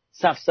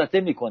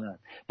 سفسطه میکنن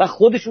و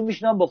خودشون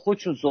میشنن با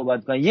خودشون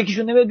صحبت کنن.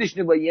 یکیشون نمیاد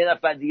بشینه با یه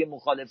نفر دیگه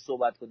مخالف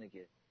صحبت کنه، که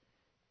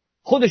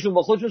خودشون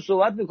با خودشون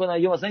صحبت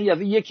میکنن. یا مثلا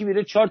یکی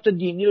میره 4 تا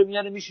دینی رو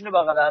میاره میشینه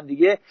بغل هم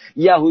دیگه،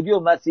 یهودی و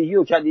مسیحی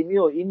و کلیمی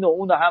و این و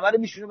اون و همه رو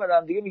میشینه بغل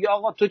هم دیگه، میگه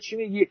آقا تو چی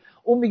میگی؟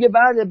 اون میگه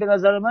بله به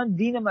نظر من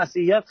دین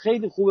مسیحیت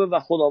خیلی خوبه و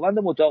خداوند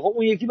متعال.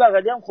 اون یکی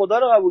بغلی هم خدا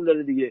رو قبول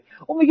داره دیگه،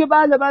 اون میگه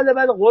بله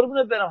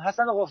قربونت برم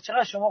حسن آقا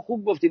چقدر شما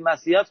خوب گفتید،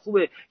 مسیحیت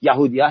خوبه،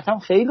 یهودیت هم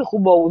خیلی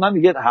خوبه. اونم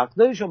میگه حق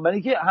داریشون، برای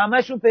اینکه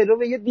همشون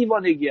پیرو یه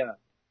دیوانگی ان.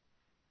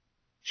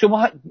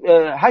 شما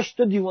 8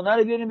 تا دیوانه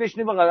رو بیارین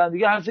بشینین بغل هم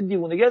دیگه، حرف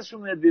دیوونگی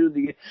ازشون میاد بیرون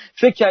دیگه.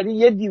 فکر کردین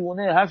یه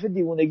دیوونه حرف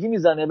دیوونگی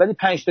میزنه ولی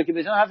 5 تا که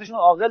بزنن حرفشون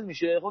عاقل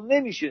میشه؟ خب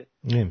نمیشه.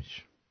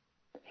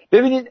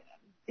 ببینید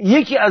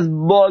یکی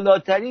از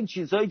بالاترین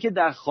چیزهایی که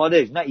در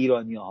خارج، نه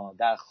ایرانی‌ها،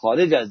 در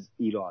خارج از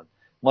ایران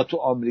ما تو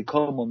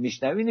آمریکا ما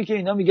میشنویم اینه که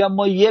اینا میگن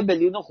ما 1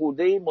 میلیون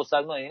خورده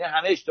مسلمان، یعنی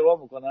همه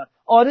اشتباه میکنن.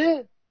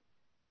 آره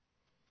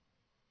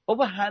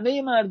بابا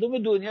همه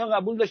مردم دنیا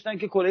قبول داشتن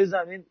که کره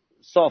زمین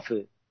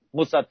صافه،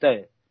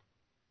 مسطحه،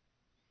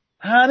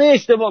 همه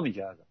اشتباه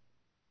میکردن.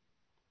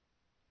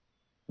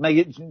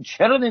 مگه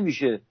چرا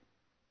نمیشه؟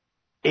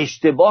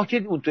 اشتباه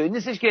که اونطوری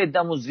نیستش که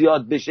عدمون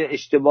زیاد بشه،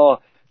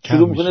 اشتباه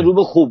شروع میکنه رو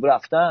به خوب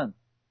رفتن.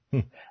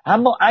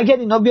 اما اگر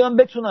اینا بیان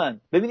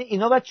بتونن، ببینید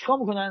اینا بعد چیکار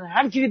میکنن؟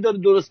 هر کی داره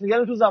درست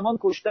میگه تو زمان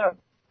کشتن،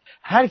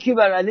 هر کی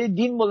بر علیه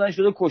دین بلند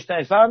شده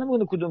کشتن. فرق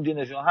نمیکنه کدوم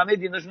دینشون، همه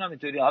دیناشون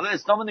همینطوری. حالا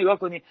اسلامو نگاه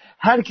کنی،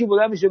 هر کی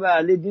بلند میشه بر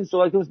علیه دین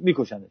صحبت کنه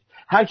میکشنش،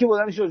 هر کی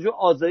بلند میشه راجع به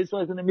آزادی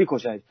صحبت کنه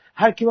میکشنش،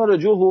 هر کی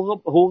راجع به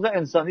حقوق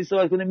انسانی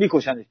صحبت کنه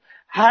میکشنش،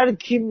 هر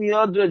کی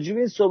میاد راجع به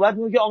این صحبت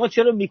میگه آقا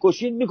چرا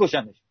میکشین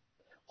میکشنش.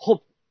 خب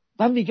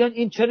من میگن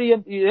این چرا یه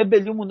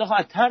بلیون مونده؟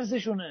 از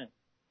ترسشونه.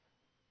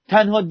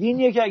 تنها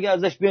دینیه که اگه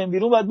ازش بیان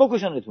بیرون باید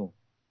بکشنتون.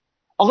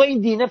 آقا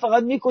این دینه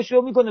فقط میکشه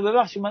و میکنه.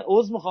 ببخشید من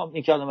عذر میخوام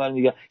این کلمه رو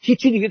میگم،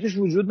 هیچی دیگه توش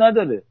وجود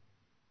نداره.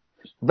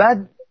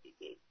 بعد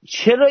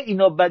چرا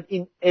اینا بعد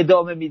این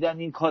ادامه میدن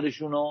این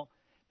کارشونو؟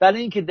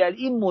 برای اینکه در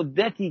این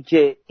مدتی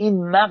که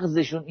این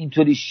مغزشون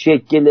اینطوری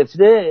شکل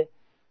گرفته،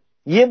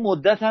 یه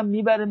مدت هم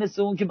میبره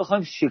مثل اون که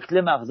بخوایم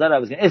شکل مغز رو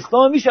عوض کنیم.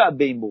 اسلام میشه از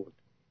بین برد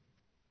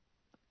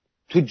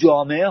تو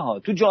جامعه ها،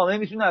 تو جامعه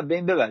میتونه از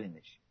بین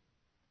ببرینش.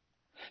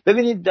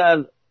 ببینید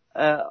در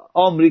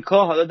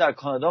آمریکا، حالا در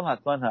کانادا هم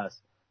حتما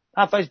هست،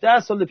 7-10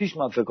 سال پیش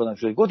من فکر کنم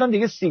شده گفتن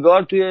دیگه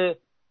سیگار توی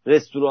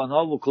رستوران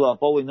ها و کلاب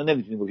ها و اینا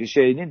نمیتونی بکشی.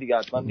 شنیدین دیگه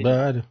حتما؟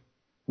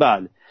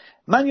 بله.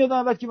 من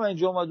یادم وقتی من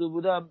اینجا اومده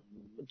بودم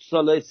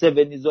سالهای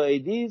 70s و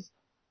 80s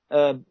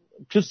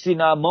تو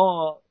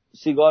سینما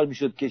سیگار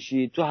میشد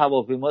کشید، تو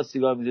هواپیما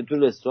سیگار میشد، تو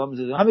رستوران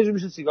میشد، همه جا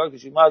میشد سیگار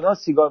کشید. مردم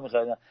سیگار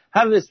میخریدن.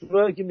 هر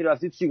رستورانی که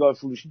میرفتید سیگار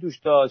فروشی توش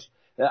داشت،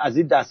 از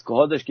این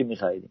دستگاه‌ها داشت که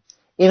میخریدیم.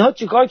 اینها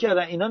چیکار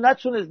کردن؟ اینا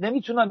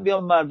نمیتونن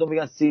بیان مردم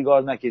بگن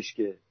سیگار نکش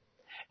که.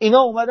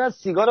 اینا اومدن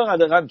سیگار رو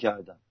قدغن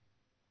کردن.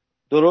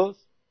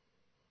 درست؟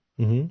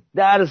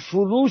 در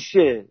فروش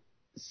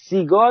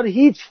سیگار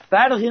هیچ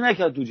فرقی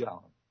نکرد تو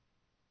جهان.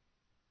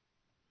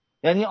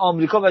 یعنی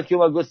آمریکا وقتی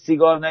اومد گفت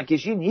سیگار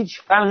نکشین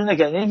هیچ فرقی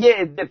نکرد. یعنی یه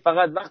عده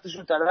فقط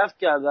وقتشون تلف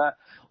کردن.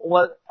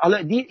 حالا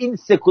این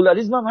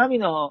سکولاریسم هم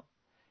همینه ها.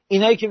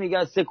 اینایی که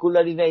میگن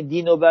سکولاریسم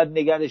دینو بعد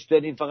نگرش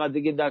دارین فقط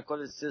دیگه در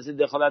کار سیاسی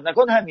دخالت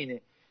نکن،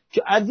 همینه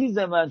که عزیز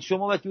من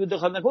شما وقتی به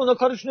دخالت نکن اونا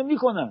کارشونو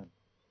میکنن.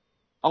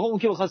 آقا اون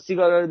که بخواد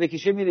سیگار رو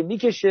بکشه میره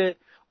میکشه،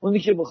 اونی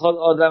که بخواد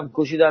آدم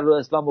کشی در راه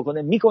اسلام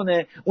بکنه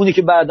میکنه، اونی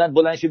که بعداً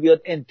بلند شه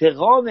بیاد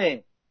انتقام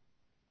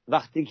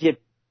وقتی که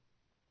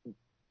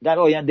در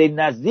آینده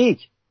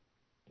نزدیک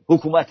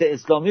حکومت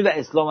اسلامی و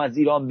اسلام از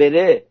ایران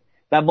بره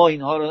و ما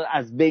اینها رو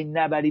از بین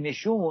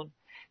نبریمشون،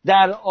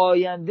 در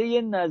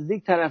آینده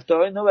نزدیک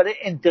طرفدارای اینا برای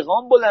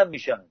انتقام بلند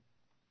میشن.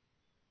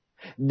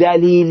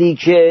 دلیلی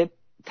که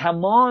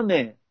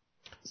تمام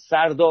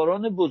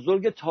سرداران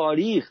بزرگ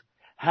تاریخ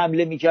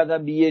حمله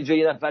میکردن به یه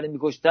جای نفر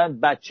میکشتن،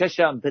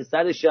 بچه‌شم،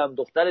 پسرشم،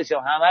 دخترشم،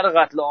 همه رو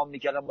قتل عام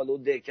میکردن بالا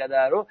اون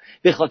دهکده رو،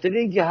 به خاطر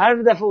اینکه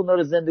هر دفعه اونا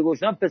رو زنده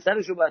کشتن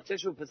پسرش و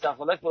بچه‌ش و پسر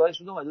خالش بلند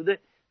شده اومده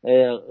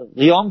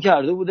قیام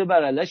کرده بوده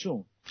بر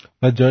علیشون.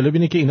 و جالب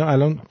اینه که اینا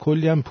الان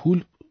کلی هم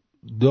پول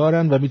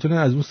دارن و میتونن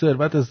از اون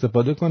ثروت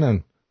استفاده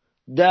کنن.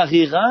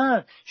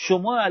 دقیقاً.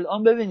 شما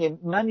الان ببینید،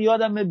 من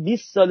یادم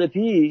 20 سال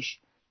پیش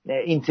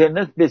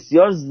اینترنت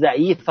بسیار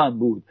ضعیفم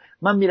بود،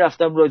 من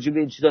میرفتم راجع به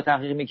این چیزا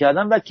تحقیق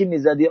میکردم و که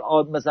میزدی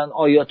مثلا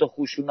آیات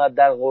خشونت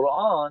در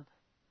قرآن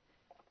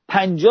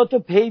 50 تا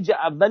پیج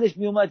اولش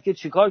میومد که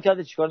چیکار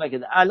کرده چیکار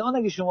نکرده. الان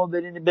اگه شما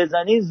برین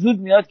بزنید زود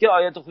میاد که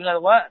آیات خشونت در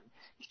قرآن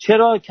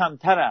چرا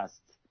کمتر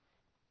است،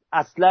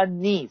 اصلا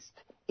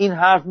نیست. این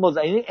حرف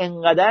یعنی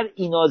انقدر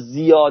اینا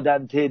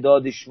زیادن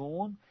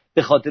تعدادشون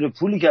به خاطر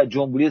پولی که از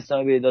جمهوری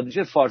اسلامی به داده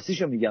میشه،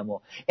 فارسیشو میگم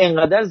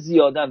انقدر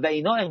زیادن و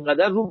اینا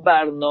انقدر رو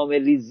برنامه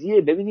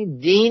ریزیه. ببینید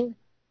دین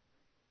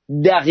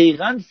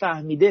دقیقاً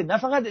فهمیده، نه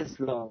فقط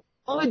اسلام،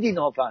 همه دین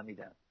ها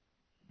فهمیدن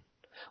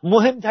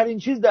مهمترین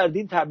چیز در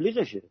دین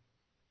تبلیغشه.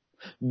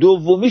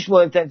 دومیش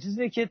مهمترین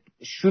چیزیه که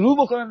شروع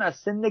بکنن از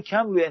سن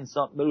کم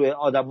روی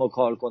آدم ها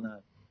کار کنن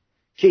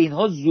که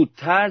اینها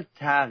زودتر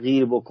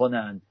تغییر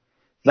بکنن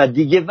و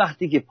دیگه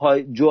وقتی که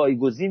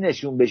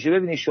جایگزینشون بشه.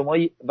 ببینید شما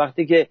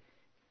وقتی که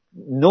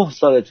 9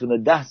 سالتونه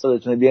 10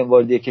 سالتونه بیان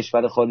وارد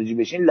کشور خارجی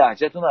بشین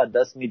لهجه‌تون رو از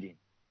دست میدین،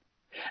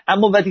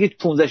 اما وقتی که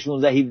 15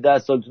 16 17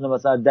 سالتونه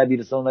مثلا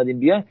دبیرستان اومدین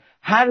بیان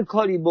هر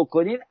کاری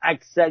بکنین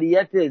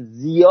اکثریت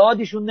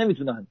زیادیشون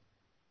نمیتونن،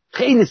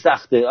 خیلی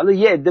سخته. حالا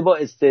یه عده با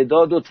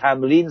استعداد و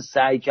تمرین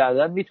سعی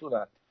کردن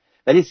میتونن،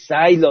 ولی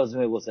سعی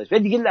لازمه واسش و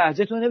دیگه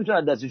لهجه‌تون رو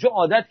نمیتونن دست بدین چون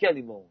عادت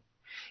کردیم با اون.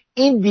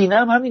 این دین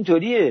هم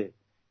همینطوریه.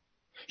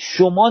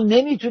 شما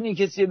نمیتونی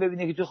کسی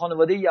ببینی که تو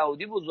خانواده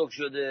یهودی بزرگ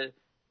شده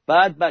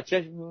بعد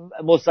بچه‌ش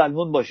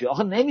مسلمون باشه.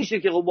 آخه نمیشه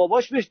که، خب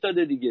باباش بهش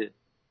داده دیگه.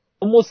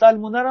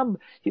 مسلمونه هم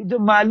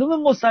معلومه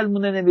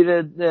مسلمونه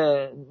نمیره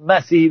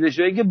مسیحی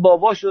بشه که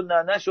باباش و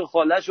ننش و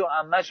خالش و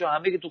عمش و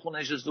همه که تو خونه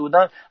نشسته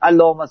بودن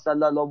اللهم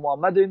صل علی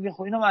محمد و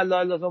میخوام اینم الله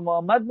الله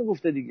محمد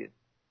میگفته دیگه.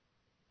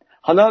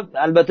 حالا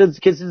البته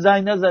کسی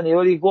زنگ نزنه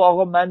یاری گفت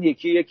آقا من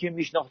یکی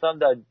میشناختم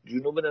در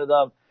جنوب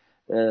ندادم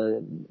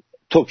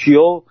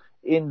توکیو،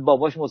 این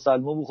باباش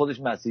مسلمان بود خودش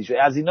مسیحی شد.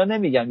 از اینا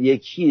نمیگم،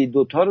 یکی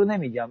دوتا رو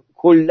نمیگم،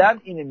 کلا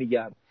اینو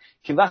میگم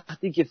که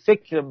وقتی که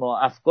فکر ما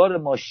افکار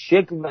ما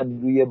شکل و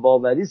روی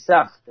باوری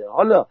سخته.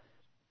 حالا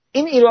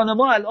این ایران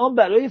ما الان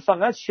برای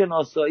فقط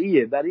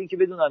شناساییه، برای اینکه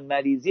بدونن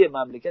مریضی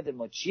مملکت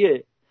ما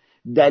چیه.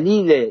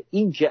 دلیل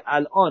این که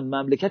الان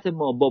مملکت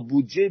ما با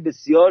بودجه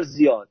بسیار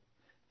زیاد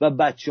و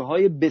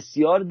بچه‌های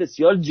بسیار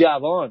بسیار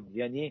جوان،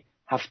 یعنی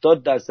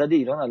 70%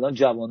 ایران الان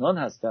جوانان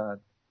هستن،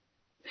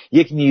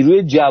 یک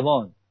نیروی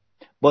جوان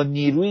با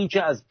نیرویی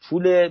که از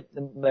پول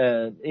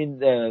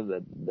این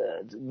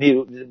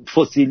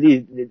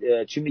فسیلی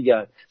چی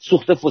میگن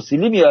سوخت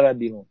فسیلی میارن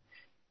بیرون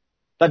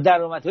و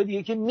درآمدهای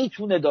دیگه که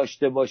میتونه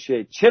داشته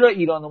باشه، چرا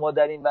ایران ما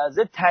در این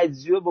وضع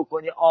تجزیه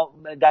بکنی،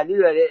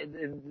 دلیل برای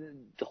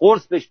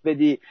قرص بهش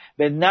بدی،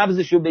 به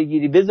نبضشو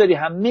بگیری بذاری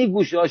همه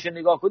گوشه‌هاش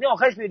نگاه کنی،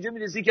 آخرش به اینجا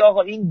میرسی که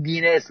آقا این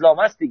دین اسلام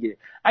است دیگه.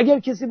 اگر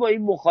کسی با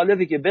این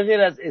مخالفه که به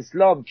غیر از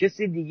اسلام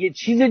کسی دیگه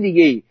چیز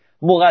دیگه‌ای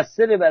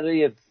مقصر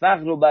برای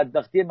فقر و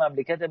بدبختی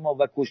مملکت ما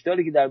و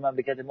کشتاری که در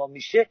مملکت ما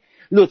میشه،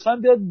 لطفاً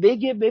بیاد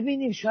بگه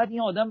ببینیم شاید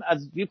این آدم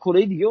از یه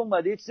کره دیگه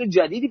اومده یه چیز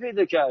جدیدی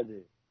پیدا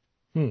کرده،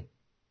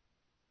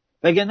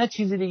 وگرنه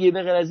چیز دیگه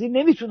به غیر از این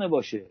نمیتونه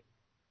باشه.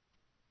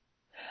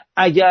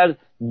 اگر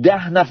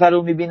 10 نفر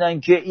رو میبینن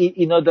که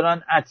اینا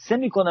دارن عطسه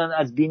میکنن،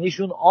 از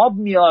بینیشون آب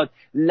میاد،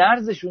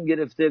 لرزشون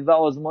گرفته و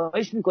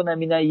آزمایش میکنن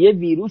میبینن یه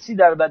ویروسی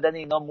در بدن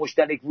اینا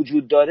مشترک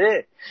وجود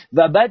داره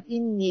و بعد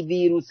این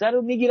ویروسه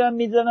رو میگیرن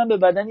میزنن به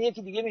بدن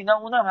یکی دیگه، میبینن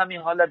اونم همین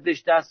حالت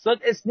بهش دست داد،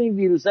 اسم این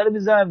ویروسه رو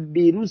میذارن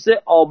ویروس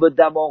آب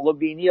دماغ و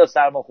بینی یا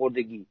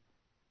سرماخوردگی.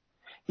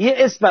 یه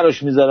اسم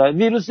براش میذارن،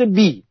 ویروس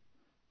بی.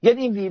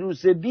 یعنی این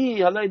ویروس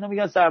بی، حالا اینا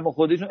میگن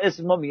سرماخوردگیشون،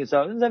 اسم ما میگه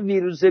سرماخوردگی،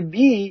 ویروس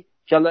بی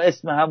که حالا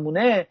اسم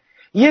همونه،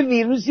 یه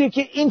ویروسیه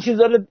که این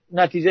چیزا رو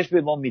نتیجهش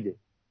به ما میده.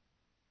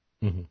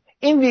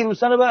 این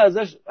ویروسا رو باید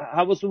ازش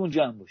حواسمون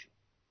جمع باشه.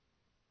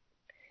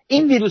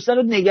 این ویروسا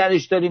رو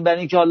نگرش داریم برای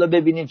اینکه حالا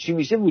ببینیم چی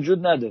میشه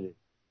وجود نداره.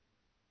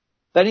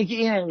 برای اینکه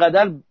این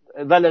انقدر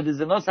ولد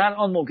زناست هر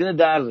آن ممکنه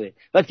دره.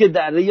 بعد که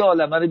دره یه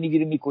عالمه رو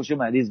میگیره میکشه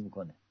مریض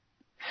میکنه.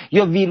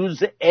 یا ویروس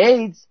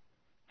ایدز،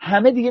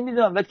 همه دیگه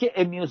میدونن وقتی که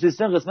امیون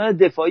سیستم قسمت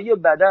دفاعی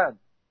بدن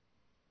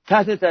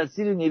تحت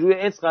تاثیر نیروی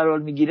ایدز قرار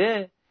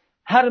میگیره،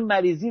 هر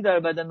مریضی در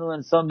بدن اون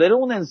انسان بره،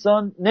 اون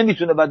انسان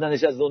نمیتونه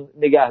بدنش از اون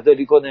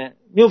نگهداری کنه،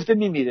 میفته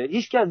میمیره.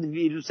 هیچ که از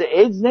ویروس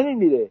ایدز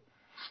نمیمیره.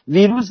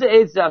 ویروس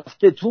ایدز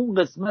رفته تو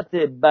قسمت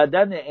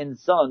بدن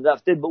انسان،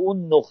 رفته به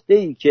اون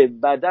نقطه‌ای که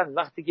بدن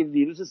وقتی که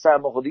ویروس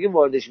سرماخوردگی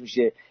واردش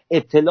میشه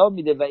اطلاع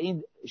میده و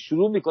این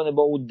شروع میکنه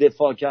با اون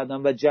دفاع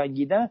کردن و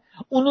جنگیدن،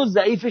 اونو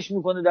ضعیفش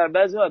میکنه، در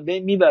بعضی وقت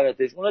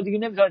میبرتش، اونا دیگه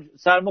نمیتونن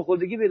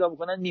سرماخوردگی پیدا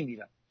میکنن،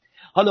 میمیرن.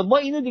 حالا ما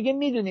اینو دیگه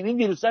میدونیم، این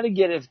ویروس رو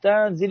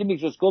گرفتن، زیر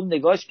میکروسکوپ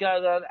نگاش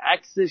کردن،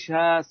 عکسش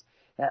هست،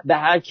 به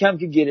هر کم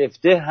که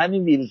گرفته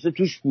همین ویروس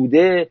توش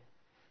بوده.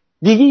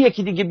 دیگه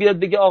یکی دیگه بیاد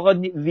بگه آقا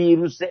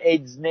ویروس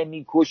ایدز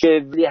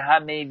نمیکشه، ولی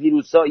همه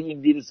ویروس‌ها،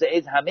 این ویروس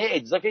ایدز، همه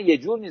ایدزا که یه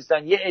جور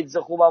نیستن، یه ایدز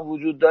خوبم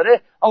وجود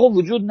داره، آقا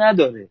وجود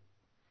نداره.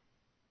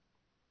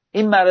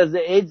 این مرض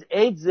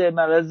ایدز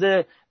مرض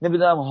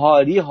نمیدونم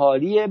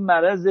هاری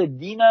مرض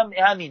دینم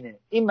همینه،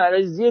 این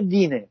مرضی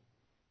دینه.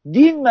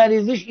 دین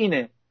مریضیش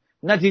اینه،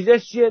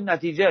 نتیجهش چیه؟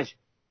 نتیجهش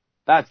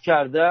بد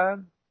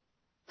کردن،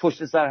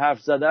 پشت سر حرف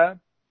زدن،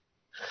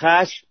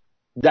 خشم،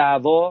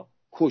 دعوا،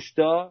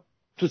 کشتار،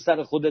 تو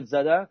سر خودت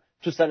زدن،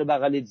 تو سر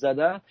بغلیت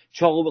زدن،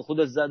 چاقو به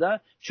خودت زدن،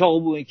 چاقو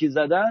به اون یکی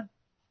زدن،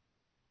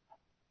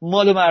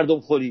 مال مردم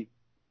خوری.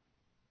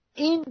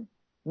 این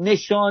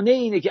نشانه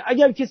اینه که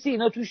اگر کسی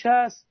اینا توش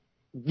هست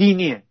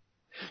دینیه.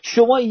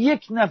 شما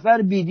یک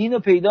نفر بیدین رو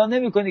پیدا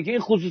نمی‌کنی که این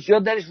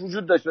خصوصیات درش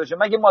وجود داشته باشه،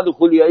 مگه مال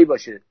خولیایی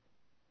باشه،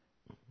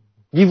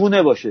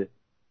 دیوونه باشه.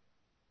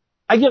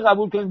 اگه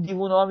قبول کنیم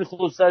دیوونه ها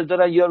خصوصیت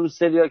دارن، یا رو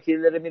سریال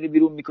کیلر میره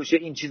بیرون میکشه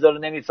این چیزا رو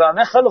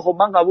نمیفهمه، خیلی خب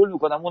من قبول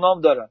میکنم اونا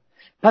هم دارن.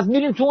 پس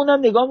میریم تو اونم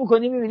نگاه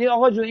میکنیم میبینیم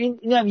آقا جو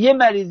اینم یه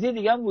مریضی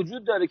دیگه هم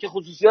وجود داره که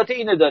خصوصیات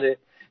اینه داره.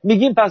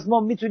 میگیم پس ما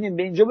میتونیم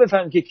به اینجا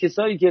بفهمیم که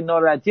کسایی که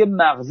ناراحتی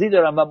مغزی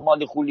دارن و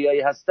مال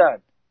خولیایی هستن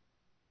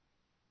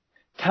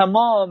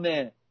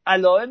تمام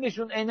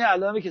علائمشون عین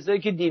علائم کسایی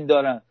که دین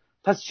دارن.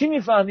 پس چی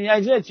میفهمیم؟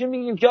 اجازه چی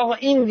میگیم که آقا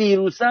این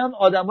ویروس هم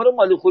آدما رو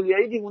مال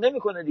خولیایی دیوونه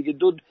میکنه دیگه.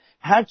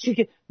 هر چی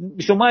که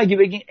شما اگه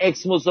بگین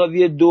x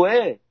مساوی 2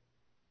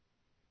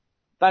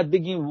 بعد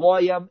بگین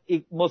y هم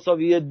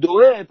مساوی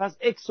 2 پس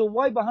x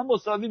و y با هم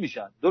مساوی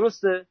میشن،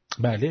 درسته؟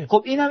 بله.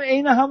 خب این هم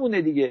عین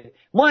همونه دیگه.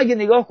 ما اگه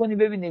نگاه کنیم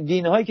ببینیم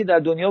دین‌هایی که در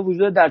دنیا وجود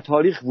داره، در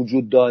تاریخ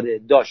وجود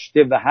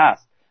داشته و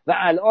هست و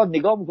الان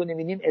نگاه میکنیم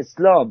میبینیم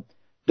اسلام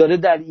داره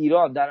در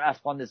ایران، در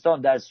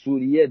افغانستان، در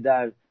سوریه،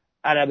 در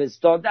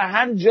عربستان، در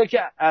هر جا که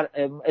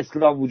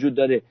اسلام وجود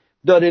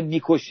داره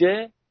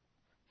میکشه،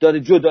 داره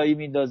جدایی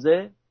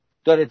میندازه،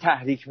 داره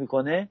تحریک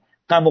میکنه،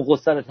 غم و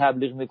غصه رو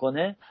تبلیغ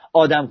میکنه،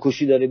 آدم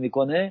کشی داره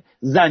میکنه،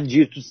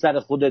 زنجیر تو سر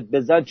خودت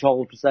بزن،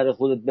 چاقو تو سر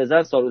خودت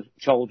بزن،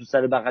 چاقو تو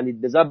سر بغلیت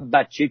بزن،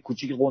 بچه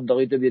کوچیک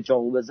قنداقی تو بیا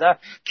چاقو بزن،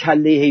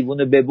 کله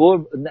حیوانو ببر،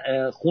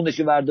 خونش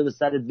وردا به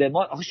سرت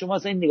بمال. آخه شما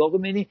اصلا این نگاه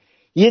کنید،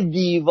 یه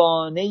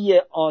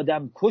دیوانه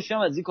آدم کش هم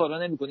از این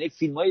کارا نمیکنه. یک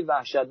فیلمای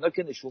وحشتناک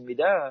که نشون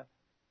میدن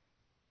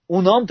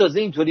اونا هم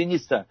تازه اینطوری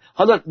نیستن.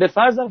 حالا به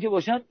فرضم که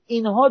باشن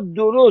اینها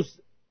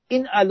درست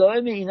این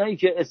علائم اینایی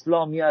که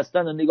اسلامی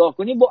هستن رو نگاه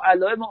کنیم با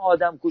علائم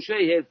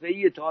آدمکشای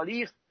حرفه‌ای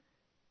تاریخ،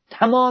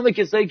 تمام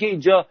کسایی که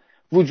اینجا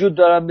وجود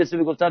دارن، مثل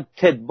میگفتن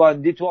تد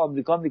باندی تو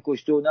آمریکا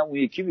میکشته، اونم اون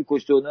یکی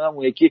میکشته، اونم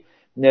اون یکی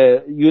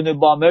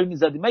یونیبامر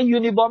میزدی. من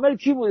یونیبامر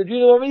کی بود؟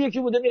 یونیبامر یکی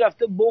بوده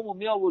میرفته بمب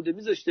می آورده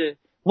میذاشته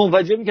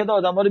منفجر میکرده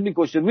آدما رو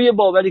میکشته روی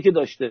باوری که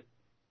داشته.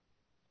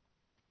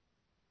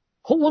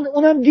 خب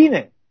اونم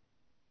دینه.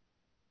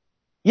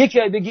 یکی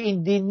بگی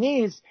این دین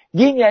نیست،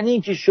 دین یعنی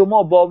این که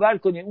شما باور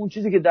کنید اون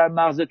چیزی که در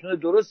مغزتونه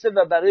درسته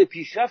و برای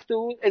پیشرفت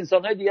اون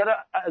انسان‌های دیگر رو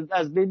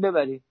از بین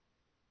ببرید.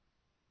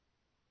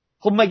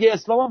 خب مگه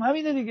اسلام هم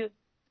همینه دیگه؟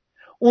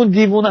 اون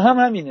دیوونه هم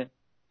همینه.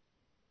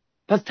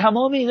 پس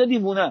تمام اینا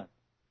دیوونه.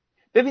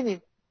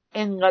 ببینید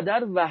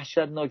انقدر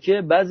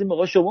وحشتناکه. بعضی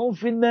موقع شما اون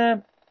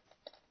فیلم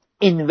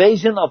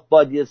Invasion of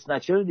Body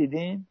Snatcher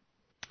دیدین؟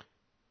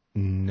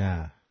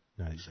 نه.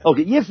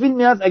 اوکی، یه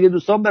فیلمی هست اگه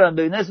دوستان برن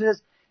ببینن اسمش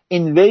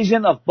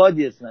Invasion of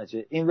Body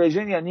Snatcher.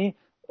 Invasion یعنی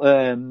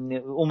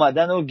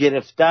اومدن و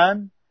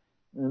گرفتن،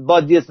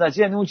 Body Snatcher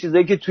یعنی اون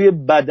چیزایی که توی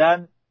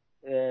بدن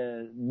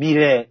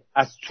میره،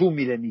 از تو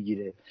میره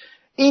میگیره.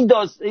 این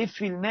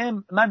فیلمه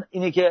من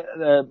اینه که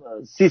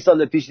 30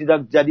 سال پیش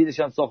دیدم، جدیدش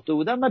هم ساخته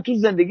بودم. من تو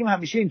زندگیم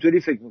همیشه اینطوری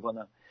فکر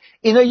میکنم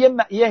اینا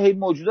یه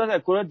موجودات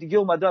از کره دیگه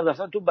اومدن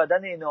رفتن تو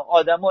بدن اینا،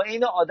 آدما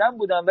عین آدم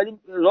بودن ولی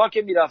راه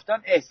که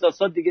میرفتن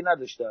احساسات دیگه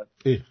نداشتن.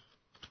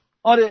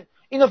 آره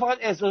اینا فقط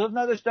احساسات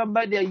نداشتن،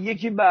 بعد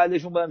یکی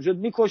بعدشون بلند شد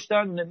میکشتن،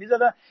 اون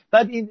میزدن.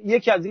 بعد این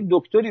یکی از این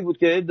دکتری بود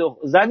که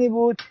زنی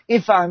بود، این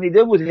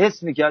فهمیده بود،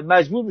 حس میکرد،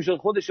 مجبور میشد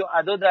خودشو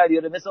ادا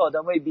دریاره، مثل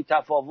آدمای بی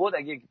تفاوت،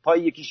 اگه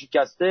پای یکی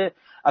شکسته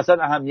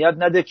اصلا اهمیت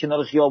نده،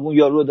 کنار خیابون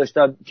یارو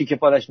داشتن تیکه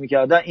پارش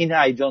میکردن، این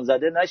هیجان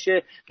زده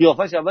نشه،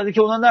 قیافش عوضه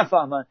که اونا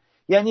نفهمن.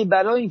 یعنی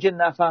برای اینکه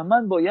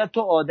نفهمن باید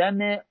تو آدم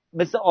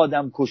مثل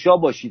آدم کشا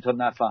باشی تا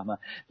نفهمن.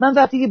 من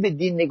وقتی که به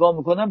دین نگاه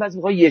میکنم بعضی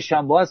موقع یه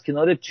شنبه از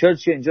کنار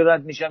چرچ اینجا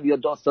رد میشم یا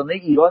داستانه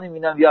ایرانی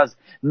میبینم یا از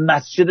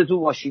مسجد تو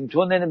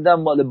واشنگتن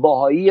نمیدونم مال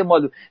باهایی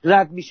مال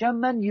رد میشم،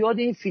 من یاد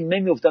این فیلمه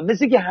میافتم،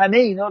 مثل که همه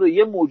اینا رو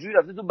یه موجودی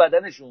رفته تو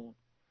بدنشون،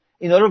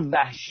 اینا رو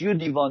وحشی و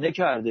دیوانه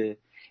کرده،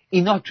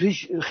 اینا توی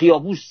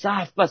خیابون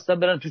صف بستن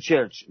برن تو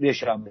چرچ یه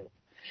شنبه.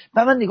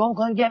 من نگاه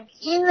میکنم میگم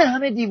این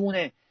همه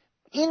دیوونه،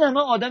 این همه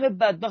آدم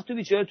بدبخت و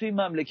بیچاره توی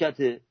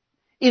مملکته،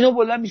 اینا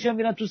بلند میشن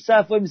میرن تو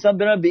صف وای میسن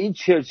برن به این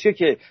چرچه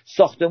که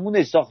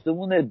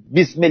ساختمون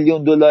 20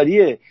 میلیون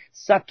دلاریه،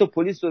 100 تا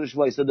پلیس دورش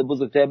وایساده،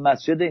 بزرگترین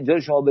مسجد اینجا رو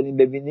شما برین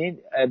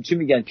ببینید، چی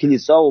میگن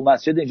کلیسا و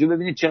مسجد اینجا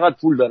ببینید چقدر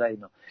پول داره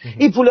اینا.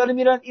 این پولا رو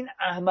میرن این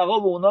احمقا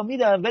به اونا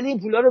میدن، ولی این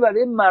پولا رو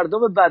برای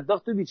مردم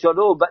بدبخت و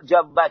بیچاره و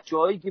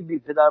بچه‌هایی که بی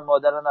پدر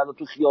مادرن الان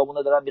تو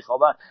خیابونا دارن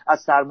میخوابن، از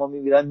سرما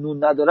میمیرن،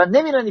 نون ندارن،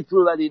 نمیرن این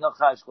پول برای اینا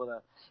خرج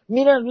کنن،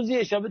 میرن روزی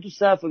یه شبه تو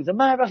صف وایسن.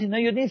 من هر وقت اینا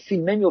یاد این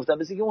فیلمه میافتم،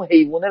 مثل که اون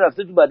حیوانه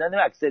رفته تو بدن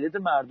اکثریت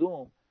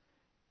مردم،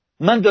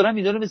 من دارم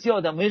اینا رو مثل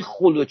آدمای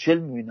خلوچل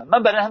میبینم.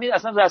 من برای همین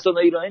اصلا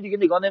رسانه‌های ایرانی دیگه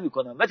نگاه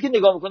نمیکنم، وقتی که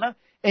نگاه میکنم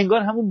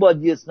انگار همون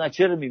بادی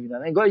اسنچر رو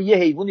میبینم، انگار یه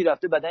حیوانی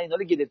رفته بدن اینا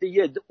رو گرفته،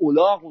 یه عده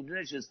الاغ اونجا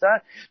نشستن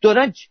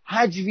دارن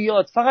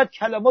هجویات فقط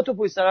کلماتو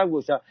پشت سر هم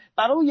گوشن.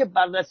 برای یه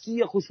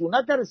بررسی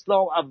خشونت در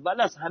اسلام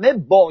اول از همه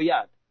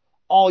باید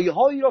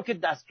آیه‌هایی را که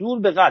دستور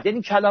به قتل،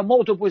 یعنی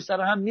کلمات رو پشت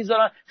سر هم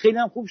میذارن، خیلی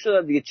هم خوب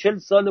شدن دیگه. 40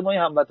 سال ما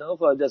این هموطنان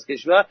خارج از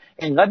کشور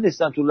اینقدر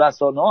نیستن تو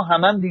رسانه‌ها،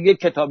 هم دیگه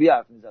کتابی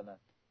حرف میزنن،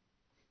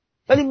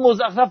 ولی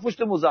مزخرف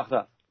پشت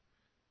مزخرف.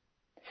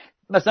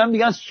 مثلا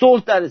میگن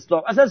صلح در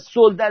اسلام، اصلا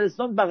صلح در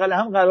اسلام بغل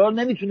هم قرار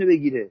نمیتونه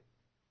بگیره.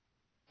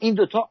 این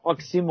دوتا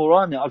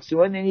اکسیمورانه،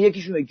 یعنی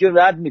یکیشون یکی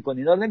رد میکنه،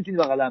 اینا نمیتونی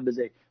بغل هم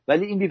بذاری،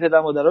 ولی این بی پدر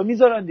مادرها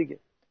میذارن دیگه.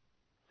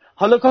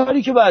 حالا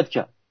کاری که باید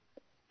کرد،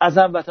 از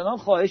هموطنان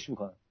خواهش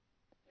میکنم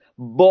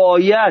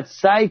باید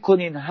سعی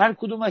کنین هر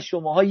کدوم از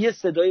شماها یه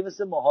صدایی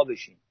مثل ماها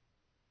بشین.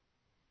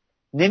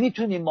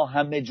 نمیتونیم ما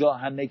همه جا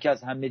همه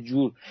کس همه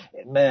جور،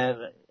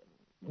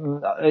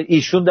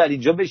 ایشون در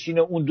اینجا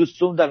بشینه، اون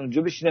دوستون در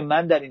اونجا بشینه،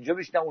 من در اینجا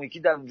بشینم، اون یکی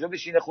در اونجا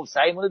بشینه. خب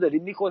سعیمون رو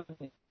داریم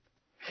میکنیم.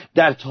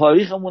 در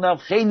تاریخمون هم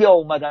خیلی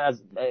اومدن،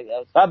 از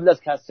قبل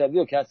از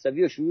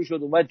کسروی و شروع شد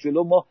اومد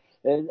جلو، ما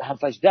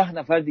 7-10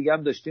 نفر دیگه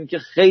هم داشتیم که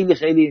خیلی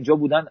خیلی اینجا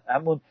بودن.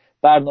 همون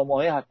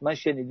برنامه‌های حتما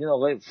شنیدین،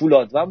 آقای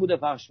فولادوند بوده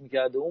پخش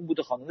میکرده، اون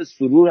بوده، خانم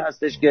سرور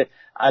هستش که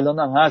الان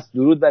هم هست،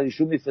 درود بر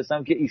ایشون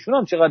میفرستم که ایشون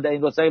هم چقدر در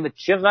این راسته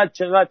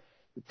چقدر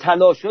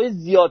تلاش‌های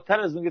زیادتر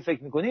از اون که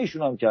فکر می‌کنی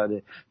ایشون هم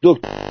کرده.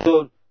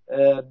 دکتر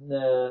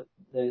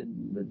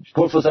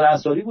پروفسور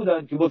انصاری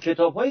بودن که با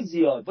کتاب‌های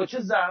زیاد، با چه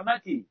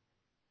زحمتی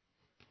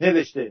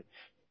نوشته،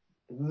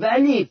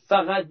 ولی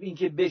فقط این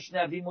که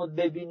بشنویم و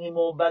ببینیم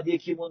و بعد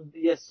یکیمون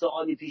یه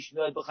سوالی پیش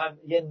میاد بخوام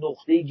یه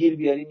نقطه‌ای گیر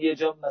بیاریم یه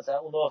جا مثلا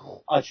اونو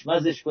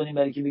آچمزش کنیم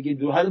برای که بگیم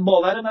دور، حالا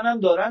باور منم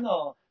دارن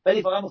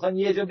ولی فقط میخوان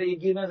یه جا به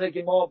گیر بزنن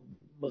که ما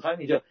میخوایم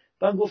اینجا.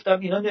 من گفتم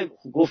اینا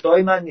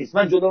گفته‌های من نیست،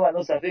 من جلو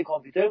منو صفحه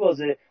کامپیوتر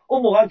بازه،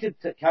 اون موقع که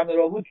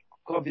کامera بود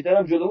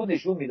کامپیوترم جلو بود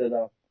نشون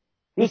میدادم،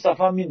 رو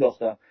صفحه‌ام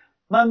مینداختم،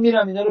 من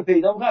میرم اینا رو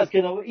پیدا میکنم از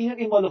کنار.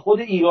 این مال خود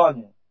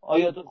ایرانه،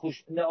 آیات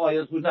خوش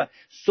نه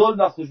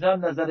صلح و خشونت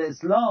نظر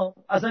اسلام.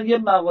 اصلا یه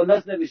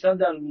مقاله نوشتم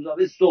در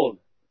روزنامه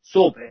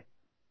صبح.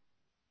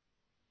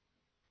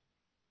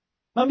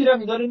 من میرم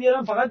اینا رو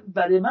میارم، فقط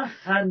برای من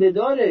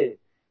خنده‌داره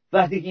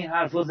وقتی که این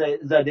حرفا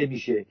زده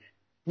میشه.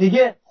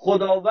 میگه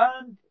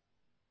خداوند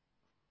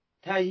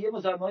تهیه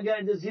مسلمان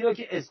کرده زیرا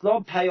که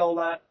اسلام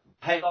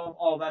پیام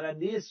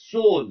آورنده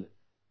صلح،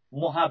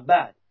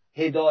 محبت،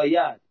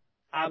 هدایت،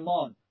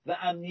 امان و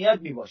امنیت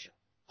میباشه.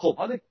 خب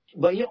حالا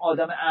با این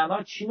آدم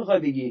احمق چی میخوای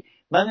بگی؟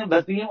 من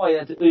بس بگیم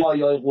آیه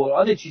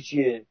قرآن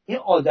چیه؟ این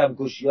آدم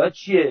کشی‌ها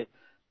چیه؟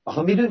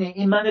 آخه میدونی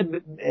این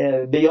من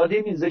به یاد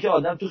میندازه که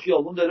آدم تو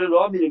خیابون داره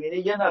راه میره، یعنی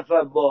یه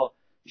نفر با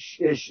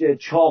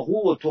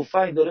چاقو و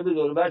تفنگ داره به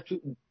دور و بر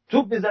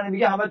توپ میزنه،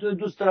 میگه همتون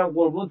دوست دارم،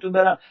 قربونتون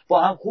برم،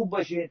 با هم خوب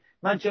باشین،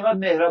 من چقدر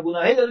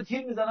مهربونم، هی داره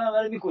تیر میزنه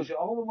همه رو میکشه.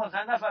 آقا ما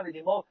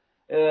نفهمیدیم ما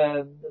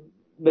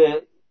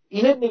به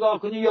اینت نگاه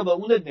کنی یا به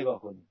اونت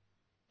نگاه کنی؟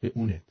 به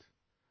اونت،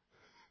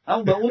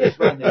 همون به اونش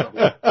باید نگاه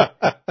کنی.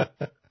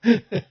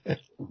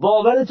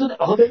 باورتون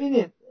آقا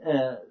ببینید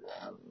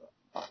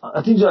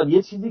آتین جان،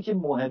 یه چیزی که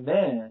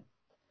مهمه،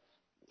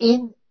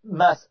 این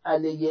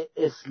مسئله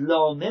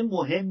اسلام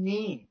مهم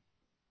نی،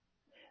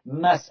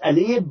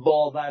 مسئله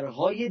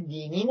باورهای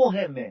دینی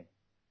مهمه.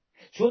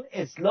 چون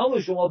اسلام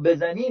شما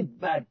بزنید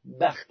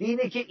بدبختی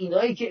اینه که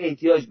اینایی که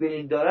احتیاج به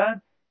این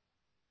دارن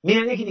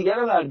میرن یکی دیگر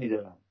رو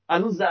برمیدارن.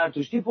 الان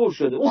زرتشتی پر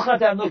شده، اون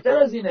خطرناکتر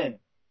از اینه.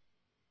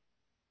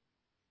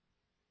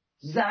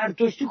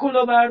 زرتشتی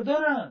کلا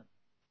بردارن،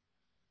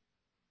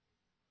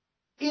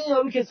 این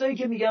یارو کسایی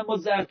که میگن ما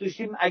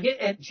زرتشتیم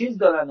اگه چیز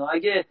دارن و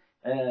اگه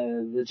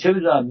چه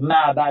میدونم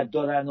معبد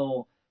دارن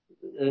و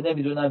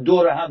نمیدونم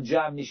دور هم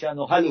جمع میشن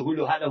و هل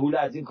هول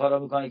از این کارا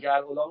میکنن که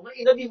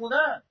اینا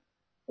دیوونن.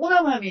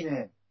 اونم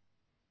همینه.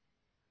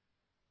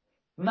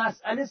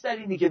 مسئله سر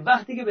اینه که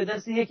وقتی که به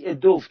دست یک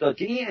عده افتاد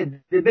که این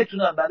عده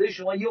بتونن برای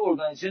شما یه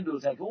ارگانیزیشن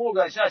درست کنن که اون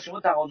ارگانیزیشن از شما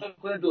تقاضا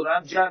کنه دور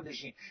هم جمع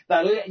بشین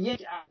برای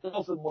یک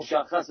اهداف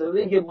مشخص،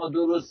 برای اینکه ما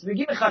درست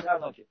میگیم،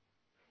 خطرناکه.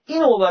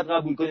 اینو باید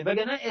قبول کنیم،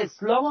 وگرنه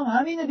اسلام هم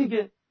همینه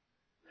دیگه.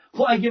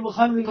 خب اگه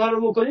میخوایم این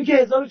کارو بکنیم که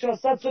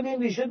 1400 سال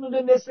این ریشه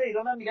مونده، نصف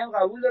ایران هم میگن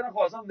قبول دارن،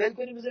 خواستم ول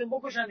کنیم بذاریم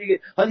بکشن دیگه.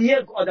 حالا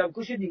یه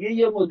آدمکش دیگه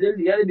یه مدل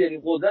دیگه رو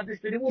بیاریم قدرتش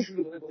بدیم اون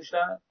شروع کنه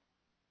کشتن.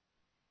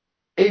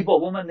 ای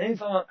بابا من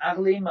نمیفهمم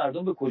عقل این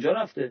مردم به کجا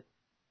رفته.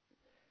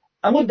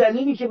 اما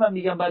دلیلی که من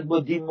میگم باید با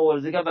دین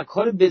مبارزه کرد و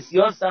کار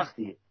بسیار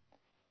سختیه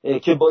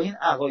که با این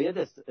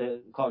عقاید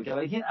کار کرد،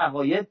 این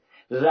عقاید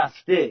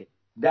رفته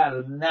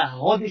در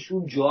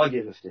نهادشون جا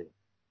گرفته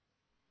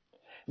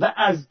و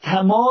از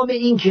تمام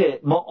این که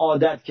ما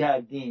عادت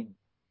کردیم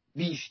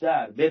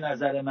بیشتر به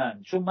نظر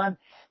من، چون من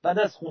بعد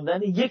از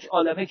خوندن یک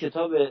عالمه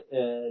کتاب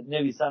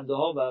نویسنده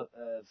ها و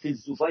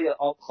فیلسوفای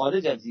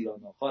خارج از ایران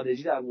ها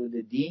خارجی در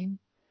مورد دین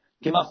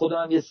که من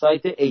خودم هم یه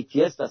سایت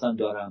ATS اصلا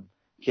دارم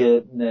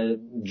که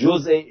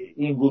جزء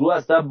این گروه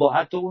هستم، با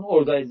حتی اون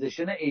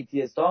ارگانیزیشن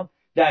ATS هم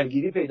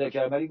درگیری پیدا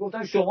کردم، ولی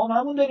گفتن شما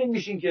همون دارین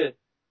میشین که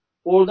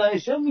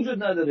ارگانیزیشن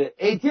وجود نداره.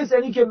 ATS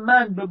یعنی که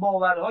من به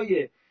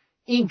باورهای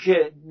این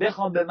که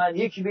بخوام به من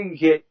یکی بگی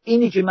که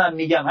اینی که من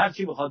میگم هر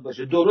چی بخواد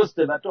باشه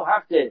درسته و تو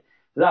حق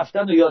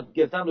رفتن و یاد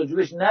گرفتن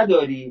راجبش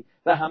نداری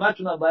و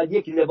همتون هم باید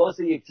یک لباس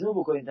یک جور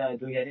بکنید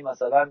تنتون، یعنی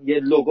مثلا یه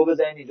لوگو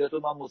بزنید اینجا تو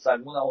من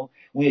مسلمانم،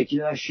 اون یکی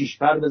نمیدونم 6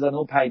 پر بزنه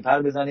اون 5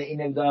 پر بزنه،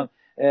 این نمیدونم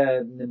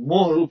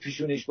مهر رو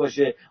پیشونش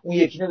باشه، اون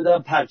یکی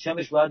نمیدونم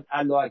پرچمش باید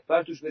الله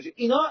اکبر توش باشه.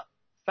 اینا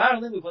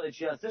فرق نمیکنه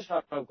چی هستش،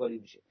 خرابکاری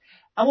میشه.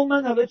 اما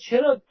من حالا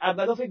چرا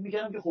اولا فکر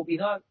میکردم که خب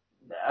اینا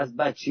از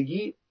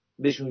بچگی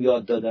بهشون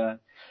یاد دادن،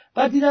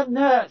 بعد دیدم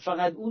نه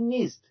فقط اون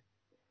نیست.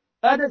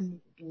 بعد از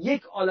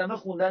یک عالمه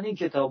خوندن این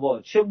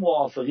کتابا، چه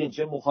موافقین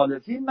چه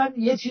مخالفین، من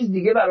یه چیز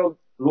دیگه برام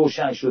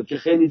روشن شد که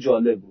خیلی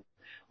جالب بود.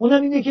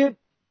 اونم اینه که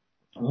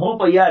ما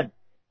باید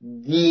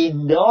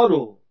دیندار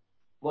رو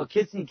با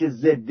کسی که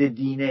ضد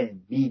دینه،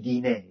 بی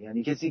دینه،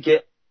 یعنی کسی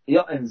که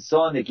یا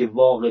انسانه که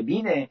واقع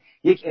بینه،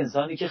 یک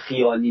انسانی که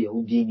خیالیه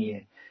اون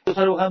دینیه، دو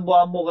تا رو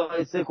با هم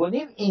مقایسه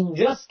کنیم،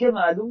 اینجاست که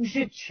معلوم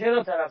میشه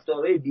چرا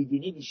طرفدارای بی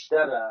دینی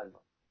بیشتره،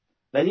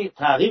 ولی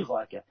تغییر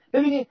خواهد کرد.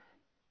 ببینید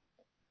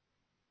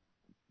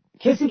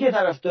کسی که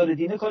طرفدار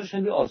دینه کارش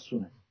خیلی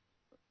آسونه.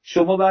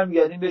 شما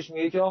برمیگردین بهش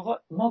میگه که آقا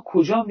ما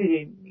کجا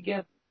میریم؟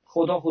 میگه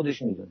خدا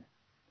خودش میدونه.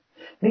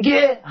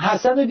 میگه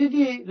حسن رو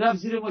دیدی رفت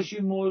زیر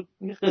ماشین مرد؟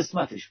 میگه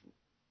قسمتش بود.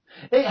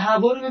 ای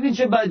هوا رو ببین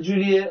چه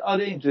بدجوریه.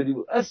 آره اینطوری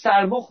بود. از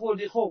سرما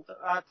خوردی؟ خب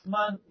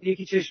حتما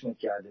یکی چشمت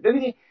کرده.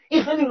 ببینید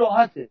این خیلی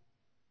راحته.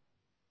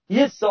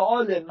 یه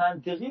سوال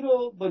منطقی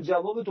رو با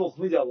جواب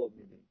تخمی جواب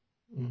میدین.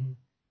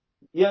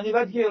 یعنی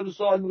وقتی که یارو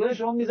سوال میکنه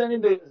شما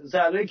میزنین به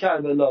صحرای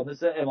کربلا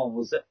مثل امام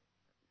حسین،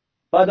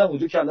 بعدم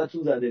اونجا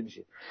کلتون زده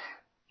میشه.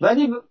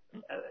 ولی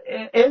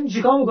علم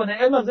چیکار میکنه؟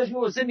 علم ازش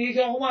میپرسه، میگه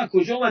که آقا ما از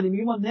کجا اومدیم؟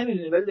 میگه ما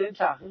نمیدونیم ولی داریم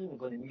تحقیق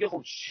میکنیم. میگه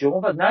خب شما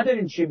بعد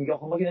ندارین چی؟ میگه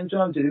خب ما که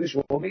نمیتونم اینطوری به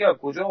شما بگم از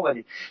کجا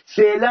اومدیم.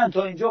 فعلا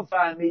تا اینجا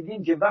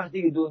فهمیدیم که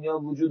وقتی که دنیا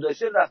وجود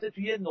داشته رفته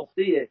توی یه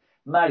نقطه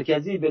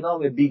مرکزی به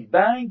نام بیگ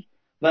بنگ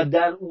و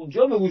در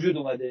اونجا به وجود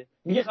اومده.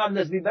 میگه قبل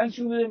از بیگ بنگ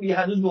چی بوده؟ میگه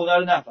هنوز به اون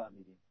رو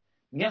نفهمیدیم.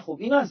 میگن خب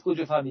اینو از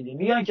کجا فهمیدیم؟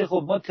 میگن که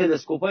خب ما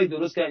تلسکوپای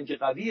درست کردیم که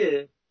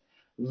قویه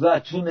و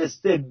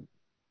تونسته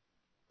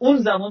اون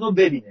زمانو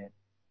ببینه.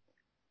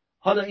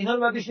 حالا اینا رو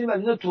باید بشینیم و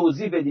اینا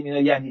توضیح بدیم اینا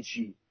یعنی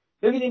چی.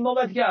 ببینید ما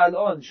وقتی که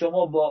الان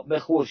شما به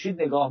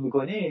خورشید نگاه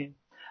میکنین،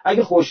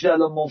 اگه خورشید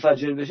الان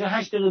منفجر بشه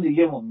 8 دقیقه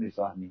دیگه ما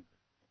میفهمیم،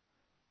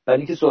 برای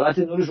اینکه سرعت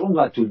نورش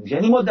اونقدر طول میشه.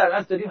 یعنی ما در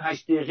اصل داریم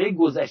 8 دقیقه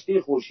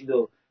گذشته خورشید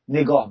رو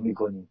نگاه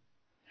میکنیم.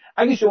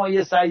 اگه شما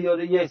یه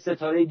سیاره، یه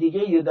ستاره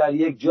دیگه یا در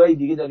یک جای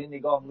دیگه دارین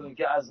نگاه میکنین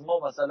که از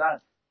ما مثلا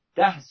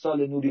 10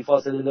 سال نوری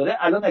فاصله داره،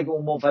 الان اگه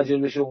اون منفجر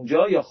بشه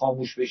اونجا یا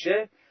خاموش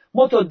بشه،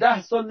 ما تا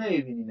 10 سال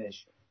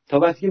نمیبینیمش تا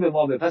وقتی که به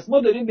ما پس ما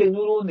داریم به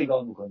نور رو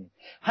نگاه میکنیم.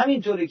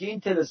 همینطوره که این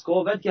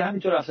تلسکوپ وقتی که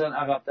همینطور رفتن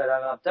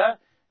عقب‌تر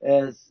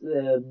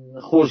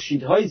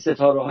خورشیدهای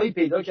ستاره‌هایی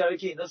پیدا کرده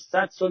که اینا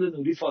 100 سال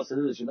نوری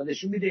فاصله داشته و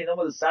نشون میده اینا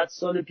مال 100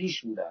 سال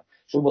پیش بودن،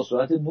 چون با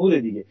سرعت نور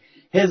دیگه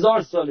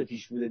 1000 سال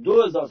پیش بوده،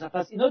 2000 سال.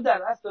 پس اینا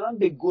در اصل دارن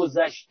به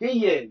گذشته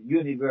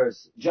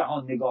یونیورس،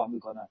 جهان نگاه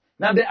میکنن،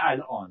 نه به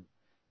الان.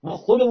 ما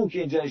خودمون که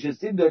اینجا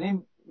نشستیم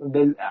داریم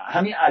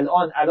همین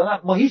الان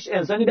ما هیچ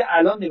انسانی به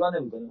الان نگاه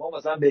نمیکنه. ما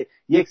مثلا به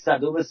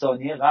 1/100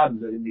 ثانیه قبل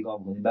داریم نگاه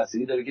میکنیم،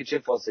 بستگی داره که چه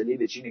فاصله‌ای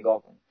به چی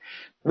نگاه کنیم.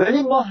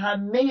 ولی ما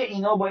همه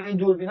اینا با این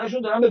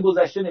دوربیناشون دارن به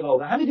گذشته نگاه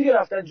میکنن. همین دیگه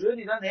رفتن جلو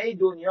دیدن هی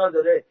دنیا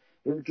داره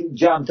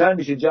جمع‌تر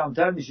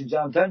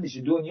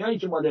میشه. دنیایی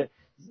که مال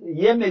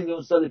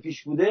 1,000,000 سال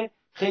پیش بوده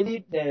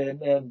خیلی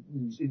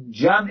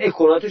جمع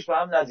کراتش به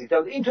هم نزدیک‌تر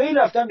بوده. اینطوری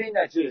رفتن به این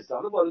نتیجه رسیدن.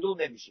 حالا وارد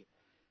اون نمیشه.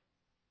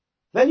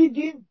 ولی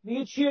دین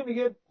میگه چیه؟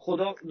 میگه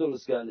خدا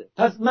درست کرده.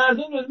 پس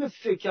مردم لازم به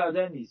فکر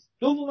کردن نیست.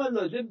 دوما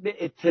لازم به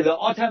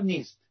اطلاعات هم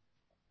نیست.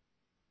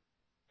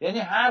 یعنی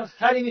هر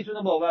خری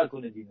میتونه باور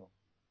کنه دینو.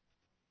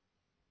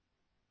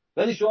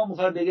 ولی شما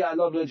میخواید بری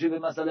الان راجع به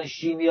مثلا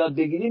شیمی یاد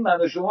بگیریم،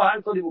 من و شما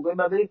هر کاری بکنیم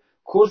بعد بریم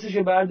کورسش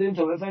رو برداریم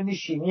تا بفهمیم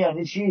شیمی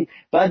یعنی چی،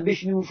 بعد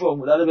بشینیم اون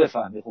فرموله رو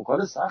بفهمیم. خب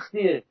کار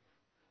سختیه.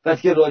 بعد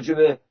که راجع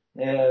به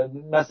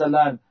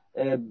مثلا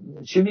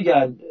چی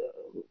میگن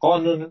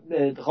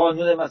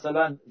قانون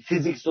مثلا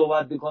فیزیک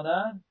صحبت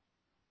میکنن،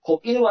 خب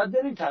اینو باید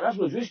بریم طرف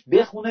راجعش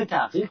بخونه،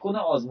 تحقیق کنه،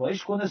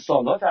 آزمایش کنه،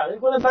 سالها تحقیق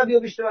کنه، بعد یا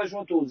بیشتر برای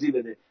شما توضیح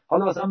بده.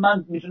 حالا مثلا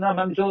من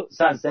میتونم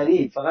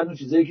سرسری فقط اون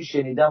چیزایی که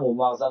شنیدم و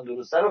مغزم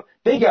درسته رو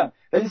بگم،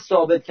 ولی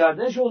ثابت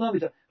کردنش اونا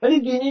میتونم.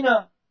 ولی دینی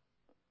نه.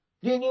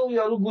 دینی اون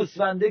یارو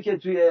گوسفنده که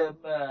توی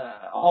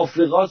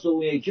آفریقاست و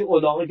اون یکی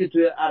علامه که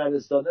توی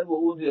عربستانه و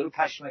اون یارو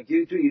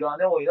پشمکی توی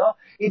ایرانه و اینا،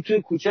 این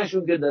توی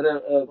کوچهشون که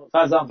داره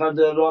قزنفر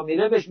داره راه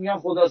میره بهش میگن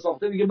خدا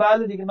ساخته، میگه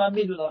بله دیگه من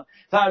میدونم.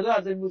 فردا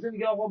از امروزه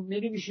میگه آقا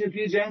میشینه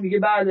توی جای میگه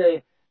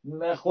بله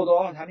خدا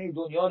همین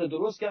دنیا رو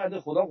درست کرده،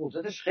 خدا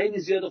قدرتش خیلی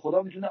زیاده،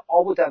 خدا میتونه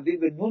آبو تبدیل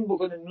به نون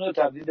بکنه، نون رو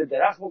تبدیل به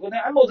درخت بکنه.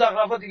 اما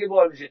مزخرفات دیگه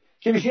بار میشه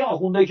که میشه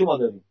آخوندایی که ما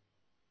داریم.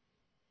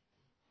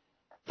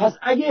 پس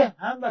اگه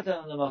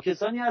هموطنان ما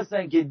کسانی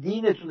هستن که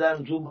دینتون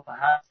درتون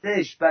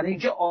هستش، برای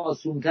اینکه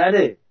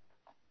آسونتره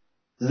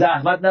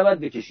زحمت نباید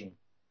بکشین،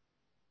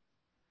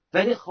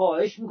 ولی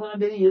خواهش میکنم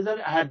برین یه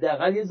ذره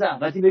حداقل یه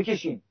زحمتی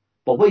بکشین.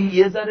 بابا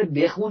یه ذره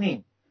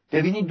بخونین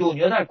ببینین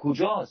دنیا در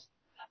کجاست.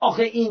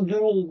 آخه این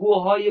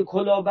دروغگوهای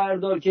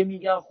کلاهبردار که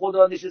میگن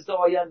خدا نشسته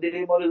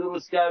آینده ما رو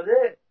درست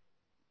کرده،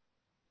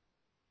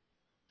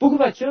 بگو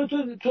بچه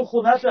تو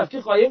خونت رفتی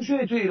قایم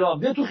شدی تو ایران،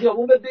 بیا تو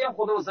خیابون بهت بگم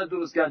خدا واسه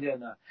درست کرد یا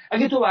نه.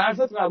 اگه تو به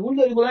حرفت قبول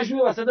داری بلند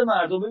شو وسط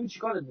مردم ببین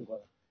چیکارت میکنن.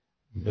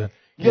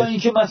 یا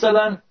اینکه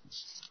مثلا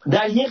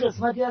در یه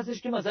قسمتی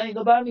هستش که مثلا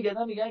اینا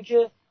برمیگردن میگن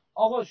که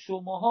آقا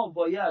شماها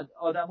باید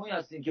آدمایی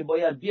هستین که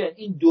باید بیان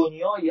این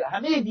دنیای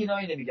همه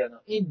دینایی نمیگن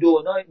این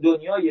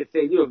دنیای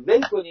فعلی رو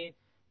ول کنین،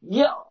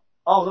 یه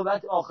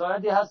عاقبت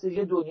آخرتی هست،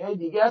 یه دنیای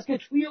دیگه هست که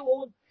توی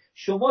اون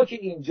شما که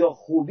اینجا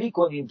خوبی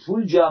کنین،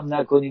 پول جمع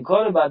نکنین،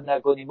 کار بد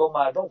نکنین، با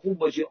مردم خوب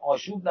باشین،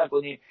 آشوب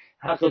نکنین،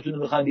 حقتون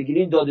رو میخواین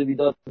بگیرین، داد و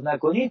بیداد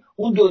نکنین،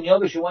 اون دنیا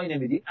به شما اینو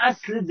میدین.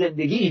 اصل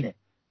زندگی اینه.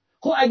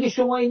 خب اگه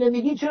شما اینو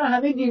میگین چرا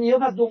همه دینی‌ها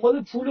پس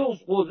دنبال پول و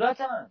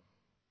قدرتن؟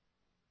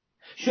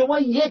 شما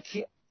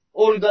یک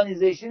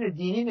ارگانیزیشن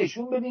دینی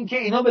نشون بدین که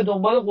اینا به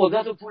دنبال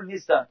قدرت و پول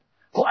نیستن.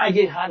 خب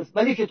اگه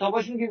ولی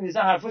کتاباشون که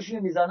میزنن حرفاشون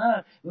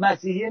میزنن،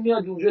 مسیحی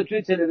میاد اونجا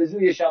توی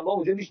تلویزیون یه شنبه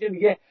اونجا میشینه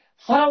میگه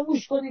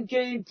فراموش کنید که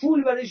این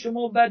پول برای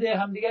شما بده،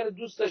 همدیگه رو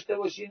دوست داشته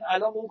باشین،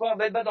 الان اون کارم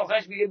بعد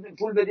آخرش میگه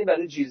پول بدین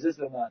برای جیزس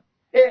به من.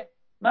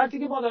 مردی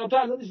که مادر تو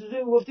الان چیزی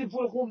میگفتی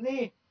پول خوب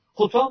نی،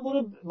 خب تو هم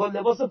برو با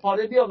لباس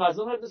پاره بیا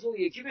غذا رو مثل اون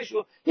یکی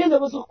بشو، یه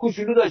لباس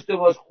کوچولو داشته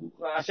باش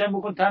قشنگ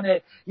بکن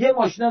تنه، یه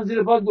ماشینم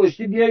زیر پات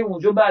گشتی بیای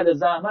اونجا بعد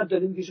زحمت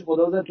داری میکشی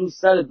خدا بزن تو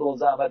سرت به اون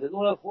زحمت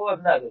اون خوب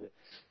نداره.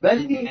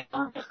 ولی دیگه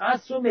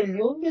قصر و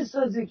میلیون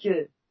بسازی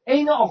که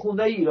عین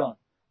آخوندای ایران.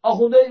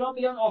 آخوندای ایران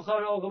میگن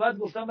آخر عاقبت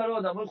گفتن برای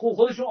آدمای خوب،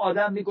 خودشون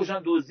آدم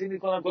میکشن، دزدی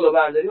میکنن،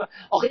 کلاهبرداری.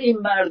 آخه این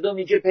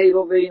مردمی که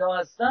پیرو اینا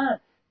هستن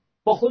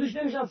با خودش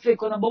نمیشن فکر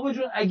کنن بابا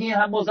جون اگه این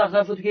هم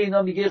مزخرفاتی که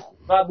اینا میگه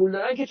قبول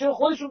دارن که چرا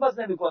خودشون پس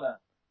نمیکنن؟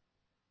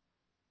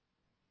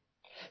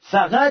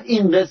 فقط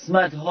این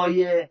قسمت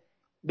های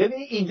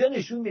ببینید اینجا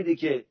نشون میده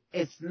که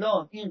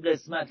اسلام این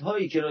قسمت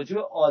هایی که راجع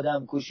به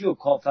آدم کشی و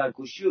کافر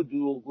کشی و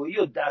دروغگویی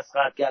و دست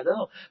قطع کردن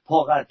و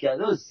پا قطع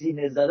کردن و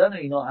سینه زدن و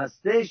اینا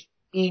هستش،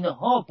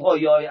 اینها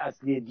پایه‌های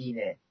اصلی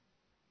دینه.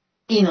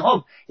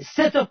 اینها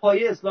 3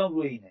 پایه اسلام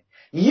روی اینه.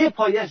 یه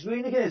پایش روی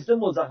اینه که اسلام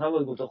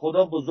مزخرفات گفته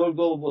خدا بزرگ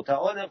و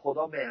متعال،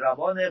 خدا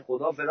مهربانه،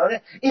 خدا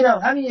فلانه، اینم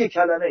همین یک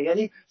کلمه،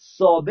 یعنی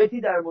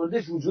ثابتی در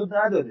موردش وجود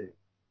نداره.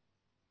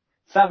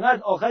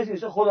 فقط آخرش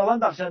میشه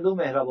خداوند بخشنده و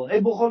مهربانه.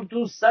 ای بخور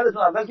تو سرتون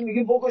اول که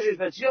میگی بکشش،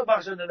 و چی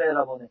بخشنده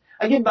مهربانه؟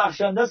 اگه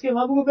بخشنده است که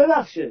من بگو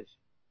ببخشش،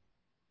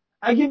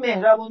 اگه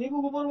مهربانی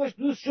بگو برو باش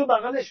دوست شو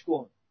بغلش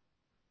کن،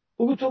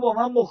 بگو تو با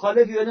من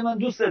مخالفی ولی من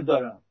دوستت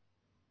دارم.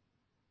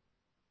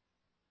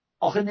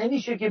 آخه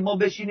نمیشه که ما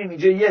بشینیم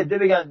اینجا یه عده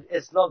بگن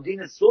اسلام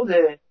دین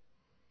صلحه،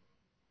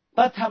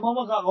 بعد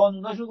تمام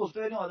قانوناشو گفته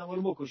بریم آدما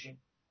رو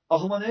بکشیم.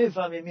 آخه ما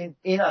نمیفهمیم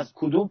این از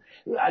کدوم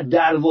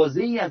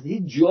دروازه‌ای از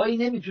هیچ جایی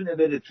نمیتونه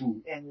بره تو،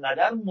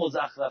 انقدر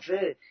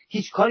مزخرفه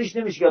هیچ کاریش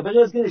نمیشه کرد، به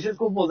جای از که نشست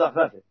گفت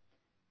مزخرفه.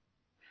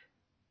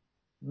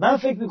 من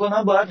فکر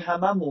میکنم باید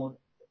هممون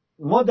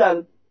ما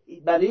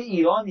برای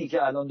ایرانی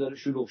که الان داره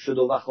شلوغ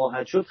شده و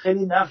خواهد شد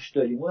خیلی نقش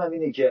داریم. اونم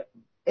اینه که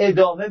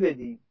ادامه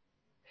بدیم.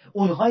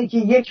 اونهایی که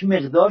یک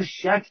مقدار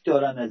شک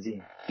دارن از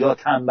این یا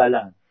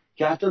تنبلن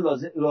که حتی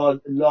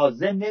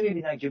لازم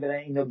نمیبینن که برن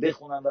اینو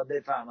بخونن و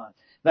بفهمن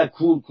و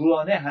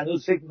کورکورانه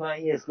هنوز فکر میکنن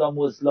این اسلام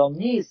و اسلام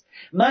نیست،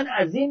 من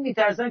از این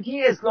میترسم که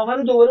این اسلام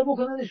رو دوباره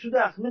بکننش تو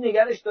دخمه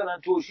نگرش دارن،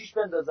 توشیش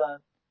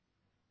بندازن،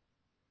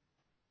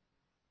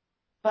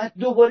 بعد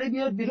دوباره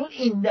بیاد بیرون.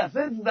 این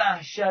دفعه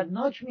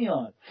وحشتناک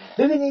میاد.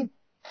 ببینید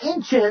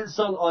این 40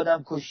 سال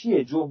آدم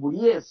کشی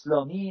جمهوری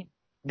اسلامی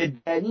به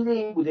دلیل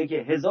این بوده که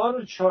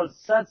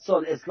 1400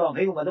 سال اسلام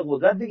هی اومده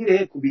قدرت بگیره،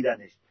 هی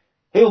کوبیدنش،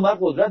 هی اومد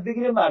قدرت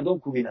بگیره، مردم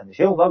کوبیدنش،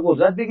 هی اومد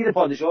قدرت بگیره،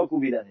 پادشاها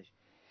کوبیدنش.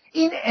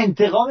 این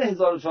انتقام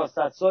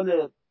 1400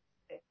 سال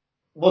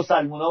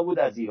مسلمونا بود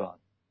از ایران.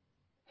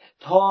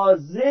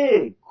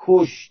 تازه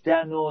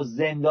کشتن و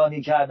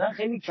زندانی کردن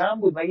خیلی کم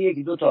بود، مگه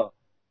یکی دو تا.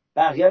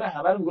 بقیه رو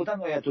همه رو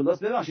میگفتن آیت الله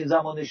ببخشید،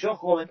 زمان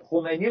شاه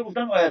خمینی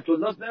گفتن آیت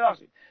الله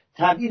ببخشید،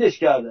 تبعیدش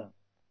کردن.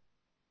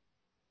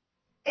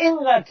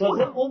 اینقدر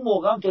تازه اون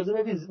موقع هم تازه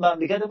ببین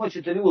مملکت ما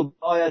چطوری بود،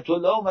 آیت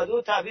الله اومده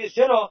و تبعیدش.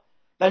 چرا؟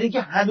 برای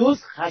اینکه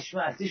هنوز خشم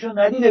اصلیشو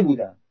ندیده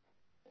بودن،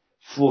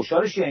 فحشا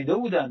رو شنیده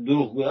بودن،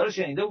 دروغگویی رو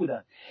شنیده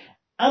بودن.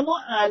 اما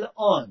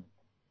الان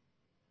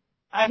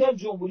اگر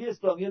جمهوری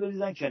اسلامی رو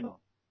بریزن کنار،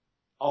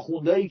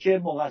 آخوندهایی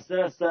که مقصر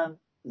هستن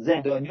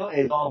زندانی‌ها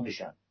اعدام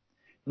بشن،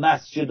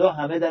 مسجدها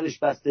همه درش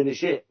بسته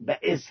بشه و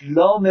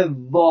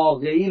اسلام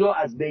واقعی رو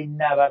از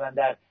بین نبرن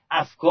در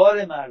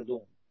افکار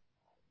مردم،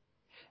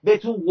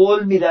 بهتون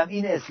قول میدم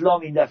این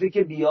اسلام این دفعه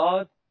که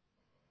بیاد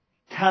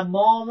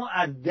تمام و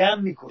از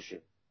دم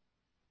میکشه،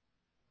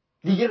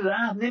 دیگه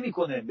رحم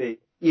نمیکنه به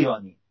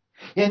ایرانی.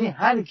 یعنی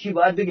هر کی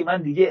باید بگه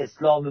من دیگه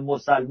اسلام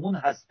مسلمون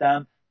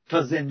هستم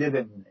تا زنده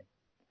بمونه.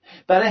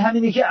 برای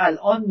همینی که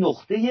الان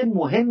نقطه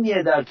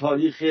مهمیه در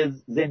تاریخ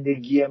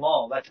زندگی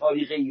ما و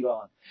تاریخ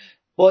ایران.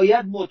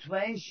 باید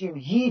مطمئن شیم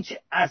هیچ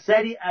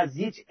اثری از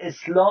هیچ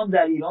اسلام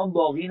در ایران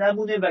باقی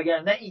نمونه،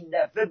 وگرنه این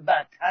دفعه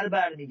بدتر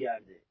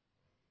برمیگرده.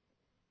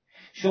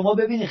 شما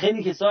ببینید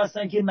خیلی کسا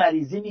هستن که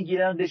مریضی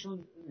میگیرن، بهشون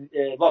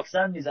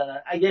واکسن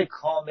میزنن، اگه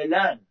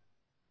کاملا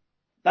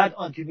بعد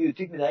آنتی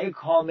بیوتیک میدن، اگه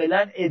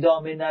کاملا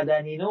ادامه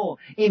ندن اینو،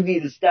 این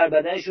ویروس در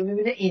بدنشون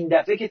میبینه این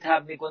دفعه که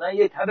تب میکنن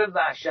یه تب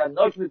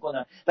وحشتناک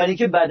میکنن، برای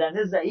اینکه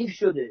بدنه ضعیف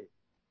شده.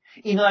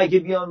 اینا اگه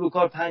بیان رو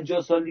کار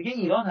 50 سال دیگه،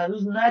 ایران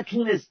هنوز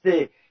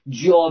نتونسته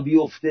جا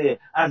بیفته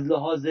از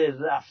لحاظ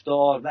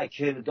رفتار و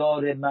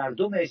کردار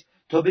مردمش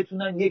تا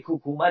بتونن یک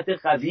حکومت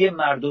قوی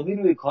مردمی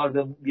روی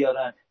کار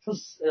بیارن، چون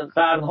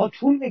قرنها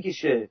طول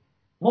میکشه.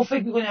 ما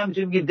فکر میکنیم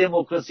همینطور میگه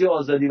دموکراسی و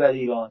آزادی برای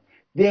ایران.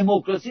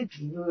 دموکراسی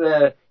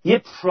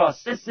یه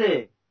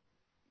پروسسه،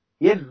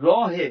 یه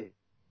راه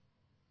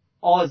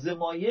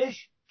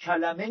آزمایش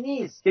کلمه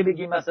نیست که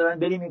بگیم مثلا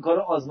بریم این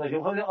کارو آزمایش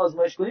کنیم.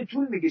 آزمایش کنی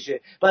طول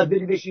میکشه، بعد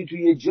بری بشین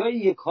توی یه جایی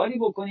یه کاری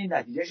بکنی،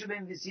 نتیجهشو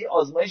بنویسی.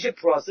 آزمایش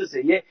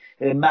پروسسه، یه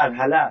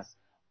مرحله است.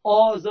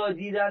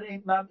 آزادی در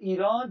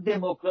ایران،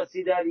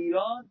 دموکراسی در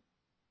ایران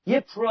یه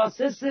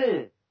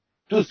پروسسه.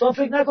 دوستان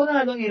فکر نکنن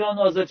الان ایران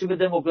آزاد چه به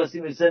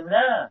دموکراسی میرسه،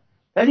 نه،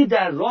 ولی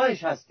در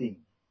راهش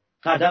هستیم.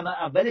 قدم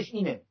اولش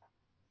اینه.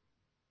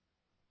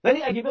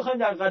 ولی اگه بخوایم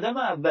در قدم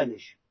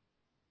اولش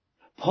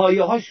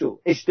پایه‌هاشو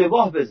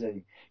اشتباه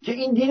بذاریم که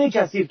این دین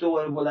کثیف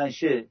دوباره بلند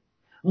شه،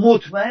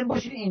 مطمئن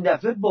باشید این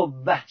دفعه با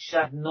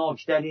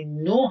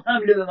وحشتناکترین نوع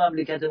حمله به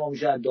مملکت ما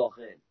میشه از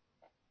داخل.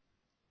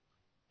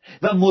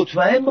 و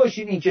مطمئن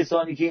باشید این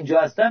کسانی که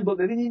اینجا هستن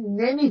ببینید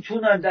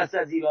نمیتونن دست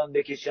از ایران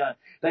بکشن،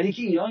 ولی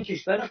که ایران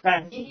کشور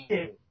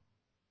غنیه،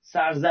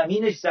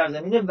 سرزمینش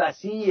سرزمین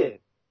وسیعه.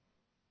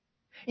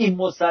 این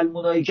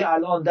مسلمانایی که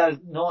الان در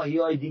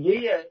ناحیه‌های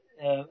دیگه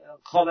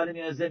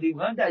خاورمیانه زندگی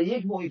می‌کنن در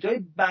یک محیطای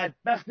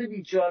بدبخت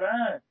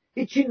بیچاره‌ن،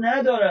 هیچی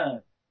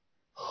ندارن،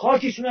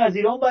 خاکشون از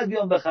ایران باید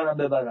بیان بخرن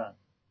ببرن.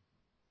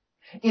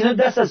 اینا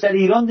دست از سر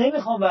ایران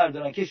نمیخوان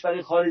بردارن،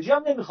 کشور خارجی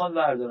هم نمیخوان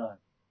بردارن.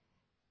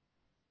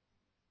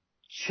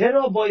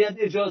 چرا باید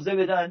اجازه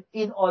بدن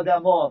این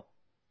آدما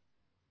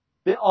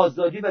به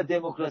آزادی و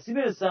دموکراسی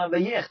برسن و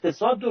یه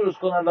اقتصاد درست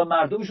کنن و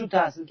مردمشون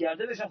تحصیل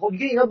کرده بشن؟ خب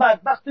دیگه اینا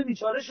بدبخت و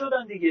بیچاره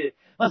شدن دیگه.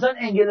 مثلا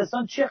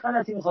انگلستان چه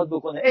غلطی میخواد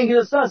بکنه؟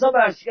 انگلستان اصلا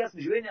ورشکست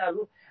میشه. ببین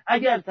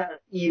اگر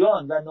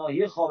ایران و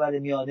ناحیه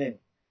خاورمیانه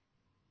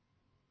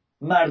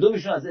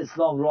مردمشون از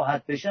اسلام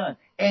راحت بشن،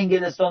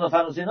 انگلستان و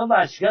فرانسه اینا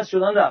ورشکست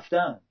شدن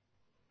رفتن،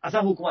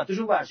 اصلا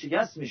حکومتشون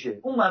ورشکست میشه.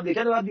 اون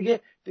مملکت بعد دیگه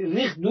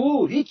ریخت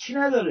دور، هیچی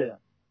نداره.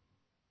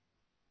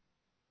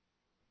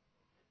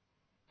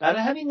 برای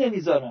همین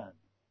نمیذارن.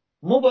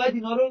 ما باید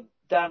اینا رو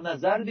در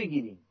نظر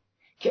بگیریم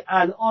که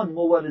الان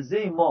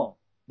مبارزه ما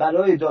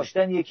برای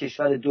داشتن یک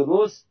کشور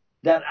درست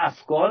در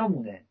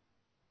افکارمونه.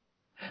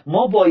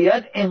 ما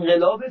باید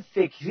انقلاب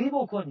فکری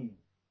بکنیم.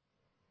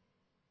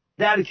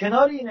 در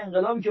کنار این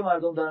انقلابی که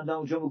مردم دارن در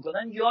اونجا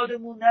میکنن،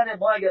 یادمون نره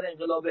ما اگر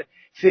انقلاب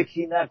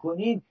فکری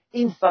نکنیم،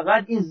 این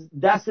فقط این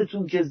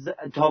دستتون که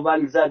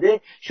تاول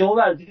زده، شما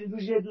بردارید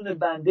روش یه دونه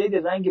بنده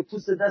به رنگ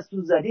پوست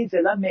دستتون زدین،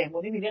 فعلا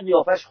مهمونی میگن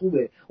قیافش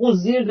خوبه، اون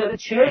زیر داره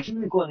چرک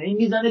میکنه، این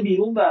میزنه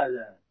بیرون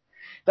بعدن.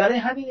 برای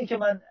همینه که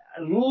من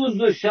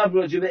روز و شب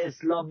راجع به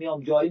اسلام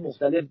میام جایی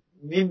مختلف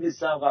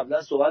می‌نویسم،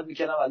 قبلا صحبت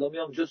میکردم، الان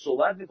میام اینجا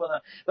صحبت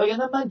میکنم.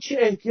 وگرنه من چه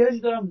احتیاجی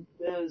دارم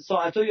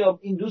ساعتا، یا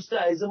این دوست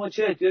عزیز ما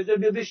چه احتیاجی داره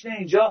بیا بشینه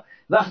اینجا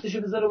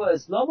وقتشو بذاره با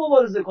اسلام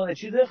مبارزه کنه؟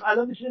 چیزه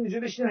الان میتونیم اینجا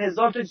بشینیم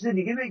هزار تا چیز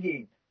دیگه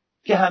بگیم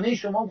که همه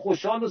شما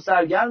خوشحال و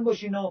سرگرم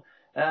باشین و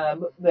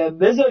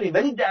بذاریم.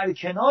 ولی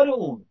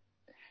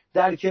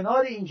در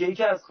کنار این که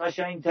یکی از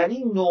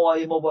قشنگترین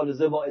نوعای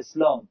مبارزه با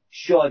اسلام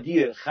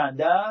شادی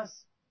خنده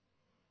است،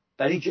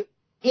 برای که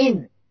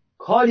این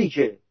کاری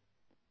که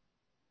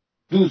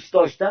دوست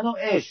داشتن و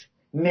عشق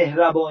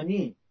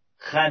مهربانی،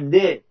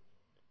 خنده،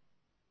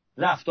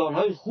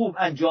 رفتارهای خوب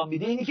انجام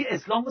میده، اینی که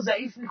اسلام رو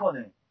ضعیف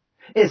میکنه.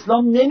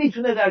 اسلام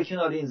نمیتونه در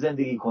کنار این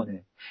زندگی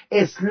کنه.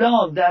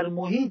 اسلام در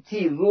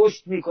محیطی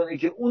رشد میکنه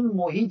که اون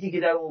محیطی که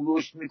در اون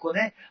رشد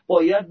میکنه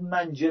باید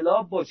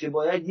منجلاب باشه،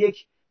 باید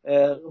یک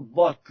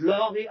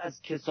باطلاقی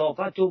از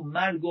کثافت و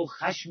مرگ و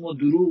خشم و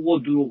دروغ و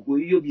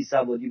دروغگویی و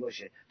بیسوادی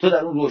باشه تا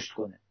در اون رشد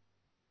کنه.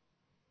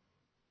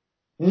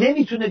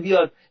 نمیتونه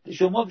بیاد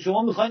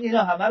شما میخواین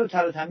اینا همه رو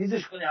تر و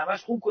تمیزش کنی،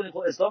 همش خوب کنی. خب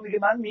اسلام میگه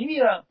من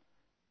میمیرم.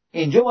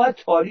 اینجا باید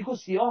تاریک و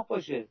سیاه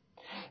باشه.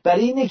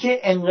 برای اینه که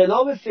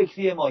انقلاب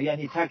فکری ما،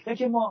 یعنی تک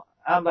تک ما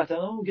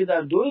هموطنانمون که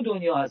در دور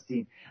دنیا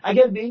هستیم،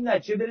 اگر به این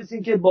نتیجه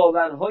برسیم که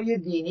باورهای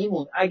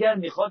دینیمون اگر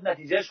میخواد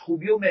نتیجهش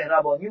خوبی و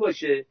مهربانی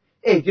باشه،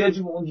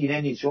 احتیاجی به اون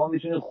دینه نیست. شما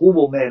میتونید خوب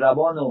و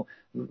مهربان و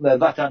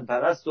وطن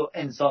پرست و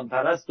انسان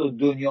پرست و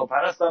دنیا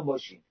پرست هم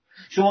باشین.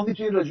 شما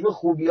میتونید راجع به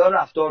خوبی‌ها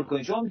رفتار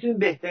کنید. شما میتونید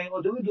بهترین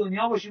آدم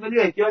دنیا باشین، ولی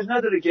احتیاج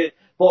نداره که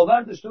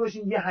باور داشته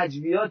باشین یه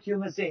حجبیاتی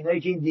مثل اینایی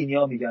که این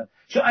دینیا میگن.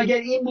 چون اگر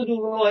این بود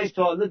اون راهش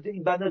تا حالا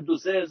این بنده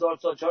 2-3 هزار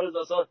سال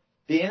 4,000 سال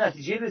به این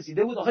نتیجه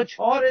رسیده بود. آخه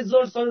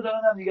 4,000 سال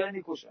دارن هم دیگه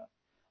میکشن.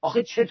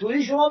 آخه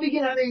چطوری شما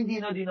میگین همه این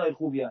دینا دینای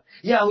خوبی هست؟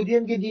 یهودی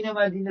میگه دین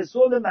من دین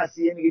صلح،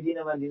 مسیحی میگه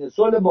دین من دین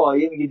صلح،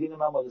 بهایی میگه دین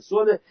من مال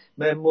صلح،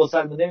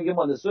 مسلمانه میگه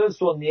مال صلح،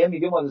 سنیه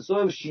میگه مال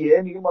صلح،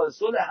 شیعه میگه مال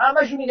صلح،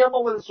 همشون میگن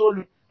ما مال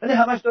صلح، ولی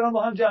همش دارن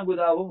با هم جنگ و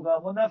دعوا میکنن.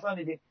 ما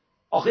نفهمیدیم.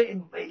 آخه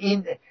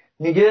این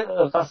میگه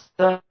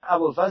قصد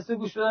ابوالفضل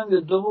گوش بدم یا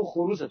دوم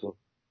خروس تو.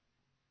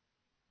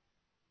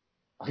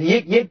 آخه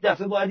یک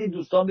دفعه باید این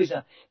دوستان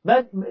بشن.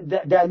 من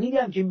دلیلی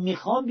هم که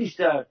میخوام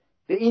بیشتر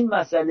به این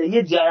مسئله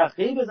یه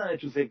جرقه‌ای بزنه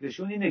تو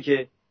فکرشون اینه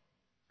که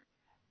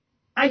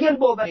اگر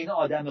باور این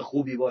آدم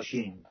خوبی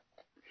باشین،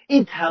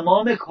 این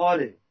تمام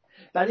کاره.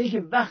 برای اینکه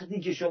وقتی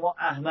که شما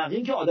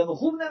احمقین که آدم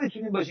خوب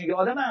نمیتونین باشین، که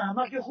آدم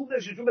احمق که خوب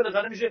نمیشه. چون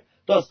بالاخره میشه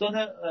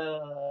داستان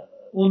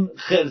اون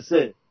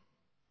خرسه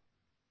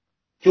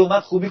که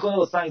اومد خوبی کنه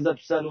و سنگ زد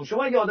تو سر.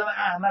 شما اگه آدم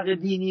احمق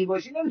دینی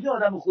باشی نمیتونی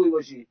آدم خوبی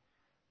باشی،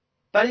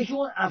 برای اینکه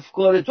اون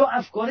افکار تو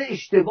افکار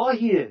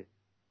اشتباهیه.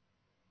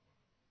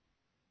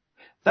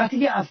 وقتی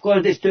که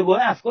افکارت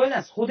اشتباهه، افکارت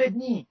از خودت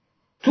نی.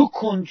 تو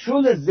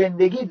کنترل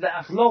زندگی و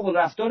اخلاق و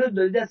رفتارت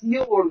داری دست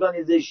یه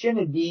ارگانیزیشن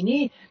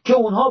دینی که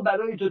اونها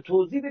برای تو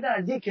توضیح بدن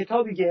از یه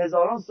کتابی که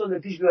هزاران سال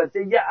پیش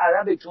گذشته یه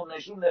عرب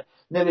چونشون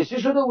نوشته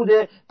شده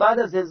بوده. بعد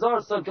از 1000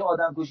 سال که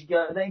آدم کشی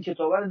کردن این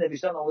کتابا رو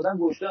نوشتن آوردن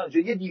گشتن.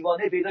 یه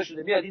دیوانه پیدا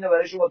شده میاد اینو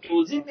برای شما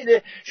توضیح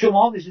میده،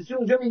 شما هم نشستی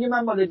اونجا میگی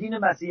من مال دین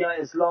مسیحی ام،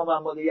 اسلام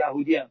ام، مال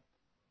یهودی ام.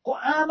 خب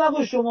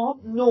احمق شما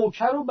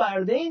نوکر و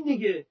برده این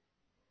دیگه.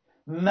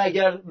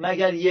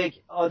 مگر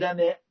یک آدم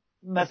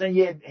مثلا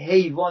یه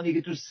حیوانی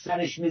که تو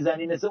سرش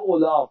میزنی مثل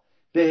الاغ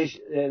بهش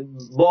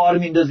بار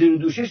میندازی رو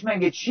دوشش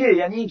مگه چیه؟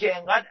 یعنی این که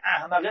انقدر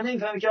احمقه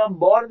نمیفهمی که من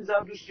بار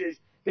میذارم دوشش،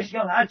 بهش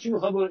میگم هر چی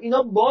میخواد برو.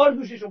 اینا بار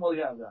دوش شما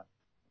کردن.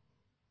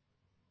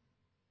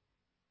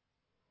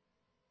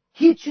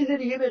 هیچ چیز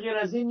دیگه به غیر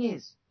از این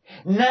نیست.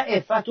 نه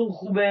عفتون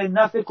خوبه،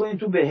 نه فکر کنین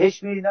تو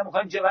بهشت میری، نه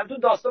میخواین جبرتون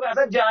داستان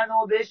اصلا جهنم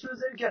و بهشت رو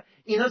بذارید که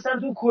اینا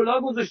سرتون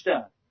کلاه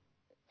گذاشتن.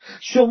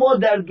 شما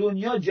در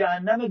دنیا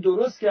جهنم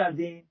درست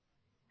کردین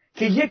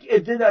که یک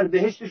عده در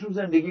بهشتشون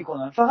زندگی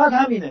کنن. فقط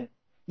همینه.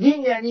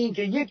 دین یعنی این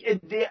که یک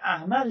عده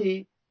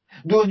احمقی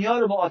دنیا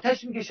رو با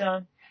آتش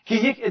میکشن که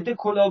یک عده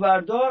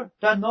کلاهبردار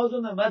در ناز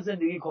و نعمت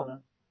زندگی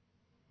کنن.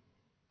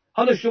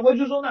 حالا شما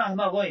جز اون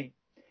احمقایین.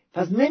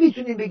 پس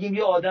نمیتونیم بگیم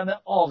یه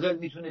آدم عاقل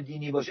میتونه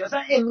دینی باشه.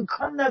 اصلا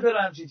امکان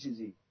نداره همچین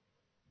چیزی.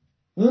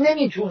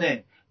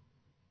 نمیتونه.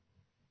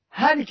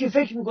 هر کی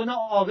فکر میکنه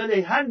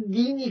عاقله، هر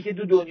دینی که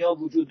تو دنیا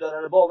وجود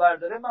داره باور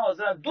داره، من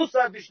حاضرم 2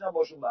 ساعت بشینم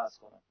باشون بحث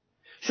کنم.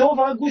 شما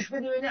فقط گوش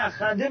بدید ببینید از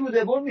خنده رو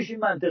دبر میشین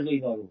منطقی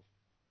اینا رو.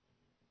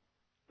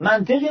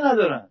 منطقی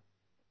ندارن.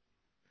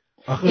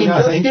 آخه اینا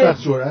اصلا هیچ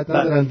وقت جرئت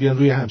ندارن بیان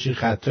روی همچین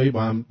خطایی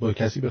با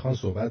کسی بخوان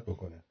صحبت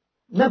بکنن.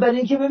 نه برای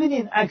اینکه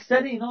ببینین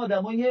اکثر اینا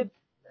آدمای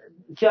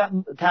که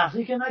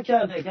تحقیق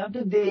نکرده که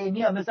همون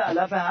دینی هم مثل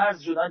علف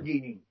هرز شدن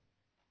دینی.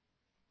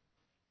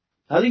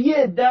 حالا یه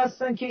عده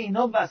هستن که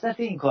اینا وسط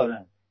این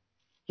کارن.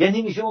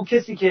 یعنی میشه اون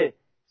کسی که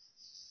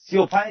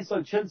 35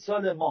 سال 40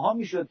 سال ماها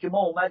میشد که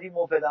ما اومدیم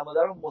و پدر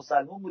مادرم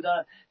مسلمان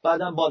بودن،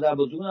 بعدم مادر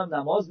بزرگم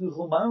نماز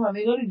میخوند، منم همه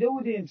اینا رو دیده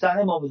بودیم.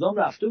 صحنه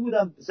امامزاده رفته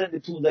بودم سن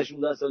 15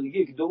 16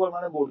 سالگی که 2 بار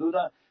منو برده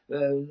بودن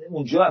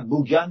اونجا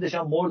بوگندش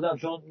هم مردم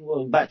چون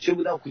بچه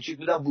بودم کوچیک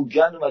بودم.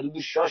 بوگند اومد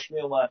بود شاش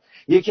میومد،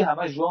 یکی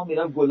همش راه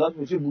میرفت گلات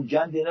میشه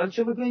بوگند. اینا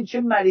چه بکنین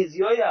چه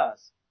مریضیایی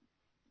هست.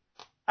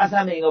 از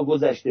همه اینا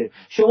گذشته.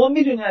 شما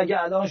میدونید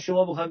اگه الان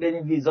شما بخواید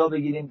برین ویزا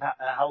بگیرین،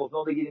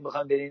 هواپیما بگیرین،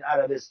 بخواید برین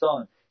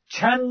عربستان،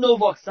 چند نوع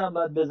واکسن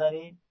باید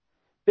بزنین؟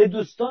 به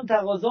دوستان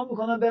تقاضا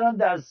میکنن برن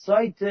در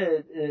سایت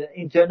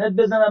اینترنت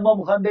بزنن ما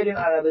میخوایم بریم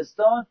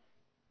عربستان،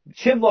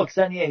 چه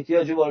واکسنی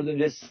احتیاج وارد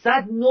اینجا.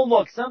 100 نوع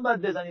واکسن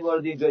باید بزنی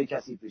وارد این جای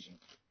کثیف بشین.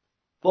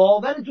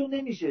 باورتون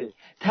نمیشه.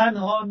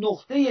 تنها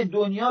نقطه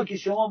دنیا که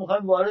شما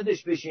میخوایم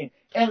واردش بشین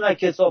اینقدر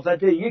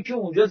کثافته، یکی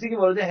اونجاست که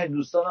وارد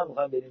هندوستان هم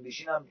میخوایم بریم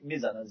بشین هم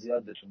میزنن،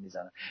 زیاد بهتون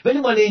میزنن، ولی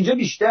مال اینجا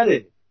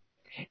بیشتره.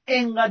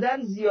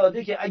 انقدر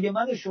زیاده که اگه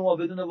من و شما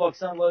بدون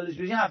واکسن واردش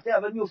بشیم هفته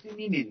اول میافتیم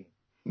میمیریم.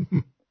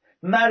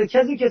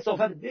 مرکز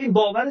کثافت این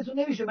باورتون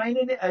نمیشه. من اینو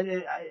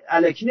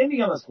الکی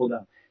نمیگم از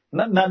خودم.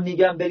 من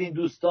میگم برین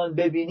دوستان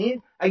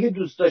ببینین. اگه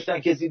دوست داشتن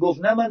کسی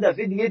گفت نه، من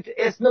دفعه دیگه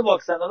اسم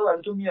واکسن ها رو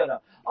براتون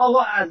میارم.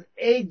 آقا از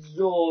ایدز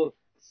و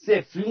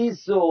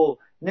سفلیس و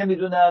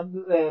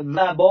نمیدونم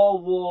وبا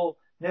و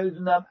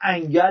نمیدونم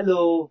انگل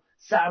و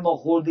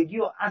سرماخوردگی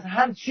و از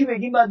هر چی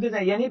بگیم باید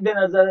بزن. یعنی به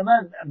نظر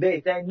من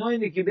بهترین نوع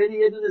اینه که بری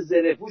یه دونه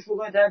زره پوش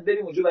بکنی طرف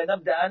بریم اونجا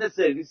ببینم دهن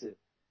سرویسه.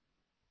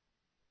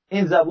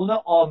 این زبون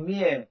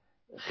عامی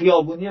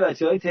خیابونی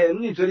بچه‌های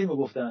تهران اینطوری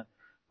میگفتن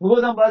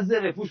باید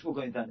زره پوش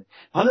بکنید تنه.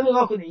 حالا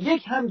نگاه کنید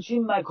یک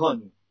همچین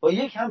مکانی با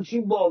یک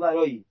همچین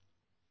باورایی،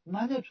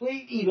 من و توی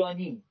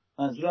ایرانی،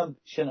 منظورم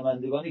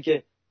شنوندگانی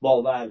که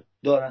باور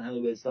دارن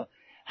هنوز به اسلام،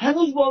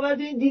 هنوز باور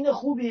به این دین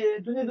خوبیه،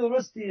 دین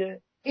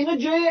درستیه، اینا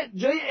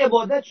جای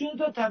عبادتشون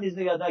تا تمیز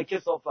نگه دارن.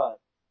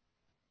 کثافت.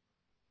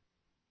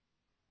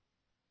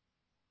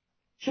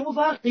 شما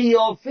فقط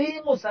قیافه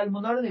این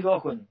مسلمان‌ها رو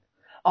نگاه کنید.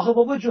 آخه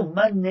بابا جون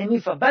من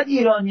نمیفهم. بعد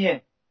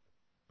ایرانیه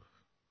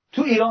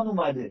تو ایران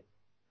اومده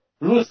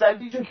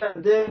روسریشو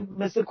کرده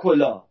مثل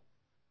کلا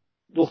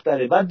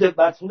دختره،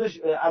 بعد خودش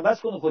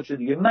عوض کنه خودشو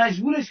دیگه،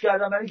 مجبورش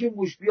کردن برای اینکه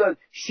موش بیاد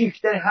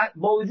شیک‌ترین،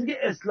 با وجود که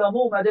اسلام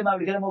اومده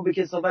مملکت ما به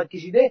کثافت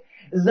کشیده،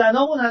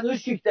 زنامون هنوز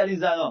شیک‌ترین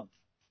زنان.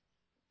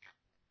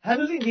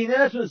 هنوز این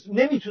دینه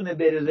نمیتونه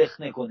بره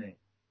رخنه کنه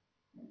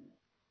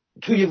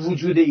توی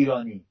وجود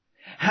ایرانی.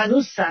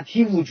 هنوز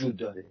سطحی وجود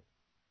داره.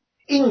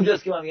 این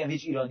اونجاست که من میگم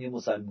هیچ ایرانی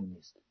مسلمان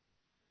نیست.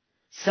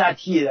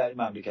 سطحیه در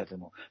مملکت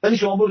ما. ولی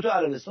شما برو تو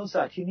عربستان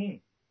سطحی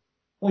نیست.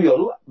 اون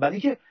یارو برای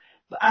که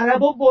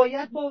عربا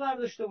باید باور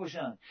داشته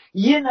باشن.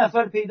 یه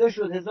نفر پیدا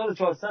شد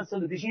 1400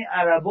 سال پیش، این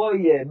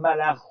عربای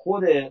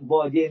ملخخور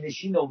بادیه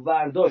نشین و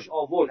ورداش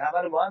آورد،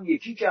 همه رو با هم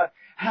یکی کرد،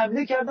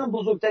 حمله کردن،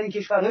 بزرگترین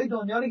کشورهای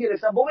دنیا رو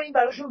گرفتن. بابا این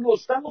براشون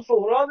رستم و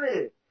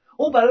سهرابه،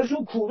 اون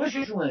براشون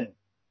کوروششونه.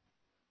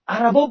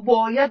 عربا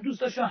باید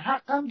دوست داشتن،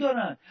 حق هم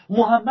دارن.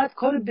 محمد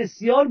کار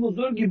بسیار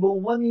بزرگی به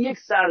عنوان یک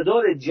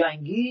سردار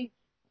جنگی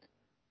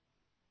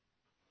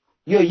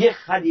یا یک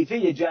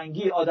خلیفه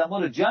جنگی آدما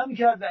رو جمع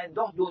کرد و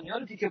انداخت دنیا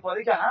رو تیکه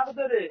پاره، که حق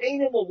داره.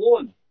 عین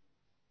مغول.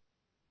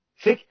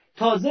 فکر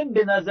تازه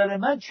به نظر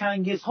من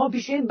چنگیز خان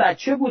پیش این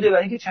بچه بوده،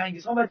 برای اینکه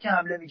چنگیز خان بعد که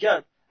حمله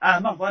میکرد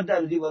احمق فقط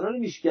در و دیوارا رو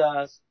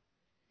میشکست.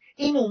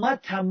 این اومد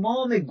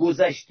تمام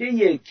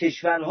گذشته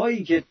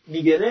کشورهایی که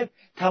میگرفت،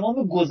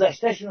 تمام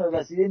گذشتهشون رو به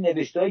وسیله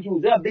نوشتهایی که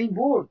بوده به این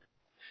برد.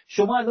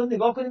 شما الان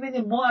نگاه کنید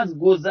ببینید ما از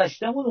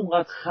گذشتهمون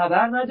اونقدر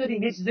خبر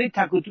نداریم. یه چیزای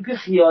تک و توک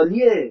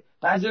خیالیه،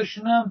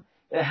 بعضیاشون هم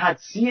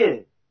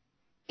حدسیه.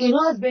 اینا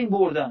از بین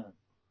بردن.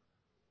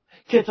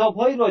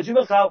 کتاب‌های راجع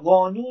به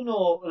قانون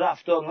و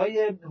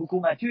رفتارهای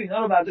حکومتی و اینا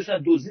رو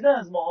برداشتن دزدیدن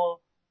از ماها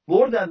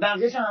بردن،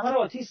 بقیه‌اش همه رو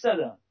آتیش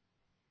زدن.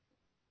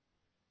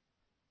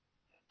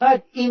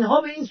 بعد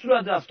اینها به این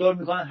صورت رفتار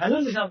میکنن،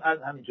 هنوزش هم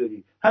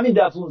همینطوری. همین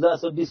 15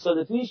 سال 20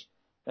 سال پیش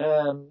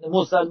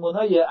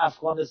مسلمانای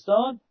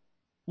افغانستان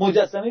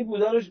مجسمه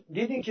بودا رو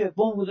دیدین که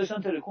بمب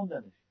گذاشتن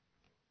ترکوندنش.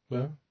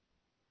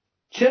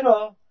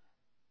 چرا؟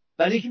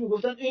 برای اینکه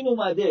میگفتن این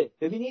اومده.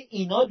 ببینید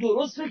اینا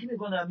درست فکر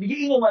میکنن، میگه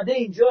این اومده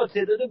اینجا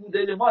تعداد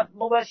بودایی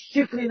ما باید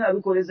شکلی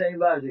نرو کره زمین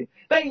برداریم.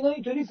 و اینا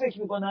اینطوری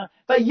فکر میکنن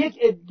و یک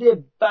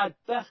عده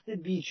بدبخت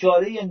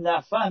بیچاره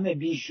نفهم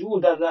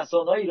بیشعور در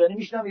رسانه‌های ایرانی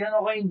میشنن میگن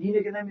آقا این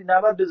دینه که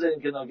نباید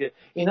بذاریم کنار، که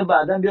اینا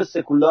بعداً بیا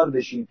سکولار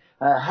بشیم،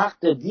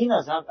 حق دین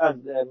از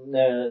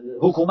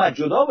حکومت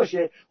جدا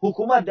باشه،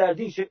 حکومت در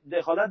دین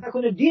دخالت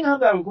نکنه، دین هم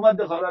در حکومت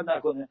دخالت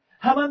نکنه.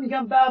 همه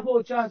میگن به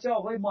و چه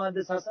آقای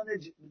مهندس حسن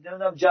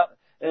نمیدونم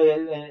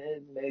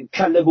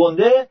کله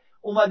گنده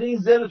اومده این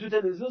زر رو تو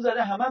تلویزیون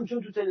زده، همه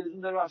چون تو تلویزیون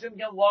داره باشه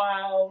میگن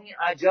واو این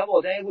عجب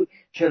آدمی بود.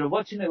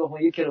 کراوات چی نگاه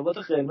کن، یه کراوات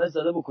قرمز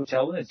زده با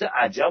کچه‌ونه،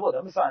 عجب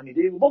آدم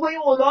فهمیده بود. بابا این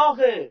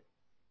الاغه.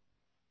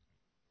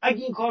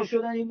 اگه این کار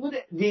شدن این بود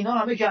دینا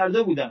همه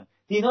کرده بودن،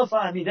 دینا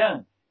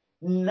فهمیدن.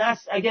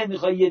 اگر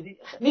میخوای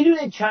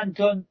میدونید چند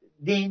تا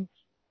دین،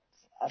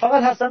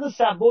 فقط حسن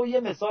صبا یه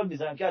مثال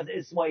میزنم که از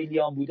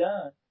اسماعیلیان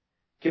بودن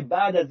که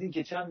بعد از این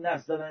که چند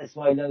نسل دادن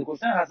اسماعیلیان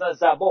کشتن، حسن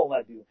صبا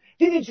اومد بیرون.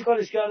 دیدین چی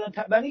کارش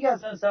کردن؟ بنی که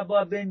حسن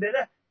صبا بین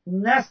بره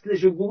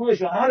نسلش و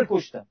گروهش رو همه رو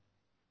کشتن.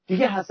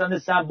 دیگه حسن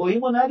صبایی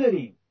ما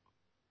نداریم.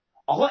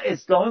 آقا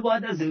اسلام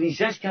باید از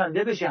ریشش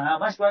کنده بشه،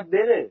 همش باید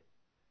بره.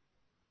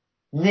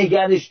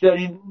 نگرش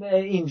داریم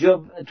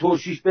اینجا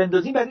ترشیش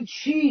بندازیم برای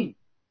چی؟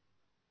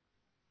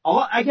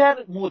 آقا اگر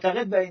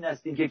معتقد به این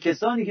هستیم که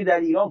کسانی که در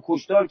ایران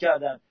کشتار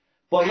کردن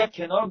باید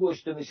کنار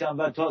گذاشته بشن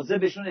و تازه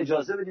بهشون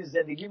اجازه بدیم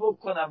زندگی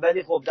بکنن،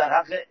 ولی خب در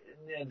حق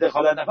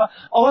دخالت نکنن،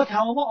 آقا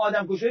تمام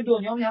آدمکشای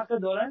دنیا می حق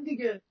دارن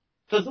دیگه.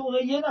 تازه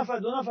اونا یه نفر،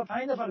 دو نفر،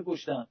 5 نفر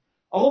کشتن.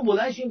 آقا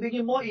بلند شیم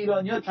بگیم ما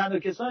ایرانی‌ها تنها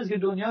کسانی که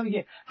دنیا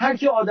میگه هر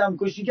کی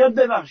آدمکشی کرد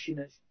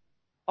ببخشینش.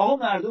 آقا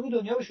مردم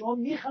دنیا به شما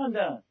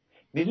میخندن.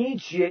 میدونید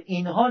چیه؟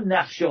 اینها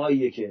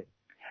نقشه‌هاییه که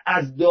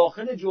از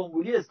داخل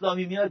جمهوری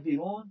اسلامی میاد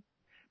بیرون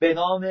به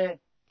نام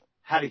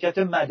حرکت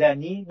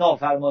مدنی،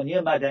 نافرمانی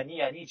مدنی.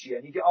 یعنی چی؟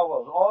 یعنی که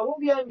آقا آروم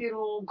بیاین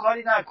بیرون،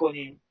 کاری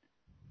نکنین.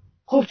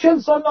 خب 40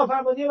 سال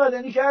نافرمانی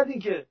مدنی کردین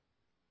که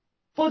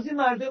بازی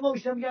مردم ما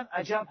میشن میگن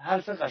عجب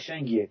حرف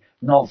قشنگیه،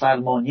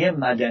 نافرمانی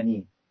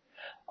مدنی.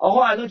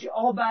 آقا الان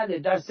آقا بله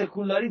در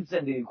سکولاریسم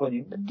زندگی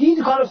کنیم،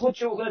 دین کار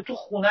خودشو بکنه، تو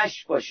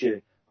خونش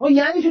باشه.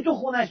 یعنی که تو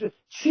خونش باشه.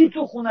 چی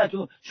تو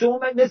خونتون؟ شما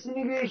مثل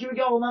میگه یکی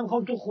میگه آقا من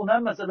میخوام تو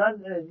خونم مثلا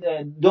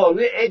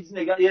داروی ایدز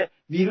یه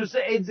ویروس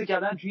ایدز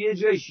کردن توی یه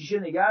جای شیشه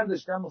نگه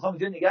داشتم، میخوام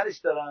اینجا نگرش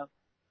دارم.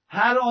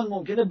 هر آن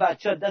ممکنه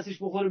بچه دستش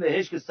بخوره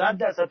بهش که 100%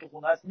 تو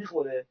خونه است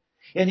میخوره.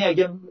 یعنی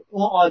اگه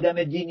اون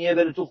آدم دینیه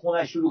بره تو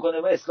خونش شروع کنه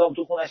و اسلام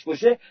تو خونش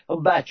باشه،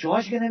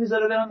 بچه‌هاش که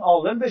نمیذاره برن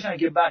عاقل بشن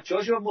که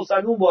بچه‌هاشو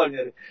مسلمون بار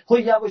میاره. خب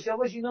یواش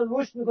یواش اینا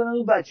رشد میکنن،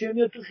 اون بچه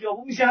میاد تو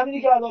خیابون میشه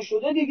همینی که الان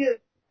شده دیگه.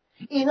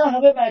 اینا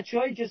همه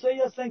بچه‌های کسایی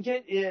هستن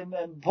که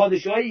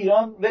پادشاهای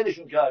ایران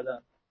ولشون کردن،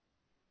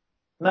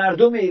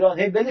 مردم ایران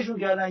هی ولشون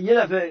کردن. یه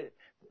دفعه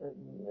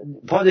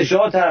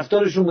پادشاها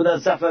طرفدارشون بودن،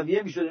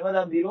 صفویه میشد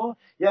اومدن بیرون،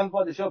 یه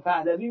پادشاه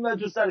پهلوی اومد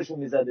تو سرشون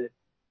میزده،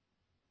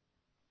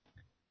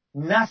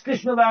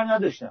 نسلشون رو بر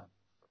نداشتن.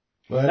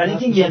 ولی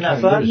اینکه یه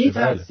نفر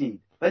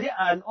میترسید. ولی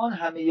الان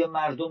همه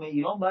مردم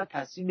ایران باید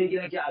تصمیم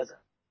بگیرن که از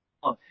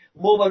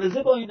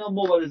مبارزه با اینا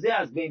مبارزه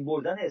از بین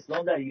بردن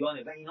اسلام در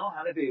ایرانه و اینا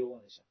همه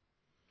پیروانشن.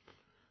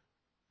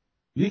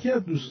 یکی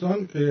از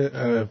دوستان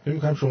فکر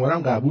می‌کنم شما رو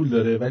هم قبول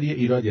داره ولی یه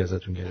ایرادی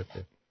ازتون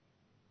گرفته.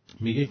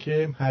 میگه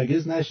که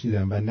هرگز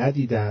نشنیدم و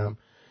ندیدم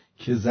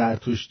که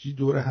زرتشتی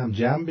دور هم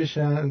جمع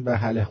بشن و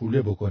هله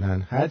هوله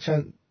بکنن.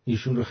 هرچند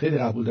ایشون رو خیلی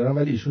قبول دارم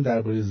ولی ایشون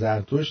درباره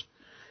زرتشت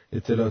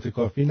اطلاعات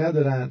کافی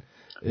ندارن.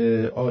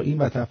 آیین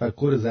و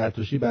تفکر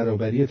زرتشتی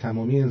برابری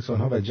تمامی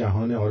انسان‌ها و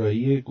جهان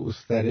آرایی،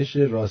 گسترش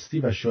راستی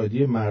و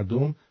شادی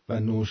مردم و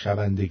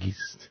نوشوندگی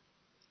است.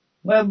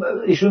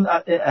 ایشون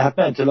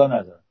حتما اطلاع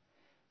ندارن.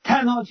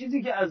 تنها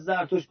چیزی که از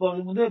زرتشت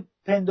باقی مونده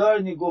پندار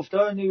نی،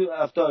 گفتار نی،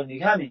 رفتار نی،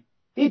 همین،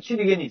 هیچ چیز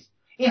دیگه نیست.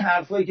 این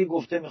حرفایی که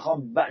گفته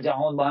میخوام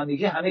جهان با هم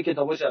دیگه همه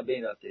کتاباش از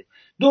بین رفته.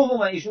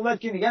 دوم ایشون وقت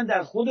که میگن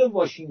در خود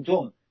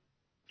واشنگتن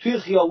توی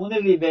خیابون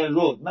ریور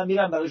رود من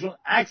میرم براشون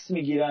عکس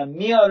میگیرم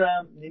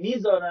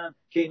میذارم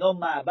که اینا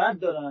معبد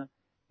دارن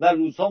و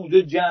روزها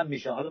اونجا جمع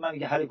میشن. حالا من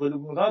میگه هلیکولی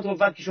میکنم، تو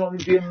وقتی شما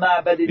میرید توی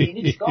معبد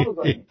دینی چیکار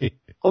میکنید؟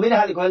 خب این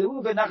هلیکولی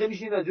میکنید، نخه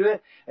میشین راجع به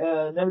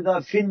نمیدونم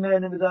فیلم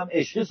نمیدونم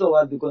عشقی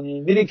صحبت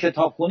میکنین، میرین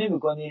کتابخونی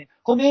میکنین.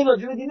 خب میرین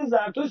راجع به دین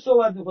زرتشت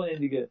صحبت میکنین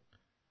دیگه.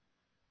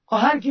 خب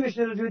هر کی بهش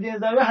راجع به دین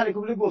زرتشت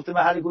هلیکولی گفته،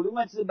 من هلیکولی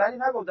من چیز بدی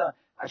نگفتم،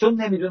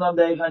 چون نمیدونم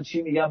دقیقاً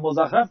چی میگن،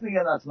 مزخرف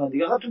میگن حتما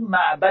دیگه. آقا تو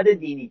معبد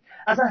دینی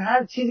اصلا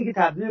هر چیزی که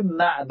تبدیل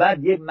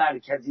معبد یه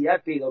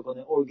مرکزیت پیدا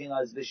کنه،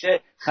 اورگانایز بشه،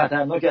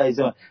 خطرناک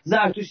عزیزان.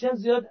 زرتشتی هم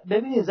زیاد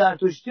ببینید،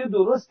 زرتشتی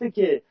درسته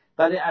که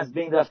برای از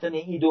بین رفتن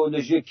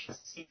ایدئولوژی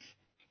کثیف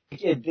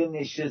یک عده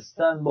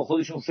نشستن با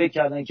خودشون فکر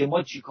کردن که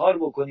ما چیکار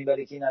بکنیم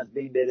برای که این از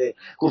بین بره.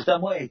 گفتم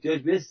ما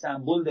احتیاج به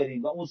سمبل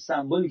داریم و اون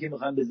سمبولی که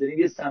میخوایم بذاریم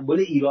یه سمبل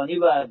ایرانی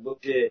باید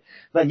باشه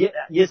و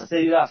یه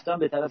سری رفتن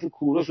به طرف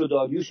کوروش و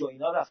داریوش و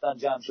اینا رفتن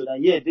جمع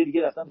شدن، یه عده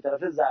دیگه رفتن به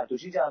طرف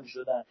زرتشتی جمع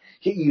شدن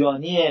که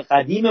ایرانی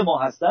قدیم ما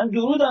هستن،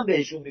 درودم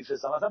بهشون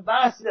میفرستم، مثلا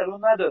بحثی در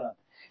اون ندارم.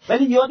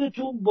 ولی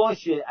یادتون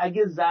باشه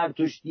اگه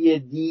زرتشتی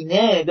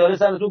دینه داره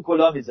سرتون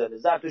کلاه میذاره،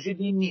 زرتشتی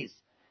دین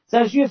نیست،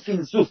 زرتشتی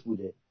فیلسوف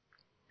بوده.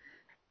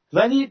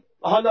 ولی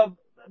حالا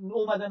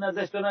اومدن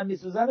ازش دارن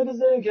میسوزن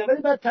بذاریم که،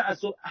 ولی بعد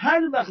تعصب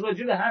هر وقت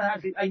راجع به هر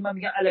حرفی اگه من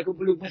میگم الک و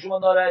بلوک شما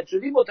ناراحت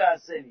شدی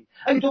متعصبی،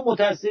 اگه تو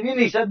متعصبی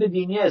ریشت به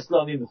دینی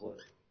اسلامی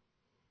میخوره.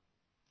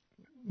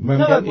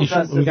 من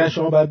میگن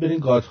شما باید برین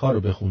گاتها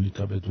رو بخونید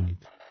تا بدونید.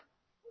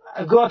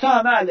 گاتها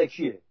همه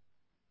الکیه.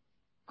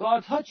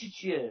 گاتها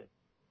چیه؟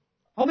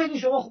 ها ببین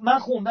شما من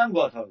خوندم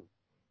گاتها رو،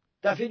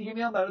 دفعه دیگه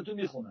میام براتون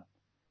میخونم.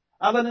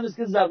 اولا مثل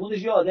که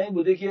زبونش یه آدمی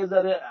بوده که یه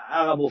ذره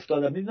عقب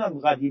افتاده، میدونم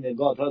قدیمه،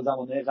 گاتها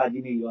زمانه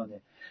قدیم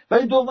ایرانه.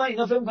 ولی دوم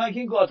اینا فکر می‌کنن که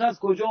این گاتها از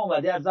کجا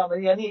اومده، از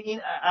زمانی، یعنی این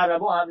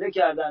عربا حمله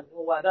کردن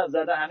اومدن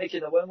زدن همه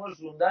کتابای ما رو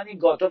خوندن، این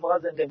گاتها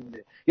فقط زنده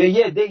مونده. یا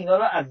یه عده اینا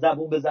رو از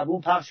زبون به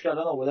زبون پخش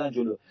کردن آوردن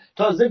جلو.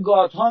 تازه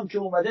گاتها هم که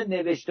اومده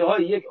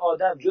نوشته‌های یک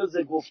آدم جز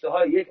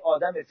گفته‌های یک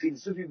آدم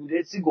فیلسوفی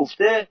بوده، چی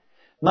گفته،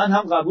 من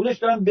هم قبولش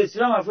دارم،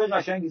 بسیار حرفای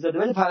قشنگی زده،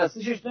 ولی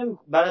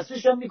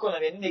پرستشش هم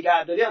میکنم، یعنی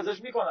نگهداری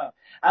ازش میکنم،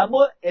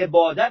 اما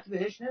عبادت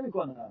بهش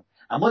نمیکنم،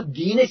 اما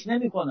دینش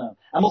نمیکنم.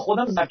 اما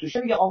خودم زرتشتی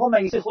میگه آقا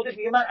مگه خودش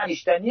میگه من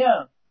انیشتنی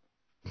ام.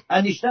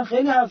 انیشتن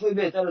خیلی حرفای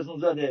بهتر از اون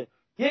زده،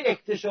 یه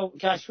اکتشاف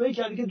کشفی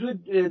کرده که تو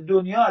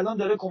دنیا الان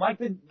داره کمک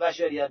به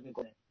بشریت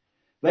میکنه.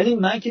 ولی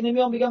من که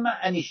نمیام بگم من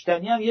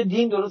انیشتنی ام، یه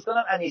دین درست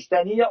کنم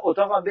انیشتنی، یا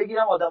اتاقم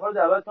بگیرم آدما رو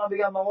دعوت کنم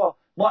بگم آقا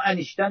ما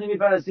انیشتن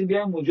میپرستیم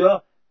بیایم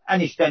اونجا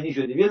انیشتنی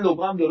شدیم، یه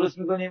لوگو هم درست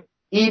میکنیم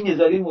ای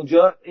میذاریم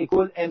اونجا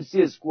ایکوال ام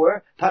سی اسکوئر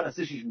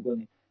پرستشش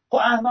میکنیم. خب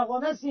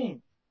احمقانه است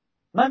این.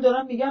 من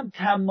دارم میگم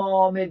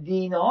تمام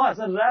دین‌ها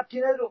اصلا ربطی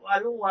نداره.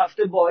 الان اون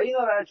هفته باهایی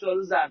ناراحت شد،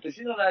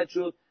 زرتشتی ناراحت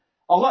شد.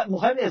 آقا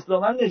میخوایم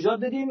اسلام رو نجات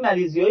بدیم،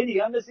 مریضیای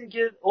دیگه هم مثل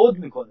که عود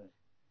میکنه.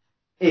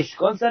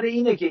 اشکال سر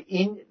اینه که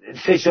این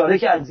فشاره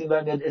که از این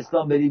ور میاد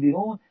اسلام بری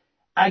بیرون،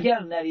 اگر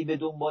نری به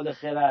دنبال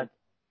خرد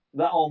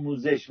و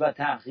آموزش و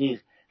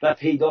تحقیق و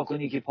پیدا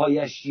کنی که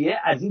پایش چیه،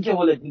 از این که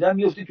حالت میدم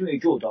میفتی تو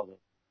یکی اتاقه،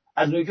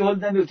 از اون که حالت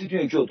میدم میفتی تو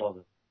یکی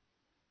اتاقه.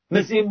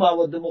 مثل این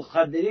مواد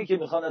مخدری که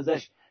میخوان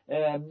ازش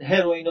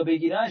هروئینو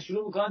بگیرن،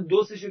 شروع میکنن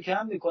دوزشو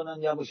کم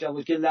میکنن یواش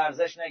یواش که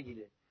لرزش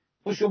نگیره.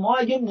 خب شما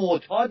اگه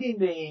معتادین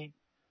به این،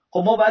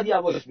 خب ما باید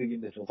یواش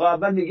بگیم بهتون. خب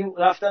اول میگیم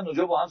رفتن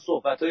اونجا با هم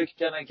صحبتایی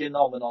کردن که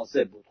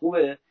نامناسب بود،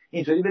 خوبه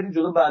اینطوری بریم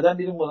جلو، بعدا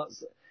میریم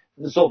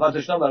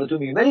صحبتاشون براتون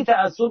میگیم، ولی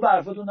تعصب به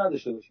حرفتون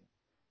نداشته باشین.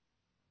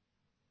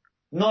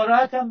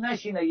 ناراحت هم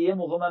نشین اگه یه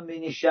موقع من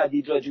ببینی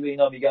شدید راجع به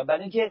اینا میگم،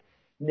 برای اینکه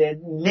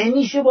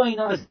نمیشه با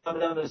اینا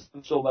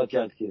صحبت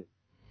کرد که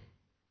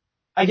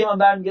اگه من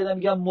برمیگردم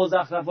میگم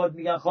مزخرفات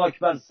میگن خاک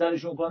بر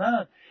سرشون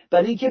کنن،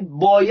 برای اینکه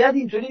باید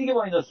اینطوری دیگه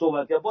با اینا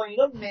صحبت کرد. با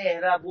اینا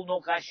مهربون و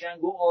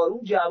قشنگ و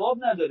آروم جواب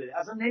نداره،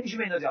 اصلا نمیشه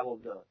به اینا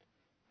جواب داد.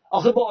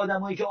 آخه با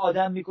آدمایی که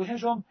آدم میکشن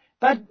شما.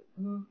 بعد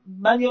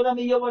من یادم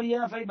یه بار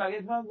یه نفری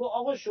برگشت من گفت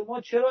آقا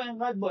شما چرا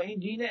اینقدر با این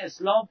دین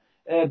اسلام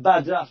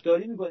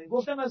بدرفتاری میکنید؟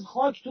 گفتم از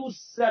خاک تو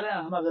سر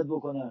احمقت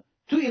بکنن،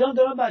 تو ایران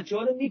دارن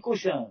بچه‌ها رو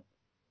میکشن،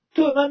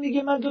 تو من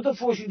میگه من 2 تا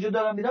فوش اینجا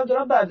دارم میدم،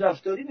 دارن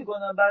بدرفتاری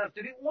میکنن،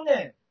 بدرفتاری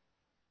اونه.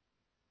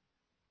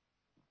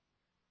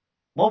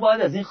 ما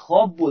باید از این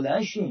خواب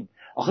بلند شیم.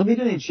 آخه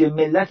میدونید چیه؟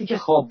 ملتی که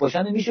خواب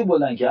باشن نمیشه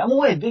بلند کرد، اما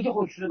اون عده که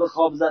خودشونو به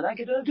خواب زدن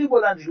که توی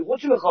بلند شو،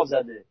 خودشو به خواب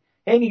زده،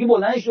 هی میگه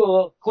بلند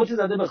شو، خودشو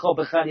زده به خواب،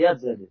 به خریت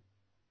زده.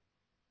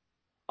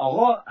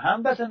 آقا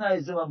هموطن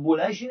عزیز من،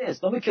 بلند شین،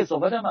 اسلام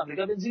کثافت هم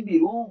مملکت بنزین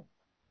بیرون.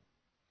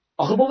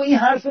 آخه بابا این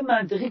حرف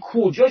منطقی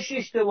کجاش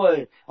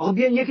اشتباهه؟ آخه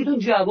بیان یکیتون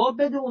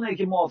جواب بده اونایی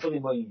که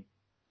موافقین با این.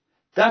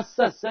 دست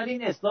از سر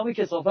این اسلام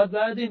کثافت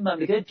برده، این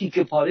مملکت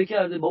تیکه پاره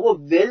کرده. بابا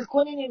ول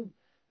کنین این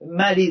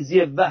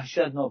مریضی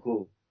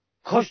وحشتناکو.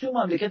 کاش تو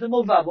مملکت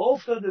ما وبا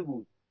افتاده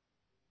بود،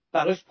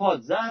 براش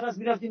پادزهر هست،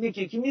 میرفتیم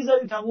یکی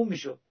میزدیم تموم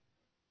میشد.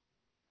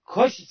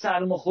 کاش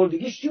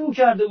سرماخوردگی شروع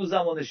کرده بود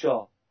زمان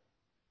شاه،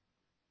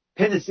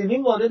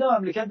 پنیسیلین وارد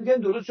مملکت میگن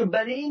درست شد.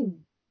 برای این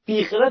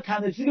بیخیرا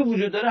تنها چیزی که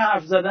وجود داره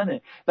حرف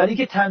زدنه، برای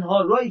اینکه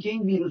تنها راهی که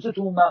این ویروس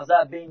تو اون مغز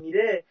بین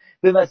میره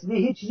به وسیله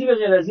هیچ چیزی به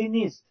غیر از این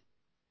نیست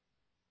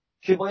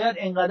که باید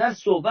انقدر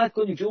صحبت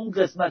کنی که اون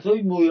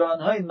قسمت‌های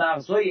مویران‌های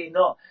مغزهای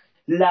اینا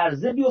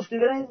لرزه بیفته،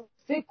 برن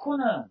فکر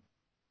کنن.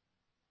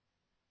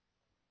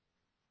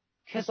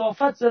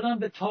 کثافت زدن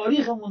به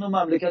تاریخمون و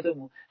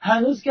مملکتمون.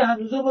 هنوز که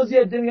هنوزه بازی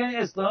عده میگن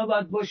اسلام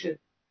باید باشه.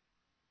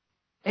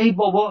 ای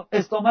بابا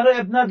اسلام رو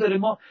اب نداره،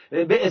 ما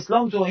به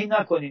اسلام توهین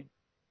نکنیم.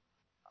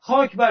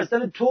 خاک بر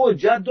سر تو و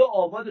جد و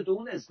آباد تو،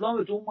 اون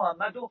اسلام تو، اون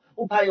محمد و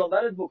اون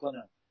پیامبرت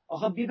بکنن.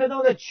 آخه بی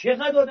پدر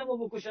چقدر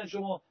آدمو بکشن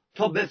شما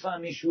تا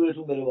بفهمی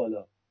شورتون بره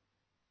بالا.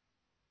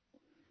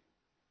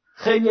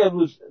 خیلی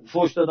امروز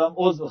فوش دادم،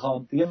 عذر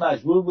میخوام دیگه،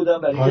 مجبور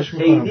بودم برای اینکه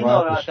خیلی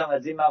ناراحتم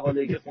از این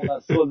مقاله‌ای که خوندم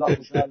صلح و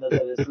خشونت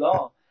نظر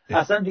اسلام.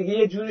 اصلا دیگه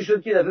یه جوری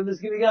شد که دفعه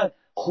مثل که میگن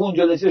خون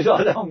جلوی چش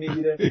آدمو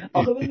میگیره.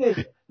 آخه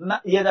ببینید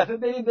یه دفعه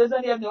بریم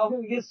بزنیم نگاه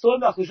میگه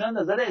صلح و خشونت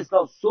نظر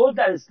اسلام. صلح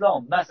در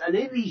اسلام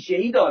مسئله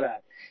ریشه‌ای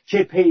دارد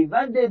که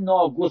پیوند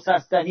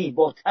ناگسستنی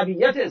با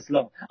طبیعت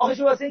اسلام. آخه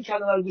شما واسه این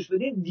کلمه رو گوش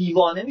بدین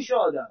دیوانه میشه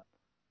آدم.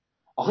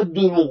 آخه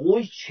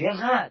دروغگوی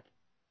چقدر.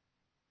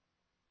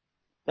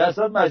 در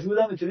اصل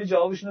مجبورم اینطوری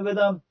جوابشونو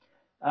بدم.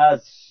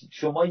 از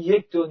شما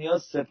یک دنیا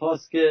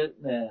سپاس که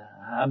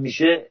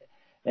همیشه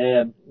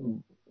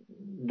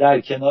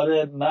در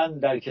کنار من،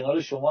 در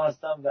کنار شما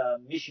هستم و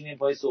میشینین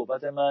پای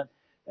صحبت من.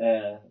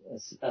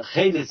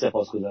 خیلی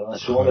سپاسگزارم از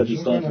شما و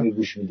دوستان که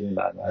گوش میدین.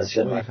 از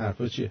شما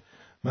حرفا چیه؟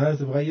 من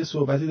اتفاقا یه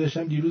صحبتی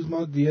داشتم دیروز،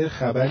 ما دیگه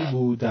خبری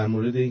بود در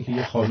مورد اینکه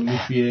یه خانومی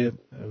توی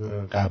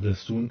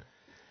قبرستون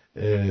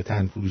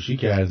تنفروشی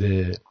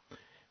کرده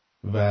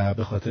و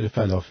به خاطر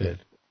فلافل.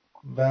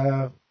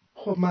 و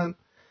خب من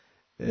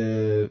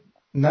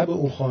نه به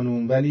اون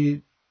خانوم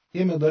ولی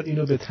یه مقدار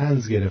اینو به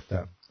طنز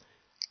گرفتم.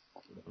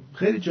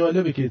 خیلی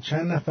جالبه که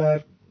چند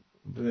نفر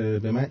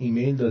به من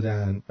ایمیل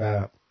دادن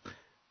و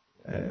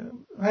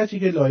هرچی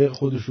که لایق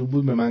خودشون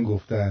بود به من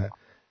گفتن.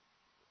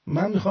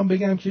 من میخوام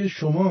بگم که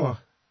شما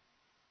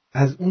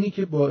از اونی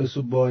که باعث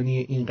و بانی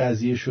این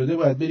قضیه شده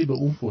باید بری به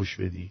اون فوش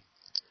بدی،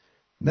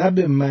 نه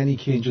به منی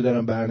که اینجا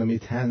دارم برنامه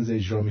طنز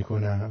اجرا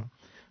میکنم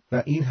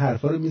و این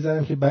حرفا رو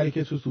میزنم که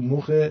بلکه تو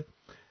مخ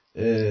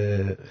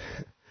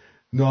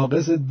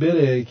ناقصت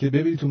بره که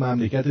ببینی تو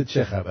مملکت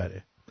چه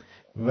خبره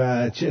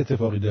و چه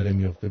اتفاقی داره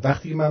میفته.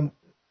 وقتی من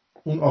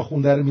اون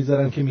آخونده رو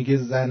میذارم که میگه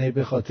زنه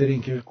به خاطر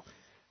اینکه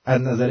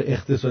از نظر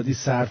اقتصادی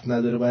صرف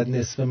نداره باید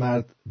نصف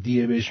مرد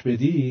دیه بهش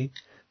بدی،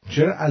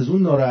 چرا از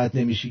اون ناراحت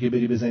نمیشی که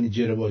بری بزنی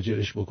جر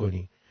واجرش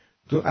بکنی؟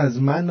 تو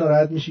از من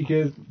ناراحت میشی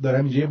که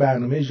دارم اینجا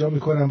برنامه اجرا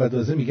میکنم و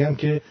تازه میگم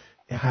که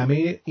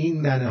همه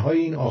این ننه های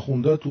این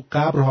آخوندا تو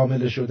قبر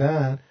حامله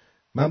شدن،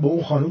 من با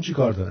اون خانوم چی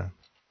کار دارم؟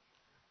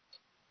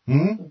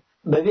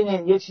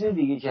 ببینین یه چیز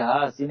دیگه که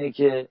هست اینه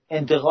که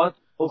انتقاد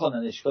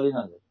بکنن، اشکالی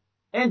نداره،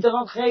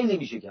 انتقاد خیلی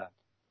میشه کرد،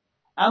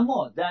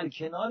 اما در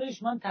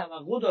کنارش من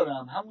توقع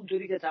دارم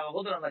همونطوری که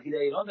توقع دارم وقتی در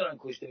ایران دارن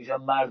کشته میشن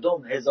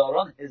مردم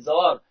هزاران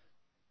هزار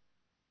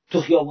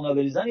تو خیابونا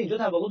بریزن، اینجا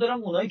توقع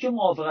دارم اونایی که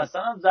موافق هستن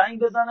هم زنگ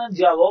بزنن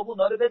جواب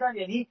اونا رو بدن،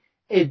 یعنی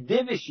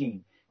عده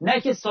بشین،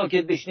 نه که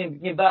ساکت بشینیم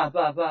بگیم به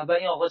به به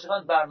این آقا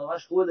چقدر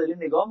برنامه‌اش خوبه داریم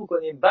نگاه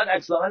میکنیم، بعد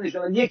عکس العمل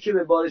نشون یکی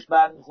به بارش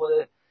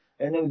برمیخوره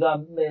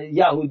نمیدونم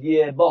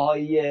یهودی،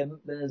 باهایی،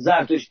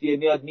 زرتشتی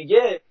میاد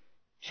میگه،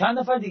 چند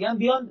نفر دیگه هم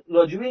بیان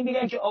راجبه این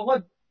بگن که آقا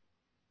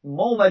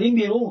ما اومدیم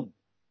بیرون،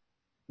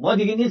 ما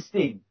دیگه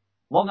نیستیم،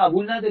 ما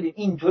قبول نداریم.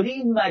 اینطوری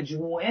این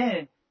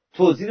مجموعه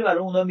توضیح برای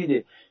اونا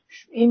میده.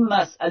 این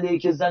مسئله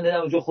که زن در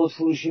اونجا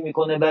خودفروشی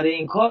میکنه برای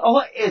این کار،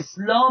 آقا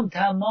اسلام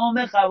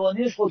تمام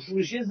قوانینش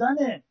خودفروشی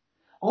زنه.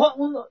 آقا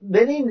اون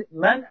برین،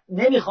 من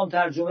نمیخوام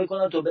ترجمه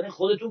کنم، تو برین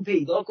خودتون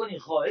پیدا کنین،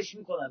 خواهش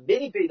میکنم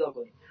برین پیدا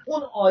کنین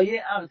اون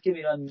آیه عقد که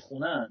میرن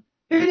میخونن،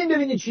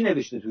 ببینید چی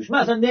نوشته توش. من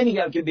اصلا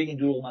نمیگم که بگین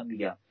دروغ من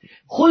میگم،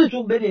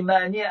 خودتون برین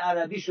معنی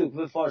عربیش رو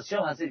به فارسی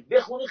هم هست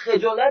بخونید،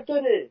 خجالت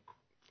داره.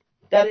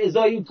 در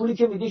ازای این پولی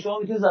که میدی شما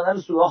میتونی زنه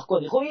رو سوراخ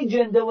کنی. خب این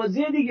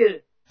جنده‌بازیه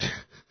دیگه.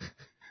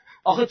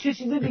 آخه چه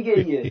چیز دیگه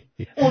ایه؟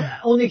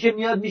 اونی که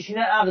میاد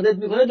میشینه عقدت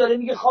میکنه داره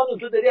میگه خانم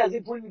تو داری از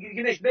این پول میگیری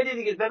که بهش بدی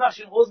دیگه،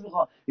 ببخشید عذر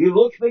میخوام یه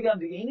رک بگم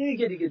دیگه،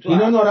 اینه دیگه تو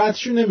اینا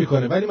ناراحتشون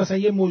نمیکنه، ولی مثلا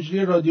یه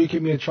مجری رادیو که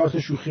میاد 4 تا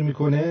شوخی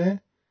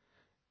میکنه،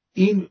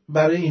 این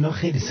برای اینا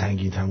خیلی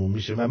سنگین تموم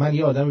میشه و من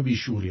یه آدم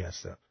بیشوری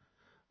هستم.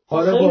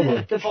 آره بابا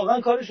اتفاقا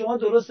کار شما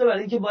درسته، برای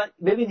اینکه باید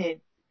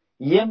ببینید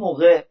یه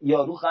موقع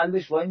یارو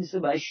قلبش وای نیسته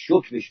برای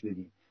شوک بهش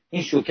بدین،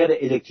 این شوکر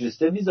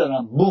الکتریسته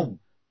میذارن بوم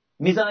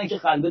میزنن که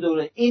قلبه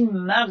دوره. این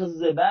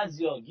مغز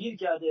بعضیا گیر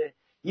کرده،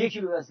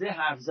 یکی به واسطه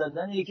حرف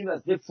زدن، یکی به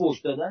واسطه فحش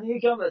دادن،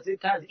 یکی به واسطه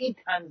طنز. این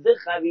طنز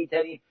قوی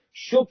ترین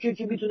شوکی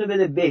که میتونه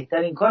بده.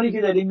 بهترین کاری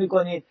که دارین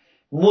میکنین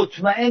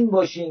مطمئن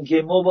باشین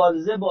که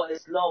مبارزه با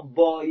اسلام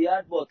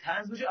باید با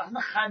طنز بشه. اصلا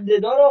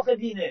خنده‌دار آخه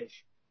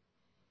دینش،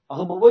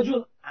 آخه بابا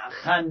جون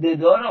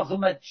خنده‌دار، آخه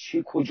من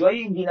کجای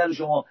این دینه رو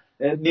شما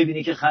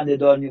میبینی که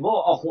خنده‌دار نیست؟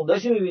 بابا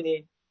آخونداشو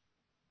میبینی،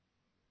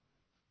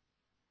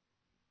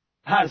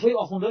 حرفای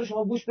آخونده رو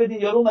شما گوش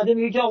بدین. یارو اومده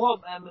میگه که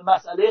آقا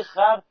مسئله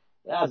خر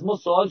از ما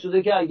سوال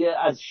شده که اگه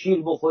از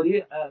شیر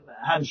بخوری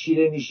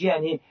همشیره میشی،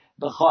 یعنی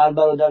به خواهر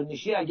برادر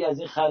میشی، اگه از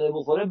این خره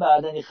بخوره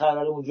بعدن این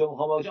خره رو اونجا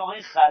میخوام باشه. آقا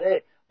این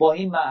خره با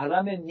این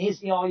محرم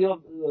نیست، این آیا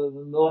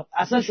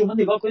اصلا شما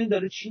نگاه کنید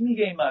داره چی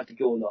میگه این مرد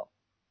که اولا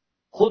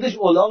خودش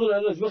اولاغ رو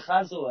راجع به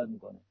خر صحبت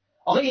میکنه.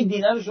 آقا این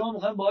دینه رو شما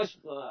میخواین باهاش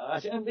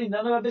این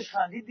دینه رو بهش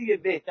خندید دیگه،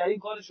 بهترین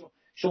کارشو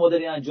شما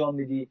داری انجام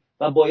میدی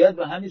و باید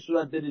به همین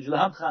صورت بده جلو.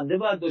 هم خنده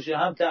باید باشه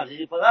هم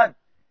تحقیقی. فقط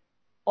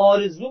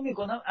آرزو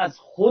میکنم از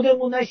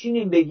خودمون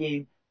نشینیم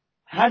بگیم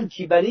هر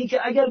کی، برای اینکه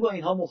اگر با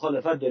اینها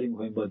مخالفت داریم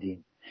میکنیم با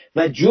دین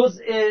و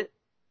جزء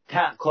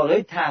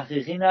کارهای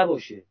تحقیقی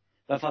نباشه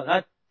و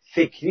فقط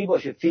فکری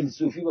باشه،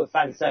 فیلسوفی و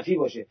فلسفی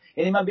باشه،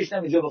 یعنی من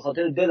بشنم اینجا به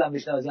خاطر دلم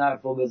بشنم از این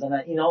حرفا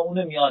بزنن، اینا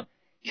اونو میان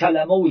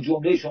کلمه و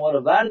جمله شما رو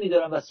ور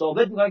میدارن و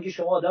ثابت میکنن که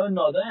شما آدم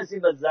نادان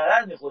هستید و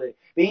ضرر میخوره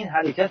به این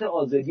حرکت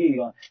آزادی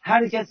ایران.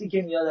 هر کسی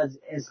که میاد از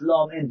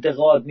اسلام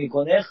انتقاد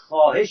میکنه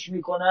خواهش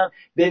میکنم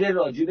بره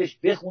راجبش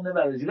بخونه و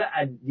راجب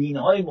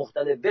دینهای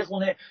مختلف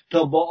بخونه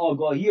تا با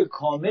آگاهی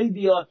کامل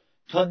بیاد،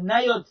 تا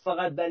نیاد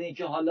فقط برای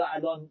اینکه حالا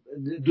الان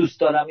دوست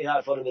دارم این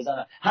حرفا رو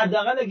بزنم.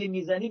 حداقل اگه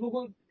میزنی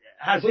بگو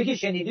حرفایی که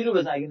شنیدی رو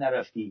بزن، اگه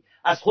نرفتی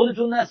از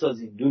خودتون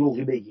نسازین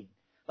دروغی بگین.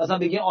 مثلا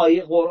بگین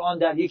آیه قرآن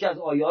در یکی از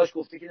آیه‌هاش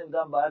گفته که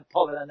نمیدونم باید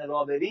پا برهنه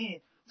راه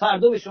برین،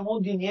 فردا به شما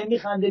اون دینیه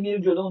میخنده میره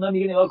جلو، اونا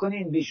میگه نگاه کنین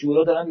این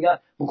بیشورا دارن میگن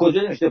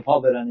کجا نوشته پا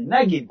برهنه.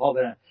 نگین پا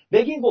برهنه،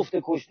 بگین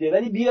گفته کشته،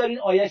 ولی بیارین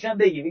آیه‌ش هم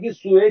بگین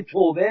سوره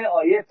توبه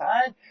آیه 5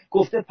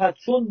 گفته پس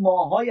چون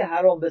ماهای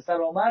حرام به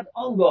سر آمد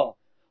آنگاه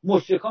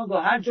مشرکان رو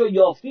هر جا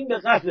یافتین به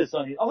قتل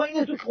رسانید. آقا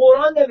این تو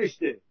قرآن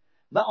نوشته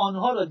و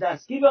آنها را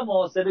دستگیر و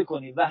محاصره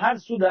کنید و هر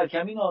سو در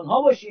کمین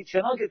آنها باشید،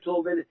 چنانکه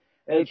توبه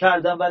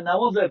کردن و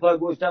نماز و پای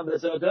گذاشتن به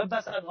رسالت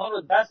پس آنها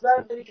رو دست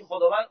بردارید که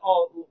خداوند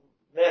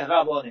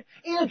مهربانه.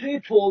 اینو توی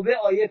توبه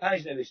آیه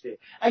 5 نوشته.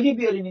 اگه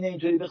بیارین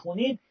اینطوری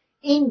بخونید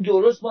این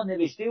درست با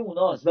نوشته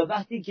اوناست. و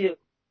وقتی که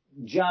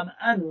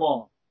جمعاً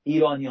ما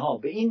ایرانی ها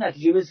به این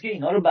نتیجه برسیم که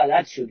اینها رو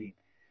بلد شدیم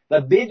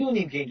و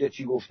بدونیم که اینجا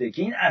چی گفته،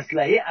 که این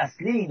اسلحه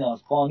اصلی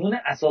ایناست، قانون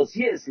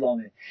اساسی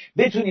اسلامه،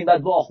 بتونیم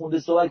بعد با آخونده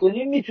صحبت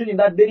کنیم، میتونیم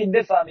بعد بریم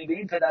بفهمیم به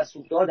این پدر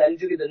سوخته ها در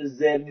اینجا که داره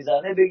زر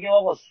میزنه بگیم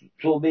آقا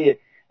توبه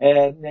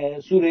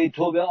سوره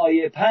توبه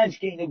آیه 5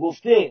 که اینو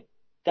گفته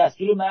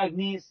دستور مرگ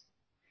نیست.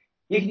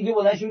 یکی دیگه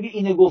بلندش میگه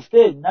اینو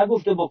گفته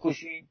نگفته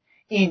بکشین،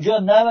 اینجا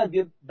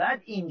نباید.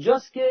 بعد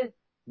اینجاست که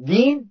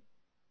دین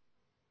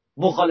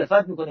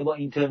مخالفت میکنه با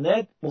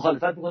اینترنت،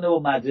 مخالفت میکنه با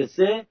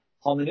مدرسه.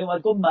 خامنه‌ای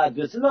اومد گفت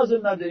مدرسه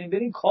لازم نداریم،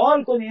 برین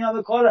کار کنین،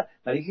 همه کار،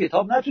 برای اینکه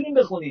کتاب نتونین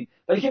بخونین،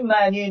 برای اینکه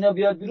معنی اینا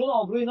بیاد بیرون،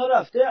 آبرو اینا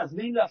رفته، از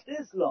بین رفته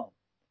اسلام.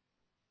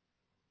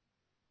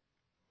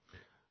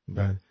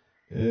 بله.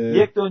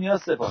 یک دنیا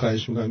سپاس.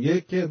 خواهش میکنم.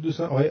 یک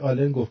دوستان آقای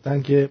آلن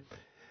گفتن که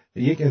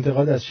یک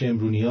انتقاد از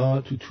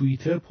شمرونی‌ها تو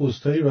توییتر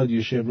پست‌های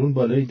رادیو شمرون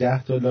بالای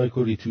 10 تا لایک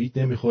و ریتوییت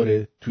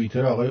نمیخوره.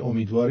 توییتر آقای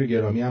امیدوار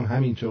گرامی هم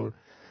همینطور.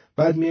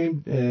 بعد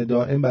میایم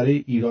دائم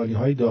برای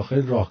ایرانی‌های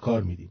داخل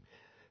راهکار میدیم.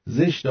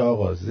 زشت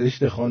آقا،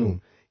 زشت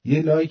خانوم،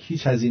 یه لایک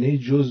هیچ هزینه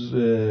جز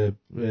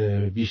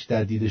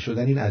بیشتر دیده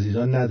شدن این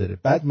عزیزان نداره.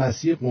 بعد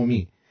مسیح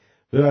قومی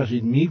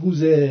ببخشید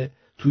میگوزه،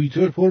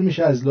 توییتر پر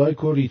میشه از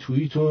لایک و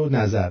ریتوییت و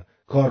نظر.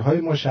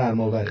 کارهای ما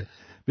شرم‌آوره.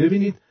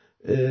 ببینید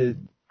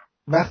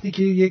وقتی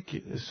که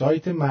یک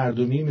سایت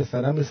مردمی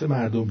مثلا مثل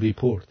مردم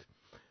ریپورت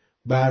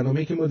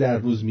برنامه که ما در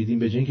روز میدیم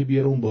به جای اینکه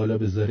بیاره اون بالا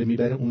بذاره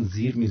میبره اون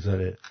زیر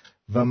میذاره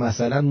و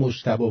مثلا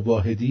مجتبی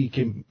واحدی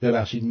که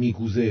ببخشید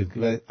میگوزه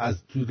و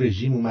از تو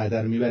رژیم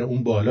اومده رو میبره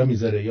اون بالا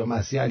میذاره، یا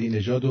مسیح علی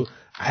نژاد رو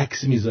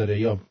عکس میذاره،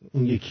 یا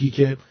اون یکی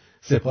که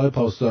سپاه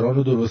پاسداران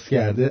رو درست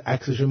کرده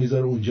عکسشو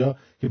میذاره اونجا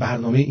که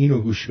برنامه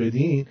اینو گوش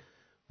بدین.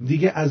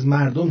 دیگه از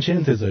مردم چه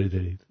انتظاری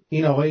دارید؟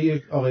 این آقای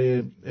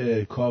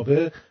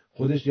کاوه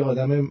خودش یه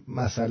آدم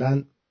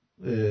مثلا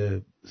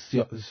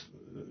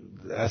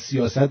از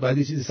سیاست باید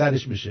یه چیزی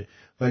سرش بشه،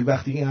 ولی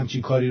وقتی این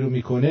همچین کاری رو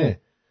میکنه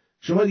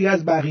شما دیگه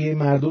از بقیه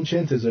مردم چه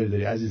انتظاری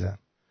داری عزیزم؟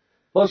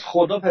 باز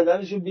خدا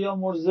پدرشو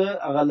بیامرزه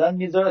اقلا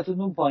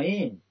میذارتون اون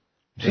پایین.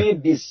 توی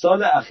 20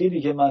 سال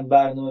اخیری که من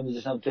برنامه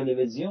میذاشتم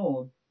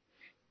تلویزیون،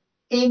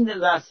 این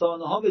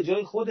رسانه ها به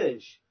جای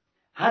خودش،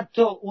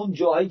 حتی اون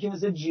جاهایی که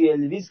مثل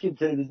GLV's که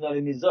تلویزیون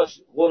رو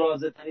میذاشت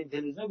قراضه ترین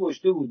تلویزیون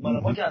گشته بود، مال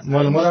ما که از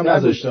مال ما هم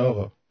نذاشته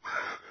آقا.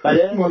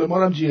 بله مال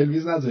ما هم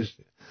GLV's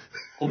نذاشته.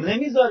 خب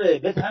نمیذاره،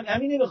 به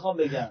همینی میخوام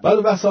بگم.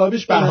 بعد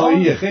صاحبش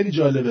بهاییه، خیلی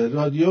جالبه،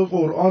 رادیو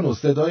قرآن و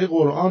صدای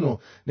قرآن و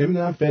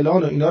نمیدونم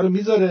فلان و اینا رو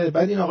میذاره،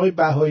 بعد این آقای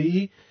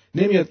بهایی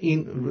نمیاد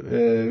این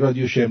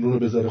رادیو شمرون رو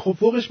بذاره. خب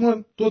فوقش ما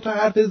 2 تا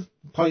حرف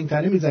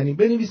پایین‌تنه میزنیم،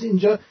 بنویس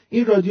اینجا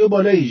این رادیو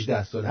بالای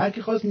 18 سال، هر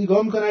کی خواست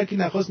نگاه میکنه، هر کی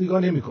نخواست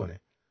نگاه نمیکنه،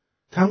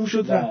 تموم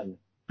شد.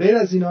 غیر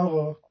از این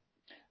آقا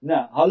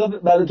نه. حالا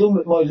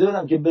براتون موضوع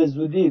دارم که به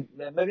زودی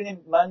ببینیم.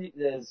 من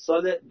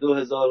سال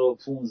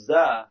 2015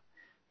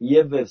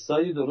 یه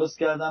وبسایتی درست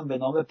کردم به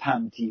نام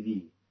پم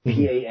تیوی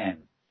PAM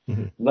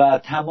و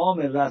تمام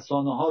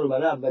رسانه ها رو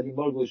برای اولین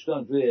بار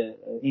گذاشتم روی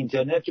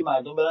اینترنت که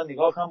مردم برن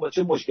نگاه کنن با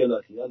چه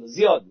مشکلاتی. حالا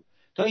زیاد بود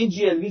تا این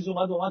GLV's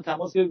اومد با من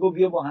تماس گرفت، گفت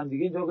بیا با هم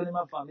دیگه اینطور کنیم.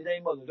 من فهمیدم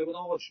این موضوع،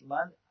 گفتم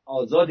من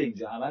آزاد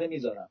اینجا همه رو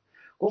میذارم.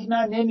 گفت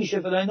نه نمیشه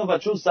فلان اینو، و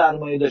چون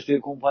سرمایه داشته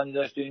کمپانی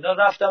داشته اینا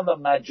رفتم و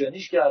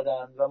مجانیش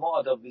کردن و ما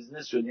آداب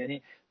بیزنس شد.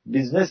 یعنی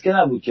بیزنس که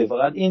نبود که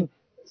فقط این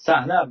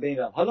صحنه بین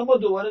رفت. حالا ما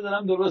دوباره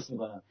دارم درست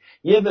میکنم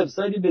یه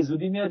وبسایتی به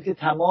زودی میاد که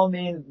تمام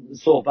این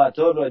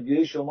صحبت‌ها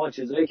رادیویی شما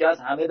چیزایی که از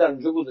همه در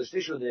اونجا گذاشته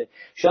شده،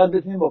 شاید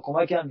بتونیم با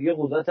کمک هم دیگه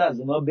قدرت از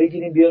اونها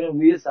بگیریم بیاریم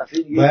روی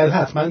صفحه دیگه. باید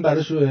حتما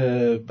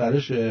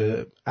براش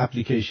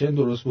اپلیکیشن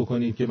درست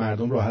بکنید که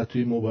مردم راحت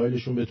توی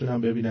موبایلشون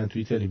بتونن ببینن،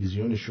 توی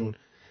تلویزیونشون.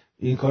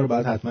 این کار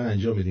باید حتما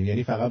انجام بدین،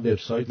 یعنی فقط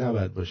وبسایت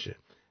نباید باشه،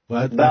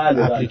 باید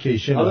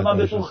اپلیکیشن. حالا من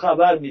بهتون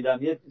خبر میدم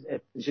یه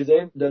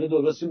چیزایی داره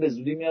درستی به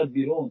زودی میاد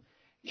بیرون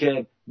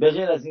که به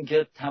غیر از این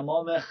که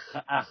تمام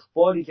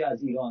اخباری که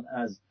از ایران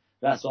از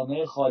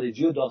رسانه‌های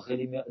خارجی و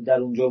داخلی در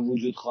اونجا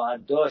وجود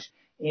خواهد داشت،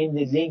 این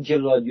لینک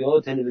رادیو و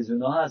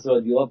تلویزیون‌ها هست،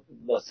 رادیوها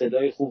با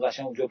صدای خوب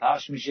قشنگ اونجا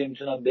پخش میشه،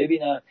 میتونن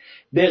ببینن.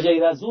 به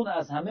غیر از اون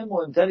از همه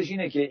مهمترش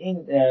اینه که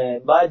این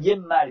باید یه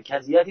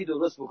مرکزیتی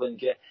درست بکنیم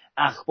که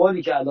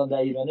اخباری که الان در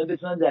ایرانه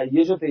بتونن در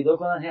یه جا پیدا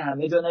کنن،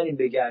 همه جا نریم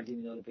بگردیم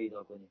اینا رو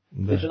پیدا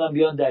کنیم، بتونن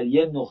بیان در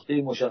یه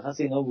نقطه مشخص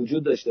اینا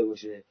وجود داشته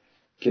باشه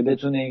که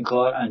بتونه این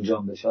کار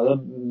انجام بشه. حالا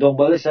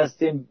دنبالش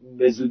هستیم،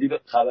 به زودی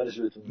خبرش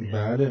بهتون میدم.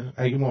 بله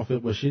اگه موافق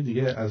باشید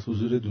دیگه از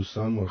حضور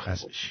دوستان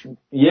مرخص بشیم.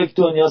 یک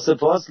دنیا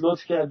سپاس،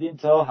 لطف کردین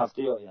تا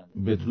هفته آینده.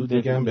 بدرود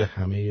میگم به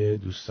همه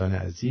دوستان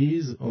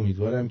عزیز،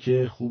 امیدوارم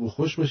که خوب و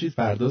خوش باشید.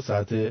 فردا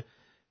ساعت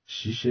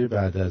 6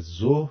 بعد از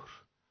ظهر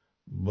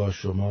با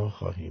شما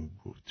خواهیم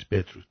بود.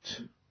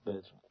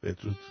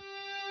 بدرود.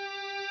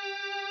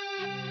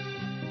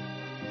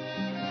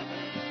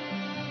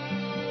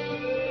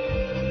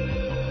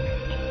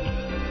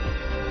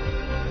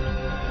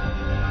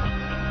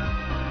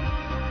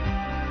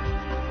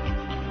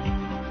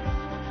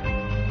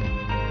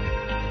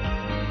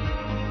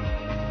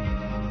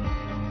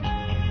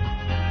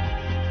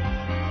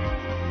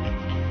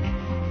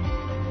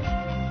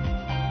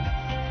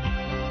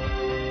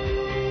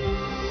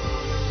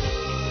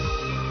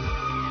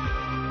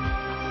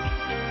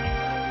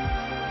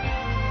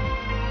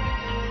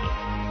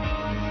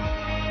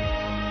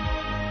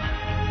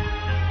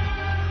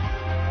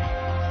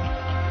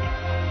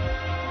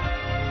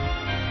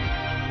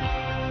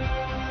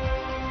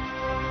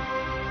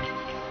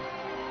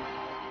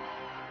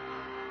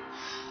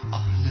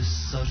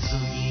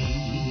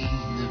 سرزمین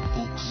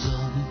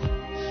بغزم،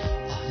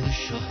 اهل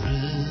شهر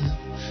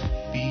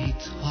بی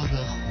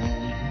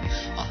ترحم،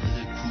 اهل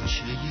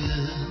کوچه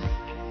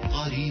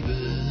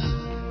غریبه،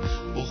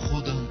 با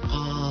خودم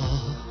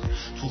قهر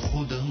تو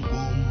خودم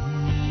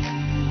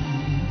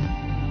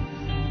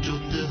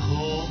جاده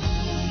ها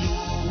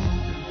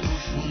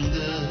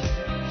پوشونده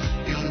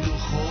گرد و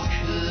خاک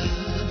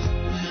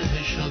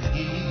مه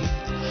شبگیر،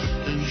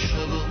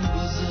 امشبم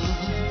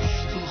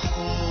گذشت و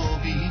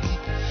خوابید،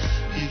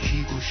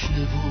 یکی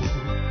گشنه و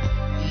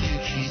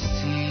یکی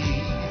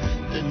سیر،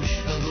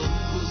 امشبم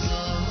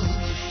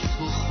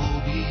گذشت و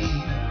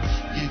خوابید،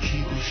 یکی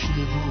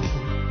گشنه و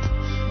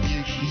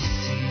یکی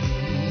سیر.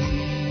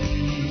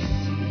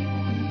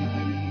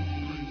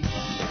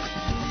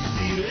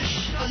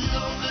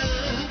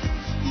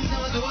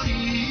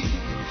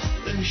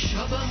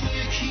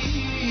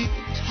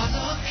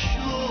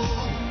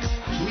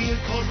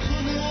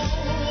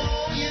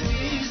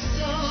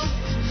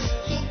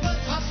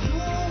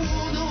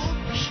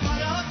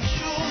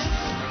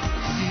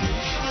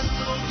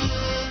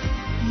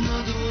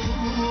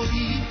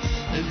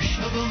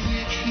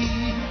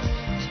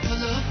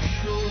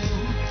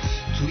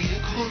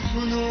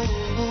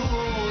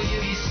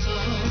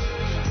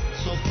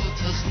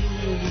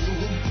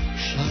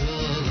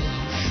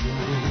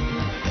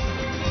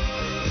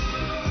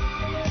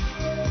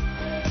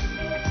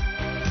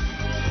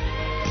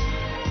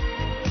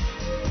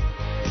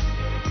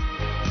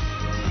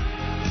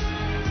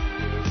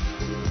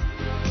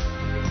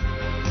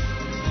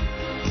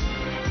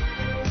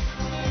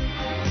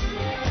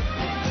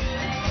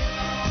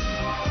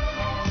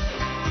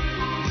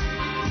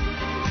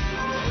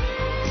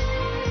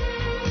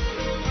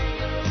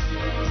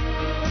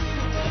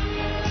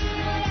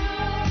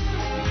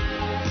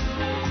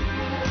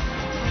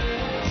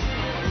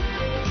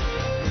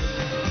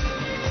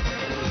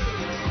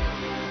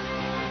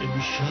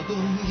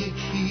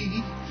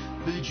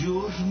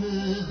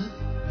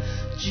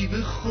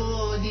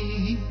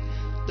 ولی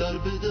در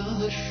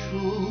بدهش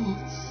شد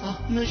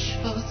سهمش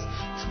از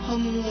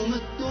تمام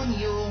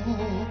دنیا،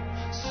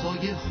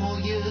 سایه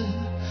های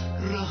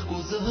ره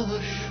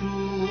گذر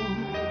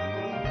شد.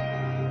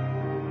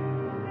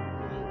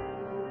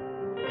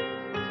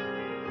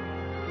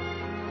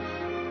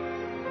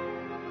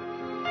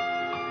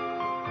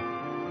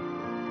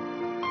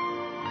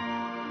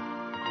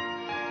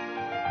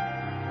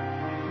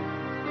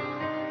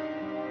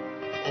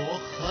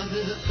 آخر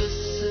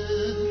قصه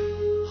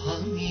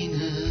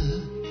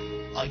همینه،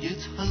 اگه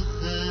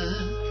تلخه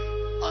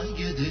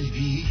اگه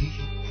دلبی،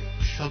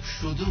 شب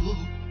شد و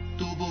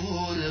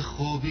دوباره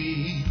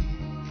خوابی،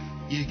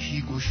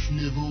 یکی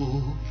گشنه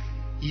و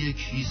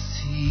یکی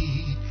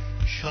سیر.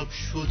 شب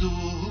شد و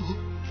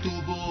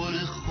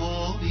دوباره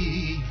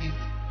خوابی،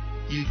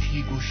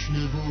 یکی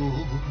گشنه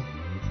و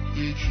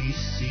یکی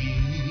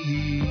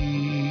سیر.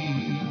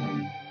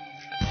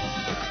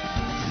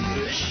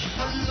 زیرش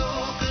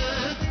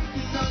حلاقه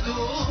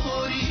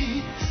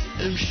نداری،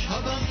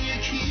 امشبم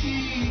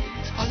یکی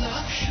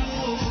تلف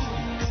شد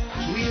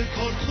توی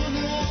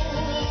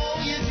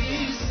کارتونای بی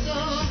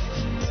سخت،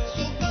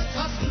 صحبت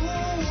از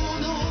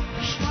نون و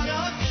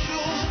شرف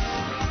شد.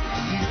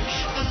 زیرش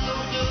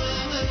حلاقه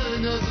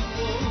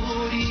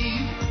نداری،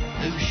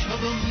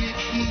 امشبم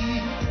یکی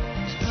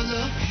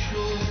تلف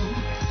شد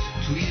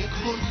توی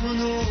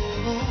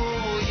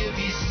کارتونای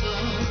بی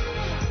سخت،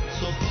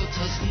 صحبت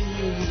از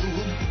نون